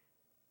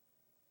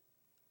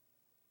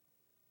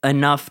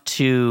 Enough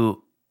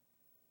to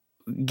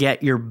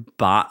get your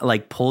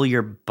pull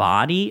your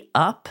body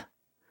up.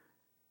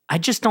 I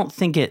just don't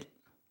think it's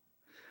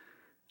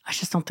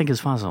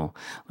possible.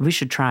 We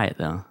should try it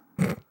though.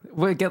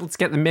 Let's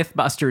get the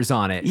Mythbusters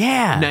on it.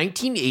 Yeah.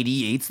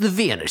 1988's The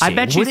Vanishing. I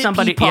bet you Would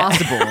somebody it be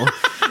possible.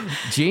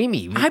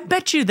 Jamie. I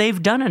bet you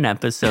they've done an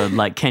episode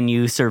like, can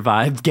you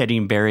survive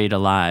getting buried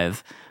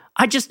alive?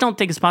 I just don't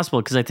think it's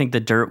possible because I think the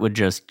dirt would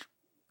just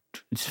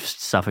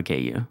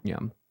suffocate you. Yeah.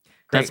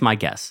 That's my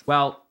guess.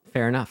 Well,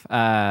 fair enough.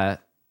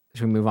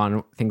 Should we move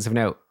on? Things of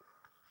note.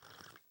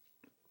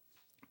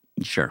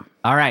 Sure.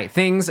 All right.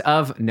 Things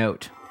of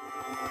note.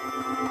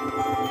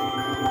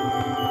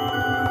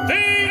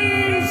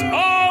 Things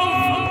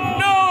of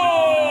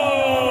note!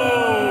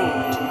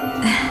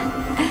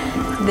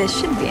 This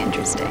should be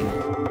interesting.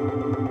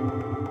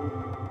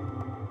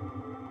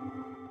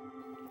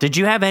 Did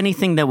you have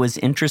anything that was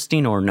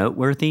interesting or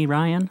noteworthy,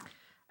 Ryan?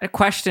 A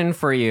question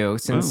for you,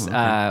 since we've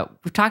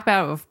talked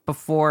about it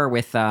before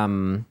with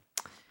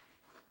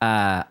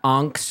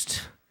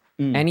Angst.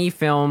 Any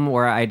film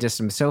where I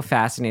just am so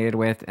fascinated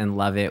with and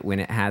love it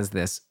when it has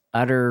this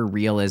utter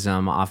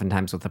realism,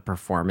 oftentimes with the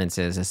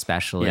performances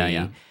especially.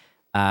 Yeah.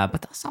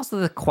 But that's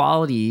also the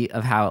quality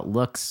of how it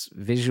looks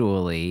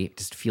visually. It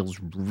just feels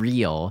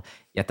real,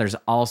 yet there's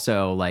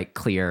also like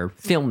clear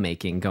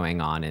filmmaking going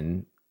on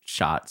in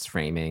shots,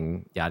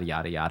 framing, yada,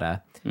 yada,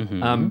 yada.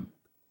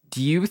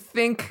 Do you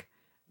think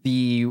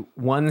the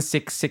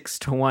 1:6:6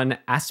 to 1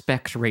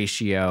 aspect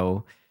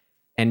ratio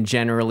and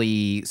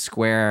generally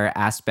square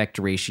aspect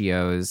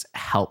ratios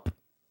help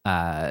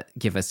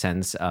give a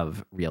sense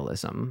of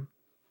realism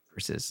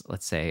versus,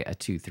 let's say, a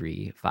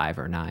 2:3:5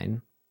 or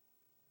 9?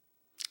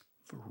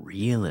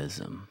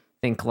 Realism.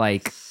 Think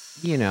like,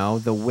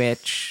 The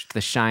Witch,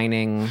 The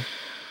Shining,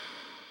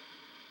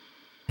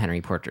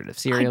 Henry Portrait of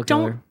Serial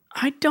Killer.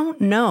 I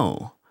don't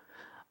know.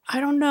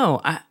 I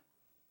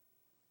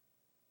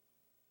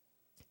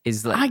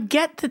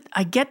get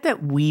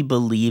that we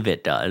believe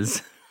it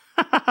does.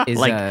 Is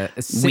like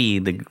we,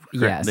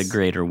 the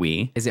greater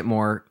we. Is it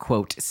more,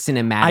 quote,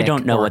 cinematic? I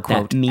don't know or, what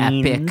quote, that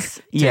means.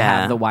 Epic to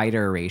have the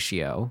wider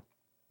ratio?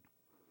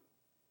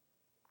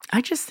 I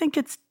just think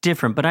it's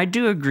different, but I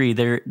do agree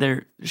there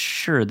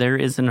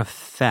is an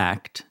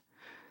effect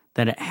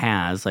that it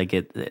has. Like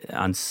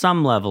on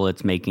some level,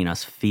 it's making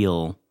us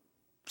feel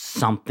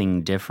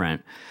something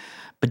different.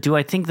 But do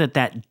I think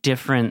that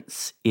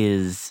difference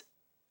is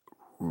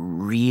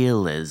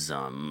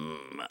realism?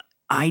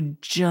 I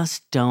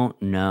just don't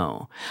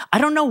know. I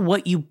don't know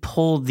what you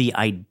pull the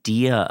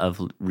idea of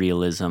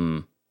realism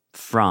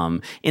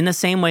from, in the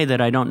same way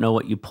that I don't know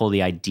what you pull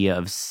the idea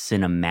of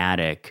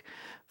cinematic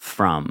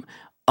from,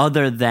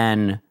 other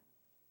than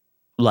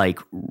like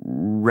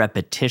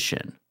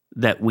repetition,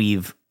 that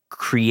we've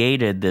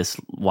created this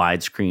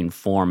widescreen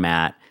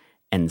format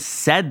and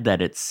said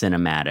that it's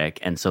cinematic,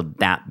 and so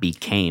that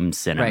became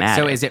cinematic. Right.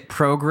 So is it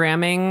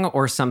programming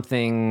or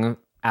something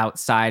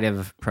outside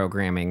of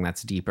programming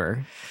that's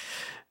deeper?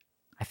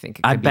 I think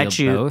it could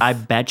both. I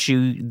bet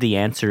you the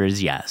answer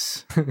is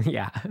yes.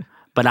 Yeah.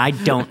 But I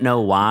don't know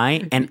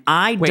why. And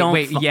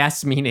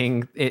yes,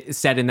 meaning it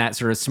said in that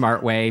sort of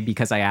smart way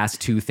because I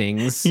asked two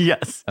things.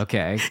 Yes.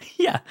 Okay.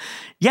 Yeah.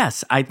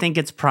 Yes, I think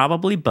it's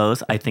probably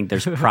both. I think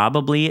there's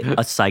probably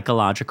a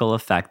psychological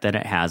effect that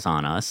it has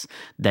on us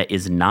that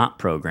is not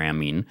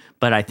programming,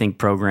 but I think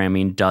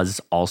programming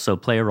does also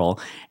play a role.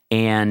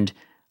 And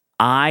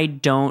I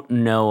don't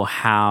know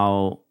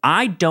how,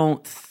 I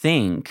don't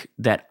think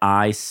that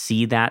I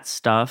see that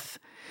stuff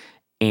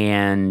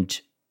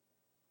and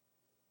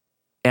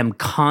am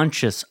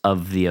conscious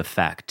of the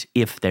effect,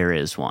 if there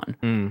is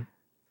one.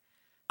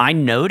 I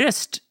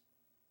noticed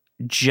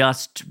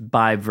just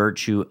by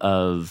virtue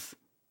of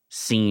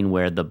seeing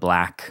where the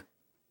black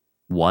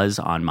was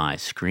on my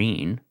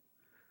screen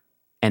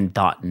and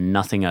thought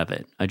nothing of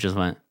it. I just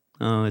went,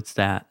 oh, it's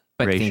that.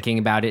 But thinking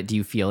about it, do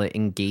you feel it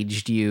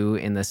engaged you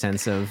in the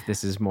sense of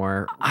this is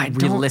more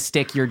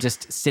realistic? You're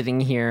just sitting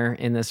here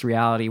in this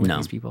reality with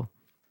these people.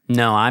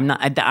 No, I'm not.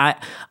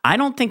 I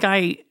don't think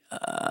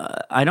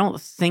I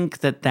don't think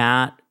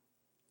that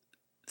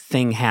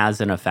thing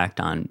has an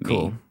effect on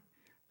me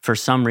for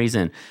some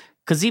reason.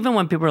 Because even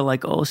when people are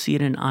like, "Oh, see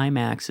it in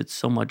IMAX, it's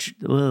so much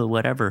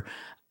whatever,"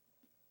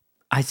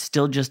 I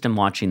still just am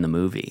watching the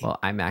movie. Well,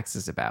 IMAX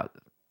is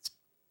it's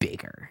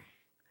bigger.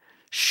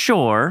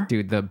 Sure.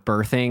 Dude, the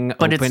birthing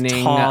but opening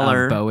it's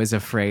taller. of Beau is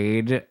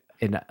Afraid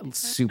in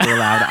super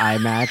loud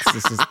IMAX.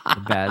 This is the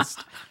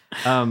best.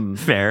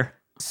 Fair.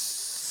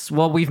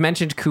 Well, we've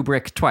mentioned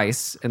Kubrick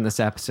twice in this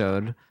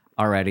episode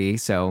already,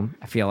 so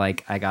I feel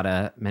like I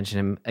gotta mention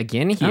him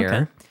again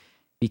here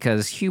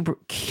because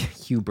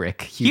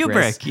Kubrick,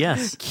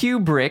 yes.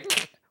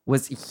 Kubrick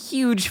was a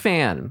huge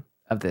fan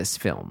of this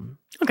film.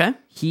 Okay.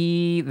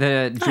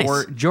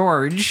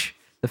 George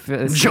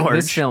This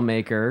George.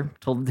 filmmaker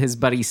told his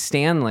buddy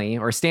Stanley,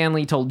 or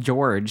Stanley told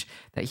George,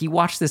 that he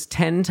watched this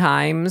 10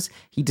 times.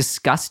 He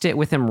discussed it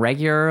with him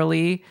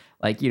regularly,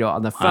 like,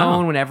 on the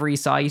phone whenever he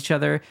saw each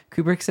other.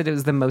 Kubrick said it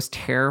was the most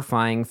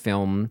terrifying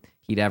film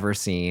he'd ever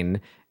seen.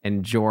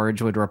 And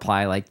George would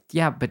reply like,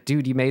 yeah, but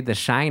dude, you made The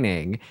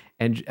Shining.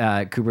 And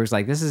Kubrick's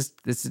like, this is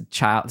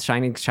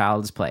Shining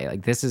child's play.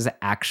 Like, this is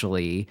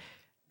actually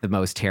the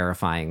most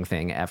terrifying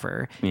thing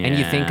ever. Yeah. And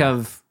you think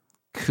of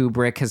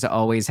Kubrick has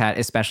always had,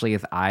 especially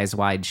with Eyes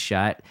Wide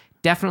Shut,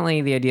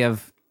 definitely the idea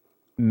of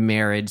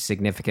marriage,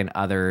 significant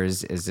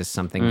others is just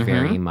something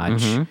very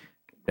much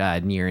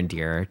near and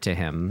dear to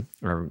him.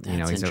 Or,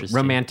 he's a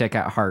romantic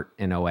at heart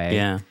in a way.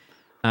 Yeah.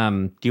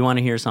 Do you want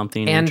to hear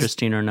something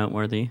interesting or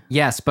noteworthy?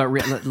 Yes, but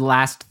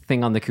last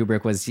thing on the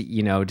Kubrick was,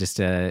 just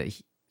to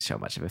show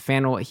much of a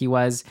fan what he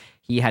was.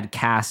 He had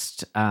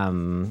cast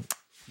the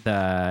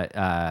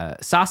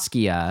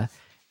Saskia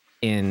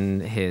in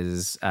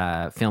his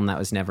film that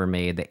was never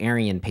made, the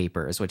Aryan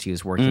Papers, which he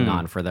was working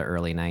on for the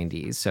early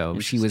 90s. So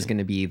she was going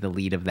to be the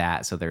lead of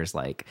that. So there's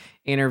like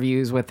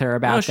interviews with her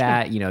about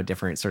that,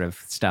 different sort of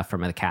stuff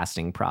from a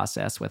casting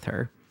process with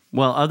her.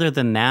 Well, other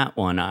than that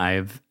one,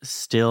 I've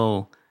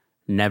still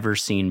never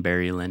seen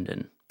Barry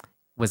Lyndon.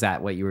 Was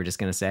that what you were just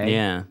going to say?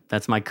 Yeah,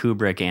 that's my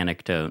Kubrick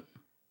anecdote.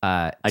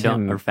 Or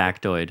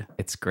factoid.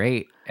 It's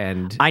great.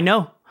 And I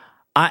know.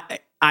 I've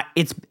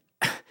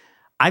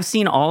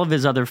seen all of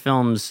his other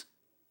films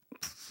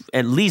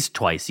at least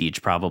twice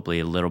each, probably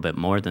a little bit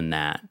more than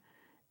that.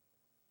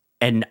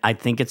 And I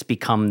think it's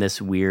become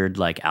this weird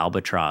like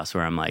albatross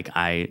where I'm like,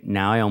 I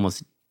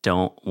almost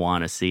don't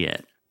want to see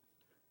it.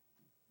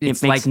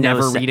 It's like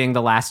never reading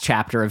the last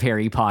chapter of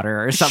Harry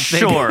Potter or something.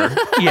 Sure.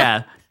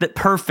 Yeah. The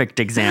perfect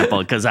example,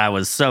 because I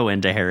was so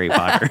into Harry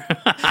Potter.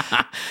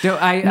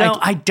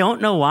 I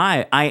don't know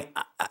why.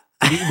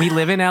 We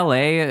live in LA.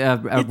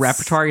 A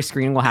repertory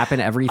screening will happen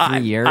every 3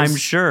 years. I'm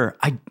sure.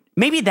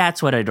 Maybe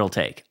that's what it'll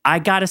take. I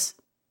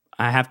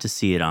have to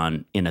see it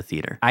in a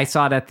theater. I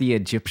saw it at the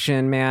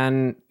Egyptian,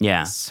 man.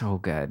 Yeah. So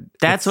good.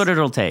 That's what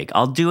it'll take.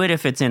 I'll do it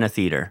if it's in a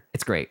theater.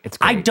 It's great. It's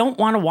great. I don't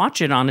want to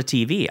watch it on a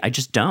TV. I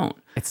just don't.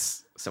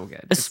 It's so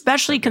good.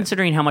 Especially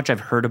considering how much I've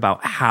heard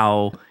about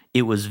how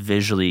it was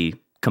visually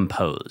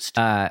composed.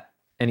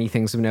 Any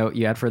things of note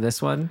you had for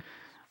this one?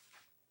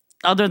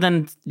 Other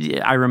than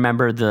I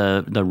remember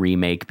the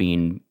remake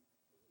being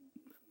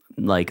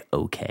like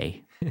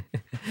okay.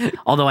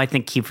 Although I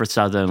think Kiefer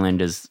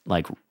Sutherland is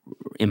like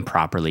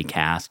improperly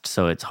cast,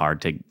 so it's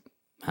hard to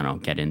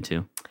get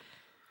into.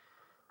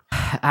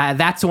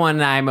 That's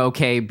one I'm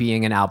okay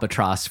being an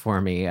albatross for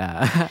me.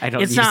 I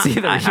don't. It's not.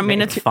 I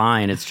mean, it's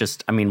fine. It's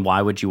just. I mean,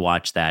 why would you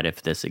watch that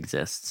if this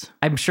exists?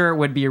 I'm sure it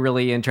would be a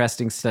really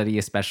interesting study,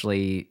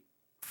 especially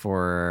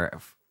for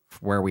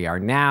where we are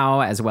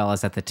now, as well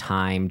as at the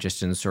time,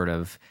 just in sort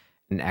of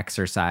an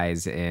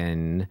exercise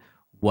in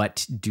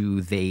what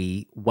does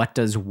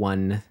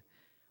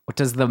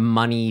the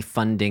money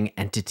funding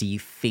entity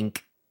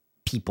think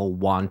people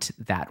want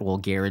that will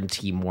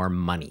guarantee more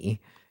money?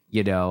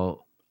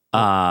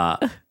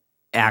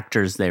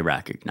 Actors they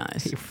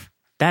recognize.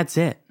 That's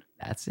it.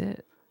 That's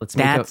it.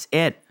 That's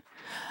it.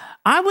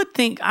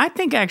 I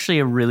think actually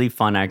a really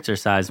fun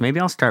exercise. Maybe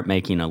I'll start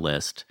making a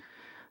list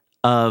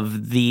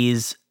of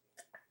these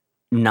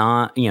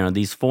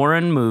these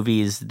foreign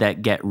movies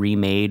that get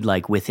remade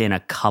like within a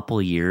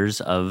couple years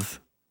of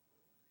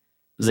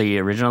the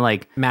original.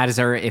 Like,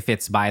 matter if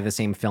it's by the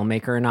same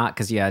filmmaker or not,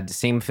 because you had the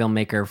same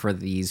filmmaker for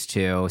these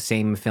two,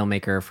 same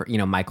filmmaker for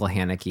Michael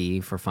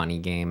Haneke for Funny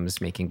Games,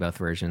 making both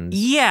versions.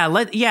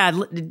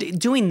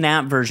 Doing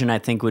that version I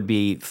think would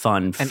be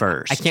fun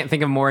first. I can't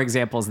think of more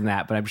examples than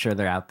that, but I'm sure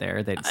they're out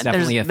there. That's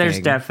definitely a thing.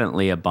 There's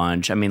definitely a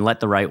bunch. I mean,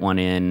 Let the Right One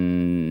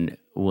In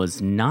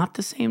was not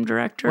the same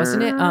director,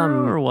 wasn't it?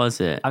 Or was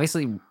it?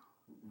 Obviously.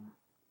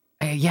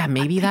 Yeah,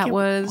 maybe that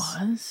was.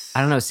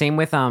 I don't know. Same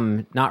with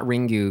not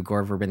Ringu.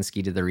 Gore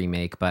Verbinski did the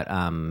remake, but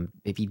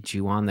maybe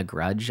Ju-on the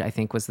Grudge, I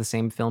think, was the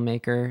same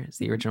filmmaker as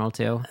the original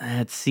too.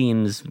 That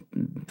seems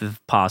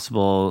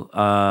possible.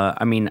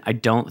 I mean, I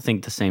don't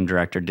think the same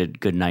director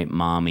did Goodnight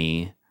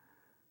Mommy,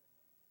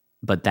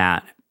 but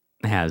that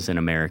has an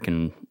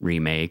American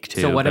remake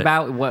too. So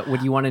what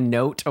would you want to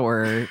note,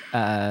 or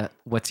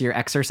what's your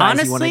exercise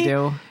honestly, you want to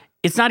do?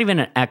 It's not even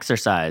an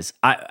exercise.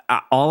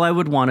 All I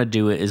would want to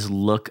do is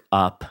look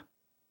up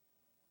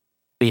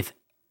if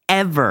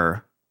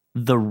ever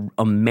the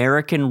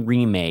American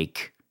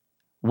remake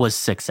was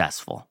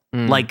successful.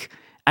 Like,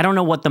 I don't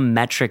know what the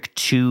metric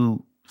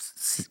to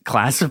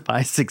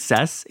classify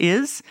success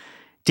is.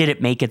 Did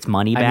it make its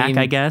money back,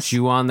 I guess?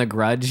 Ju-on the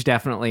Grudge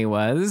definitely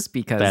was,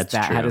 because That's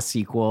that true. had a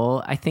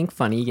sequel. I think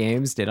Funny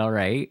Games did all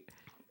right.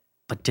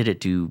 But did it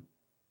do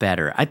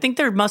better? I think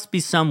there must be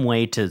some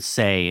way to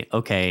say,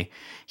 okay,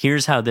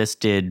 here's how this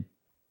did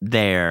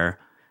there.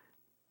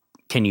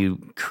 Can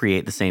you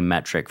create the same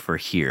metric for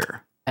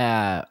here?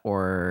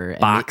 Or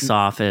box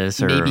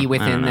office, or maybe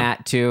within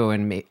that too.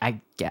 And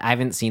I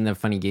haven't seen the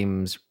Funny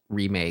Games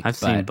remake. I've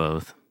seen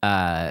both.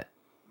 There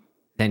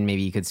then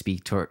maybe you could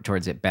speak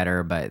towards it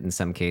better. But in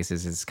some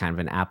cases, it's kind of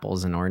an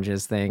apples and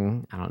oranges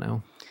thing. I don't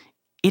know.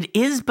 It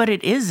is, but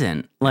it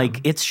isn't. Like,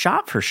 it's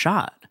shot for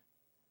shot.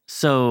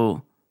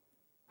 So,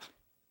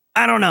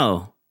 I don't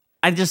know.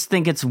 I just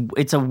think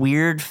it's a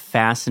weird,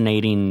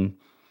 fascinating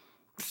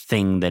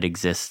thing that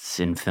exists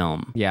in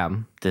film. Yeah.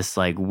 This,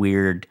 like,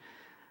 weird,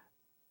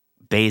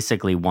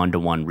 basically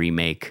one-to-one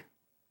remake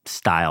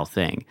style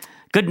thing.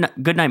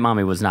 Goodnight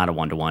Mommy was not a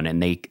one-to-one,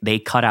 and they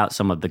cut out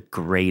some of the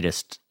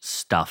greatest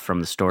stuff from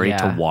the story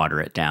to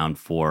water it down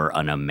for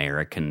an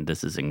American,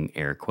 this is in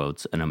air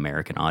quotes, an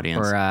American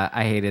audience. Or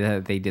I hated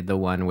that they did the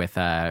one with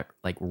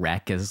like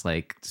Wreck is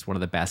like just one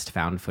of the best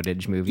found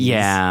footage movies.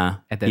 Yeah,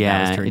 and then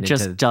that was turned it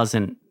just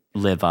doesn't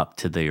live up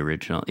to the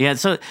original. Yeah,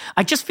 so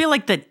I just feel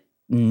like that.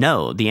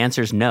 No, the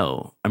answer is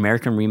no.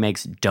 American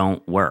remakes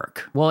don't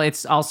work. Well,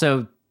 it's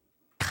also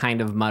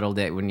kind of muddled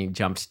it when you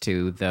jumped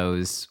to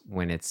those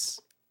when is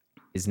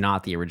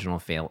not the original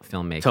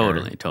filmmaker.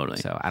 Totally.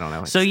 So I don't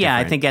know. So yeah,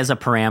 I think as a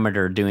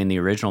parameter, doing the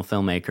original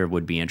filmmaker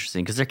would be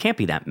interesting because there can't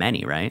be that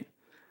many, right?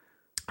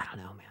 I don't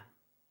know,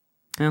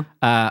 man.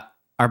 Yeah.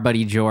 Our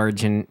buddy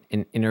George, in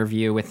an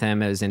interview with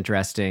him, it was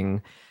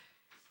interesting.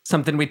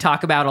 Something we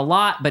talk about a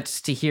lot, but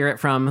just to hear it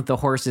from the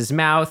horse's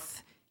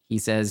mouth, he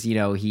says,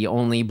 he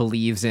only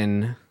believes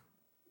in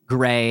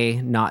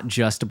gray, not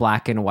just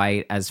black and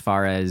white, as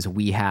far as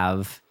we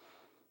have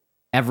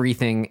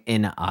everything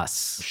in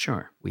us.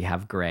 Sure. We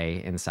have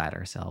gray inside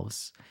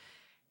ourselves.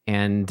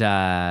 And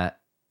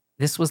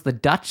this was the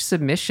Dutch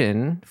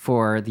submission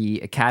for the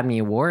Academy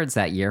Awards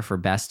that year for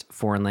Best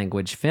Foreign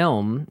Language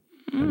Film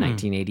in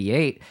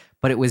 1988,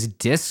 but it was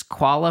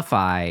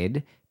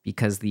disqualified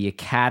because the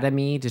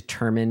Academy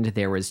determined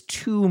there was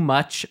too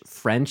much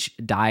French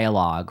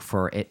dialogue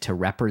for it to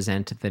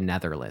represent the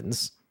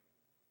Netherlands.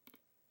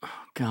 Oh,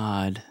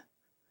 God.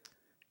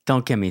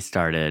 Don't get me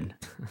started.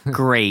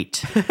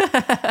 Great.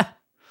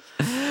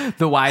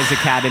 The wise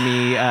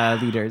Academy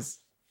leaders.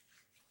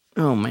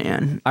 Oh,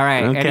 man. All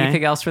right. Okay.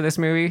 Anything else for this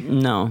movie?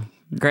 No.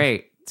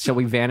 Great. Shall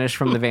we vanish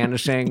from the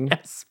vanishing?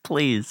 Yes,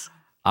 please.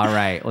 All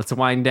right. Let's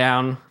wind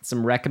down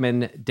some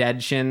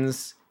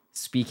recommendations.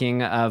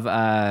 Speaking of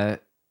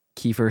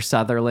Kiefer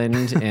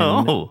Sutherland in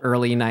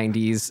early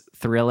 90s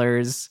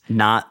thrillers.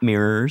 Not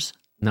Mirrors.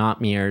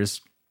 Not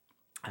Mirrors.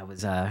 I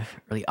was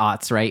early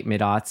aughts, right?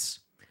 Mid-aughts.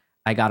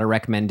 I got to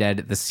recommend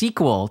the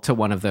sequel to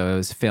one of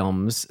those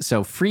films.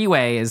 So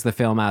Freeway is the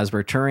film I was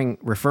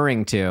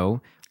referring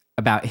to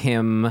about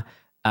him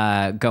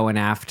going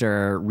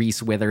after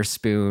Reese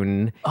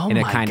Witherspoon in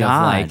a kind of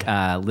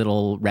like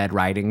Little Red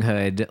Riding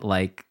Hood,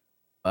 like,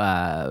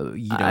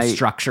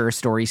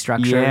 story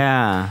structure.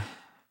 Yeah.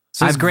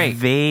 So it's great.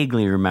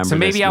 Vaguely remember. So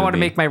maybe this I want to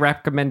movie. make my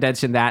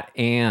recommendation that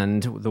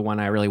and the one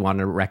I really want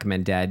to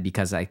recommend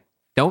because I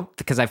feel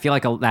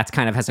like that's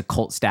kind of has a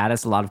cult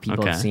status. A lot of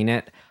people have seen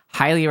it.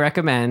 Highly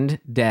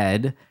recommend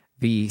Dead,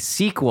 the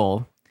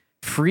sequel,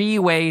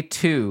 Freeway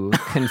 2,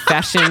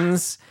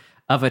 Confessions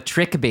of a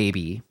Trick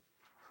Baby.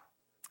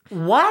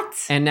 What?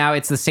 And now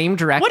it's the same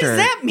director. What does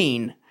that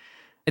mean?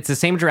 It's the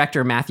same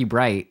director, Matthew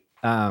Bright.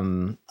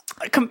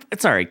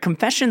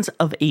 Confessions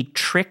of a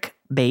Trick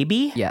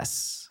Baby?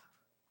 Yes.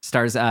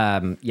 Stars,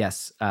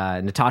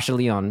 Natasha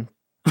Lyonne.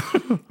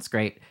 It's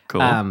great.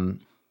 Cool.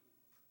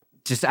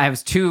 I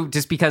was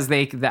just because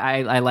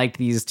I liked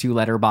these two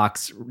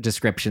letterbox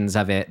descriptions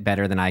of it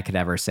better than I could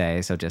ever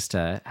say. So just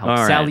to help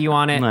sell you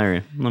on it. All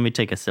right. Let me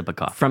take a sip of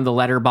coffee. From the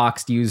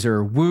letterboxed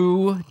user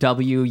Woo,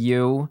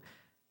 W-U.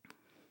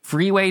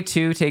 Freeway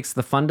 2 takes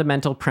the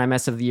fundamental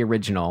premise of the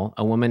original,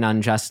 a woman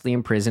unjustly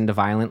imprisoned,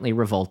 violently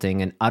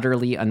revolting, and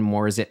utterly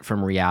unmoors it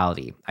from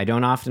reality. I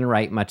don't often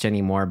write much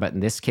anymore, but in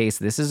this case,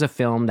 this is a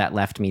film that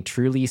left me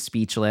truly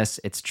speechless.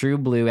 It's true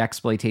blue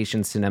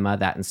exploitation cinema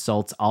that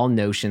insults all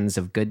notions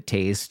of good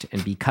taste,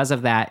 and because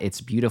of that,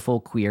 its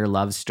beautiful queer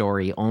love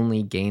story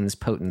only gains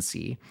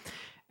potency.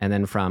 And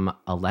then from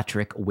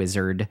Electric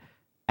Wizard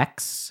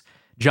X,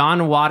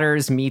 John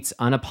Waters meets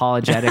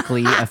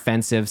unapologetically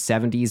offensive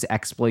 70s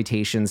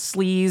exploitation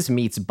sleaze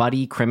meets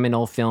buddy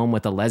criminal film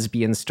with a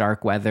lesbian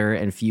Starkweather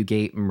and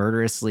Fugate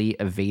murderously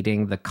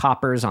evading the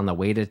coppers on the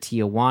way to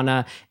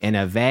Tijuana in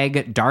a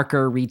vague,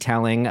 darker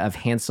retelling of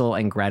Hansel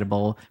and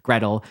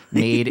Gretel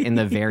made in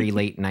the very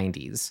late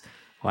 90s.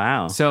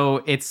 Wow.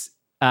 So it's,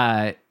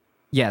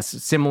 yes,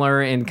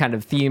 similar in kind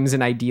of themes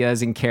and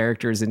ideas and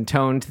characters and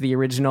tone to the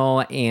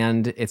original,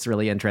 and it's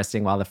really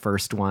interesting. While the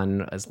first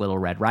one is Little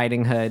Red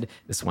Riding Hood,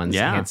 this one's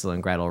Hansel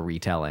and Gretel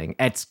retelling.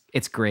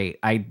 It's great.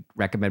 I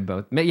recommend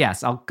both.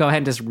 Yes, I'll go ahead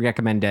and just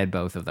recommend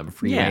both of them,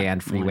 Freeway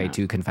and Freeway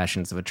 2,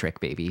 Confessions of a Trick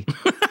Baby.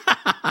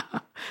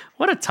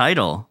 What a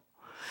title.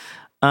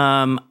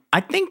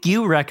 I think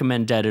you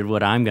recommended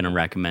what I'm going to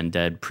recommend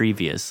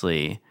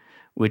previously,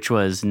 which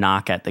was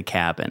Knock at the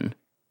Cabin.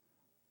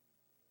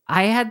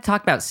 I had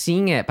talked about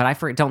seeing it,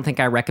 but don't think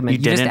I recommend.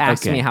 You just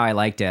asked me how I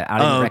liked it. I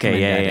didn't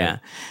recommend it. Yeah.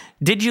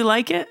 Did you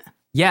like it?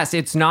 Yes,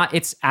 it's not.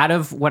 It's out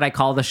of what I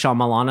call the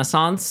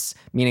Shyamalan-essence,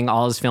 meaning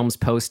all his films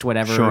post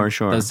whatever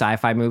Sure. those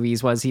sci-fi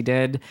movies was he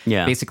did.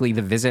 Yeah. Basically,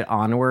 The Visit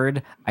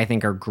onward, I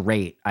think are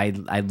great. I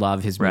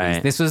love his movies.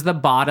 Right. This was the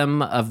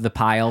bottom of the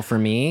pile for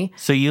me.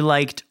 So you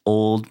liked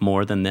Old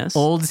more than this?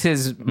 Old's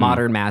his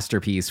modern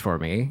masterpiece for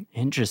me.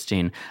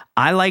 Interesting.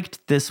 I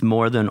liked this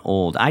more than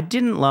Old. I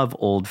didn't love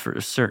Old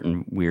for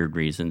certain weird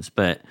reasons,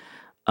 but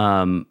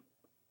I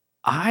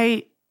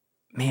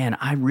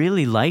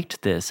really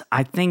liked this.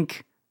 I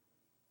think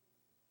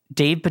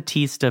Dave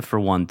Bautista,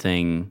 for one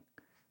thing,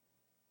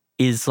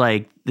 is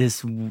like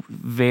this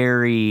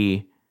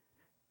very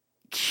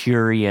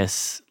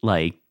curious,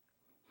 like,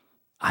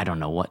 I don't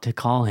know what to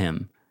call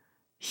him.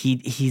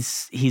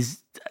 He's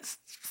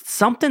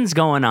something's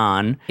going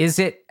on. Is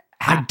it?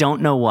 I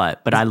don't know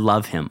what, but I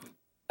love him.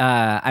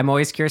 I'm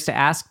always curious to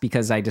ask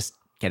because I just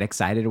get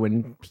excited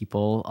when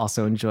people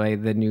also enjoy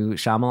the new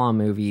Shyamalan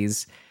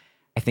movies.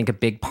 I think a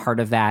big part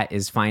of that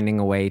is finding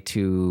a way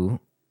to,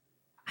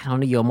 I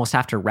don't know, you almost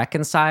have to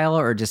reconcile,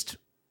 or just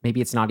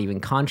maybe it's not even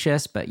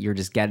conscious, but you're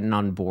just getting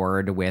on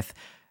board with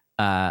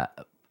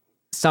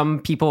some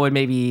people would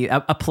maybe,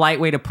 a polite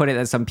way to put it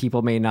that some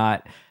people may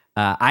not.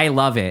 I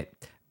love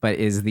it, but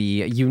is the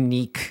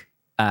unique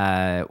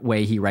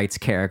way he writes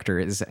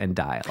characters and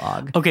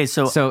dialogue. Okay,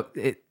 so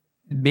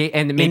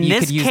maybe you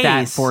could use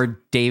that case- for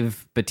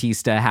Dave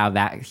Bautista, how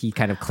that he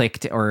kind of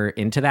clicked or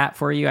into that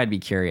for you. I'd be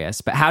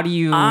curious. But how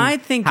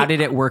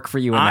did it work for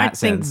you in that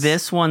sense? I think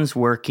this one's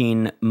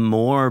working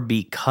more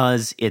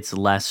because it's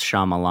less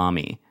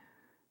Shyamalan-y.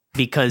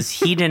 Because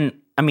he didn't,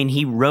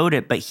 he wrote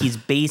it, but he's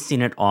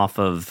basing it off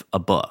of a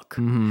book.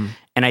 Mm-hmm.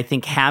 And I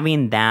think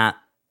having that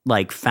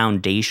like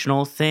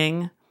foundational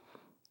thing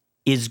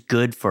is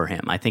good for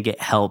him. I think it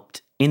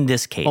helped in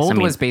this case. Old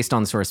was based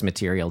on source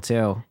material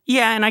too.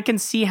 Yeah, and I can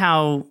see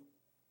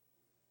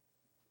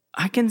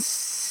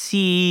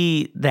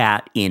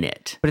that in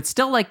it. But it's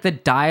still like the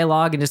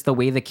dialogue and just the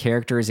way the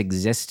characters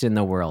exist in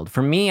the world.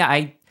 For me,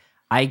 I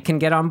can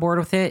get on board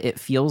with it. It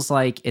feels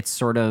like it's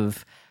sort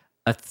of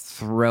a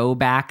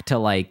throwback to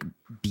like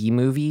B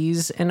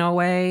movies in a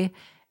way.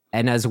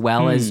 And as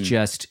well as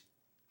just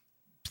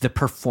the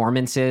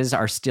performances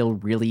are still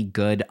really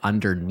good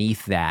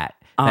underneath that.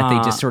 That they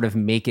just sort of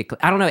make it.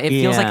 I don't know. It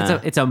feels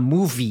like it's a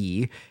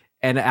movie,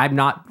 and I'm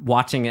not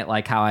watching it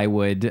like how I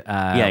would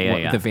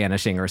The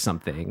Vanishing or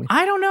something.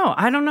 I don't know.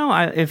 I don't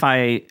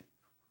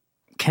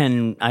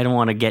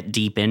want to get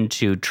deep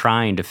into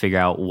trying to figure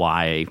out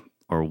why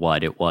or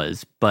what it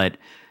was, but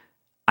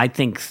I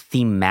think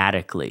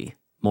thematically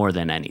more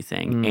than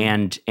anything,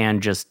 and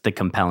just the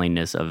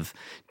compellingness of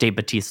Dave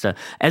Bautista,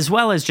 as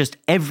well as just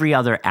every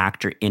other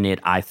actor in it,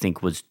 I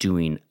think was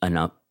doing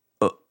an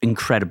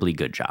incredibly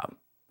good job.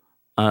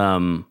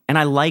 And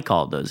I like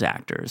all those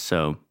actors.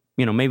 So,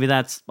 maybe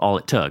that's all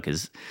it took,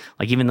 is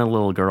like even the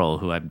little girl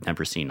who I've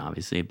never seen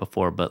obviously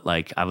before, but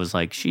like, I was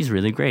like, she's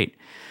really great.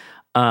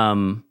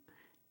 But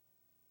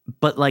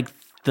like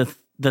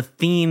the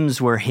themes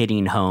were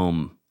hitting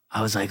home.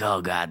 I was like,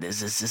 oh God,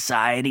 this is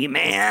society,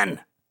 man.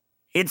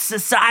 It's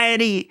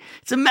society.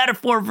 It's a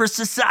metaphor for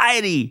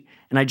society.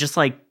 And I just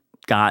like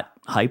got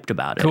hyped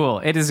about it. Cool.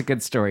 It is a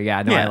good story.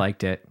 Yeah, no, I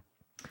liked it.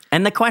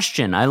 And the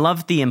question, I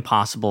love the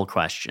impossible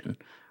question.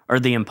 Or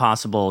the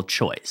impossible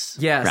choice,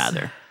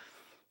 rather.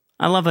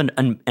 I love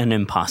an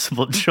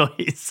impossible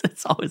choice.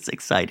 It's always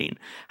exciting.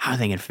 How are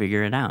they going to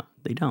figure it out?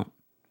 They don't.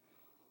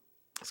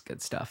 That's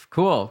good stuff.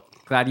 Cool.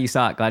 Glad you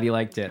saw it. Glad you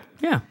liked it.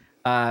 Yeah.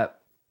 All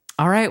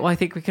right. Well, I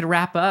think we could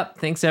wrap up.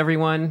 Thanks,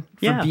 everyone,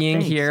 for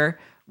being here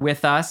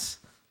with us.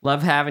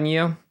 Love having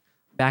you.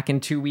 Back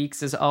in 2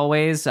 weeks, as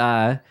always.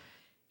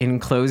 In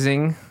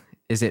closing,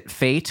 is it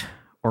fate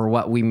or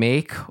what we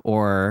make,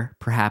 or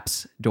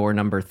perhaps door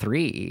number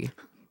 3?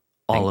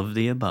 All of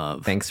the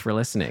above. Thanks for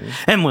listening.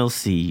 And we'll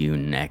see you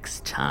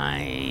next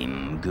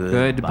time.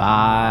 Goodbye.